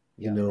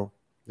 Yeah.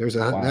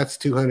 That's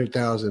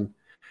 200,000.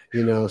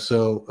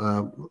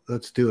 So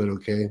let's do it,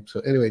 okay? So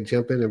anyway,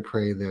 jump in and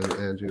pray then,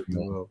 Andrew, if you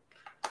will.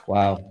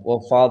 Wow. Well,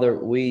 Father,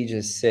 we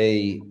just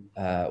say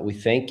we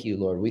thank you,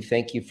 Lord. We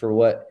thank you for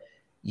what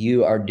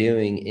you are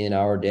doing in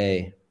our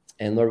day.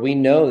 And, Lord, we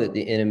know that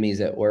the enemy is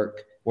at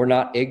work. We're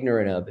not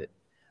ignorant of it.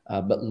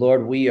 But,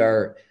 Lord, we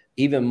are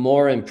even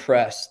more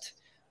impressed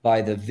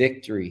by the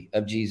victory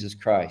of Jesus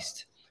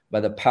Christ,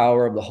 by the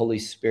power of the Holy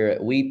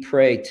Spirit. We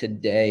pray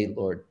today,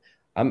 Lord,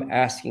 I'm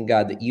asking,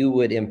 God, that you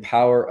would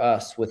empower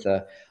us with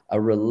a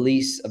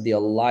release of the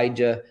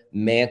Elijah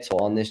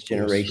mantle on this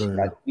generation. Yes,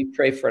 God, we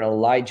pray for an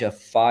Elijah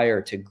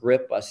fire to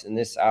grip us in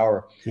this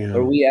hour. Yeah.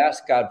 Lord, we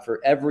ask, God,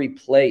 for every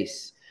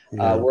place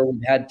where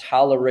we've had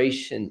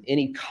toleration,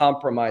 any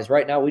compromise.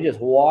 Right now, we just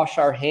wash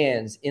our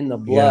hands in the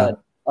blood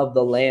of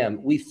the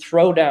Lamb. We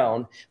throw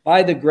down,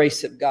 by the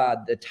grace of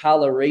God, the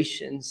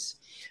tolerations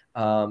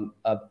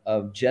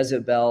of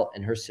Jezebel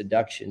and her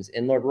seductions.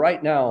 And Lord,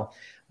 right now,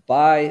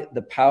 by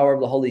the power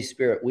of the Holy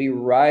Spirit, we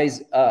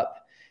rise up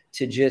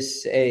to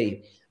just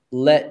say,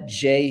 let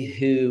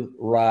Jehu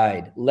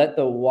ride. Let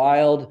the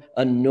wild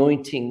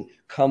anointing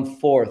come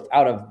forth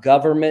out of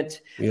government,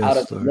 out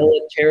of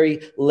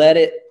military. Let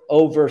it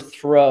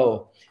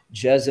overthrow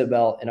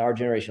Jezebel in our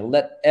generation.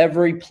 Let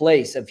every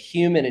place of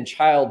human and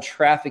child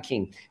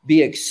trafficking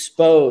be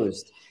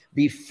exposed,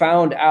 be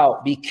found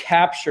out, be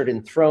captured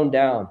and thrown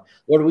down.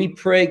 Lord, we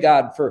pray,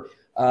 God, for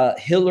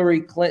Hillary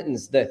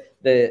Clinton's,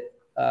 the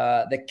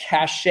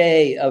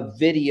cachet of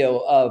video,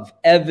 of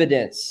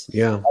evidence,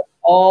 of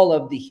all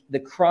of the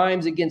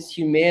crimes against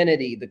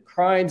humanity, the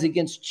crimes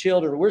against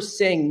children. We're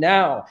saying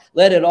now,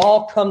 let it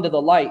all come to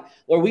the light.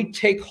 Lord, we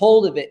take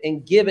hold of it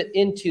and give it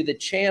into the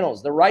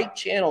channels, the right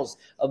channels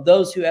of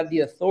those who have the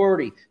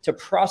authority to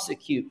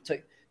prosecute,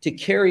 to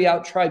carry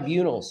out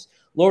tribunals.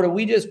 Lord,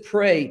 we just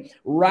pray,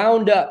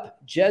 round up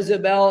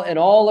Jezebel and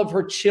all of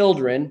her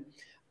children,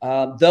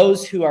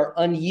 those who are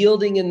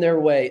unyielding in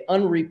their way,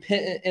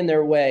 unrepentant in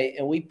their way,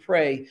 and we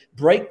pray,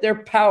 break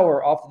their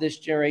power off of this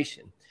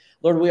generation.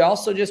 Lord, we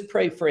also just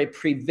pray for a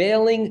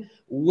prevailing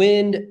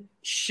wind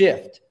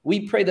shift.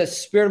 We pray the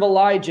spirit of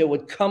Elijah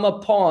would come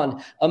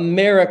upon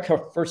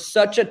America for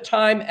such a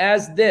time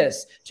as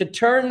this, to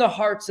turn the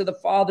hearts of the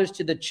fathers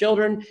to the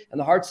children and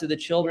the hearts of the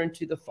children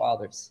to the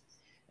fathers.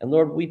 And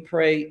Lord, we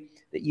pray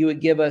that you would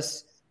give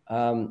us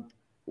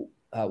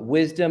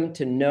wisdom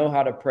to know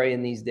how to pray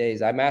in these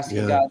days. I'm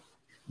asking God,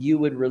 you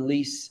would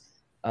release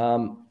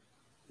a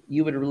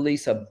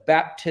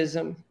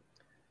baptism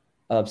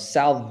of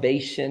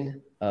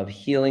salvation, of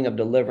healing, of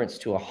deliverance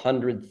to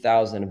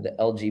 100,000 of the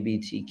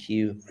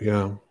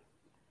LGBTQ.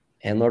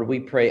 And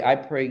Lord, I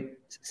pray,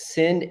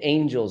 send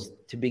angels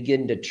to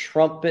begin to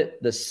trumpet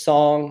the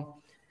song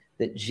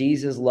that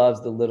Jesus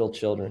loves the little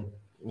children.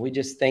 We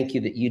just thank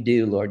you that you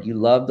do, Lord. You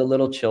love the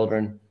little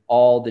children,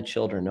 all the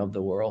children of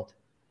the world.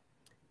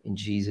 In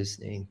Jesus'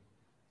 name.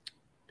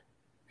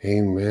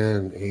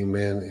 Amen.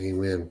 Amen.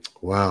 Amen.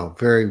 Wow.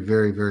 Very,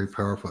 very, very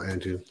powerful,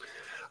 Andrew.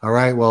 All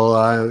right. Well,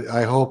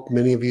 I hope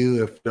many of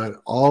you, if not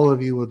all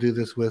of you, will do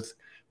this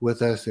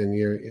with us. And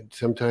you're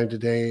sometime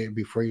today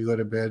before you go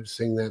to bed,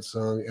 sing that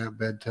song at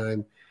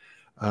bedtime.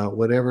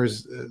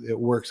 Whatever's it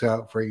works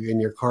out for you, in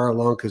your car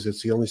alone, because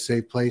it's the only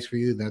safe place for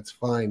you. That's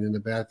fine. In the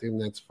bathroom,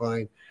 that's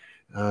fine.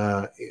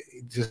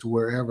 Just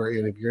wherever.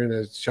 And if you're in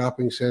a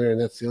shopping center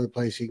and that's the only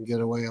place you can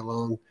get away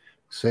alone,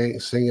 sing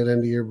it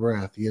under your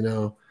breath.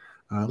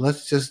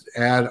 Let's just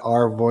add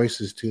our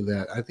voices to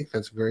that. I think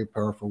that's a very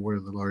powerful word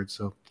of the Lord.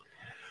 So,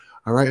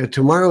 all right.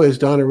 Tomorrow is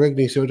Donna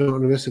Rigney, so don't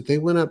want to miss it. They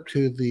went up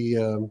to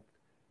the,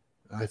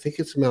 I think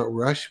it's Mount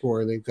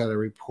Rushmore, and they've got a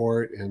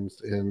report. And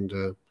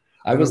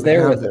I was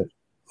there with her.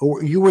 Oh,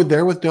 you were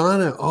there with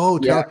Donna. Oh,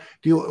 yeah.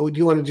 Do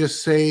you want to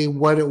just say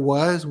what it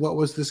was? What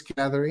was this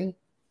gathering?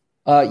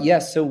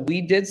 Yes. So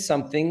we did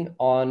something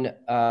on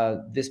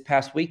this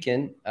past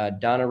weekend.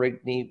 Donna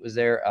Rigney was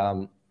there.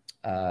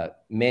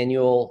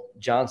 Manuel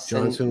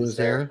Johnson was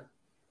there.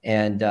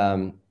 And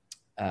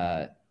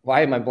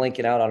why am I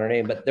blanking out on her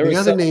name? But there the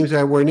was other names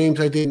that were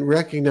names I didn't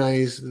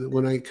recognize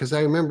because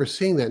I remember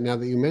seeing that now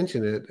that you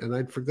mention it, and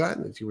I'd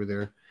forgotten that you were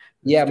there.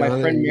 Yeah,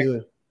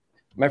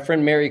 my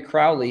friend Mary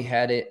Crowley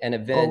had an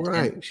event. Oh,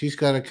 right. She's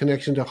got a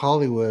connection to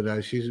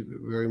Hollywood. She's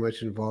very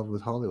much involved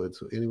with Hollywood.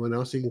 So anyone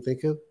else you can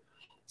think of?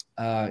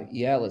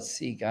 Yeah, let's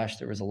see. Gosh,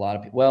 there was a lot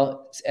of people.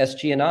 Well,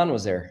 SG Anon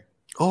was there.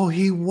 Oh,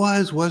 he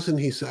was, wasn't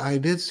he? So I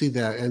did see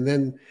that. And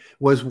then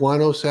was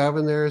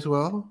 107 there as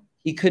well?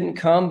 He couldn't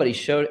come, but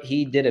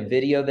he did a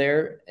video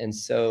there. And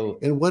so.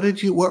 And what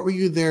were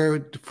you there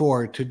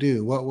to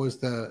do? What was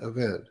the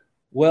event?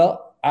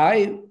 Well,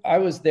 I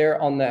was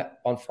there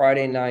on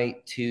Friday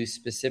night to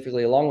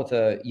specifically, along with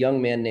a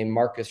young man named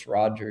Marcus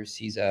Rogers.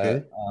 He's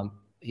a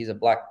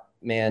black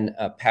man,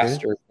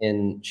 pastor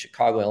in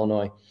Chicago,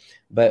 Illinois.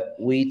 But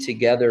we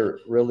together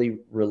really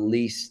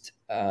released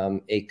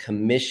a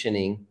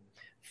commissioning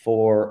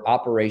for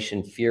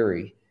Operation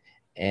Fury.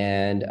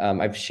 And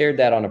I've shared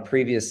that on a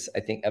previous,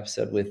 I think,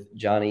 episode with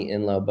Johnny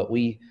Inlow. But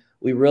we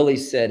really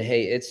said,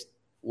 hey,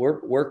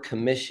 we're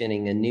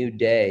commissioning a new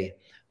day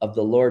of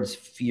the Lord's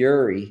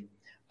fury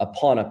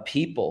upon a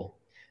people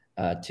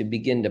to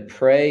begin to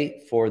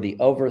pray for the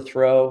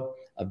overthrow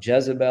of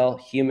Jezebel,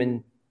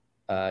 human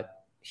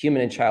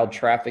and child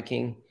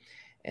trafficking.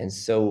 And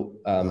so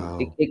wow.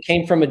 it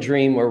came from a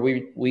dream where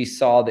we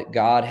saw that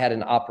God had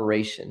an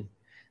operation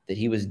that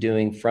he was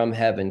doing from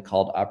heaven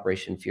called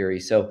Operation Fury.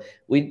 So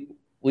we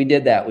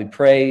did that. We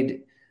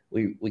prayed.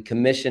 We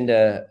commissioned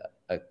a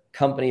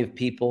company of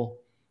people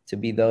to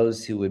be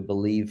those who would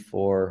believe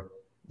for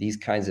these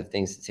kinds of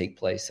things to take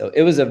place. So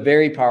it was a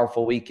very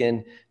powerful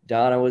weekend.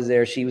 Donna was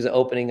there. She was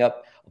opening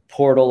up a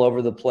portal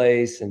over the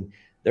place, and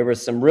there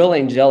was some real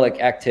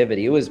angelic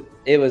activity. It was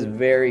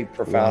very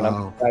profound.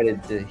 Wow. I'm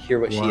excited to hear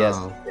what she has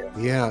to say.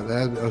 Yeah,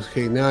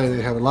 okay. Now I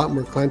have a lot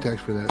more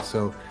context for that.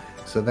 So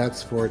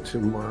that's for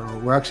tomorrow.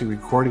 We're actually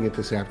recording it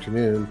this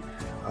afternoon,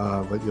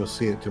 but you'll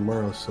see it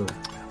tomorrow. So,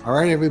 all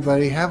right,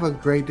 everybody, have a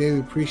great day. We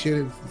appreciate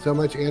it so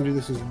much, Andrew.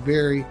 This is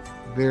very,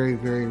 very,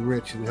 very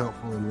rich and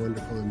helpful and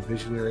wonderful and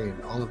visionary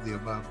and all of the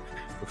above,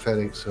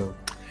 prophetic. So,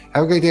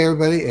 have a great day,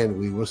 everybody, and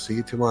we will see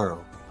you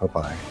tomorrow.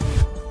 Bye-bye.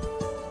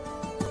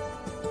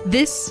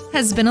 This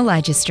has been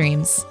Elijah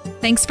Streams.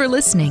 Thanks for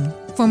listening.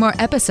 For more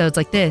episodes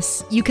like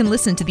this, you can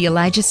listen to the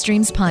Elijah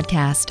Streams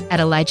podcast at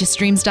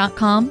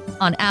ElijahStreams.com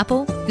on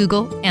Apple,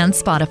 Google, and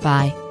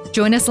Spotify.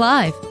 Join us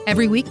live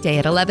every weekday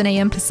at 11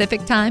 a.m.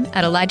 Pacific Time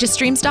at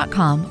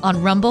ElijahStreams.com on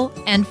Rumble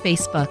and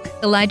Facebook.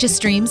 Elijah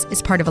Streams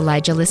is part of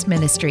Elijah List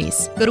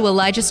Ministries. Go to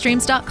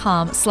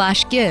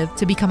ElijahStreams.com/give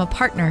to become a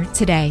partner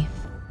today.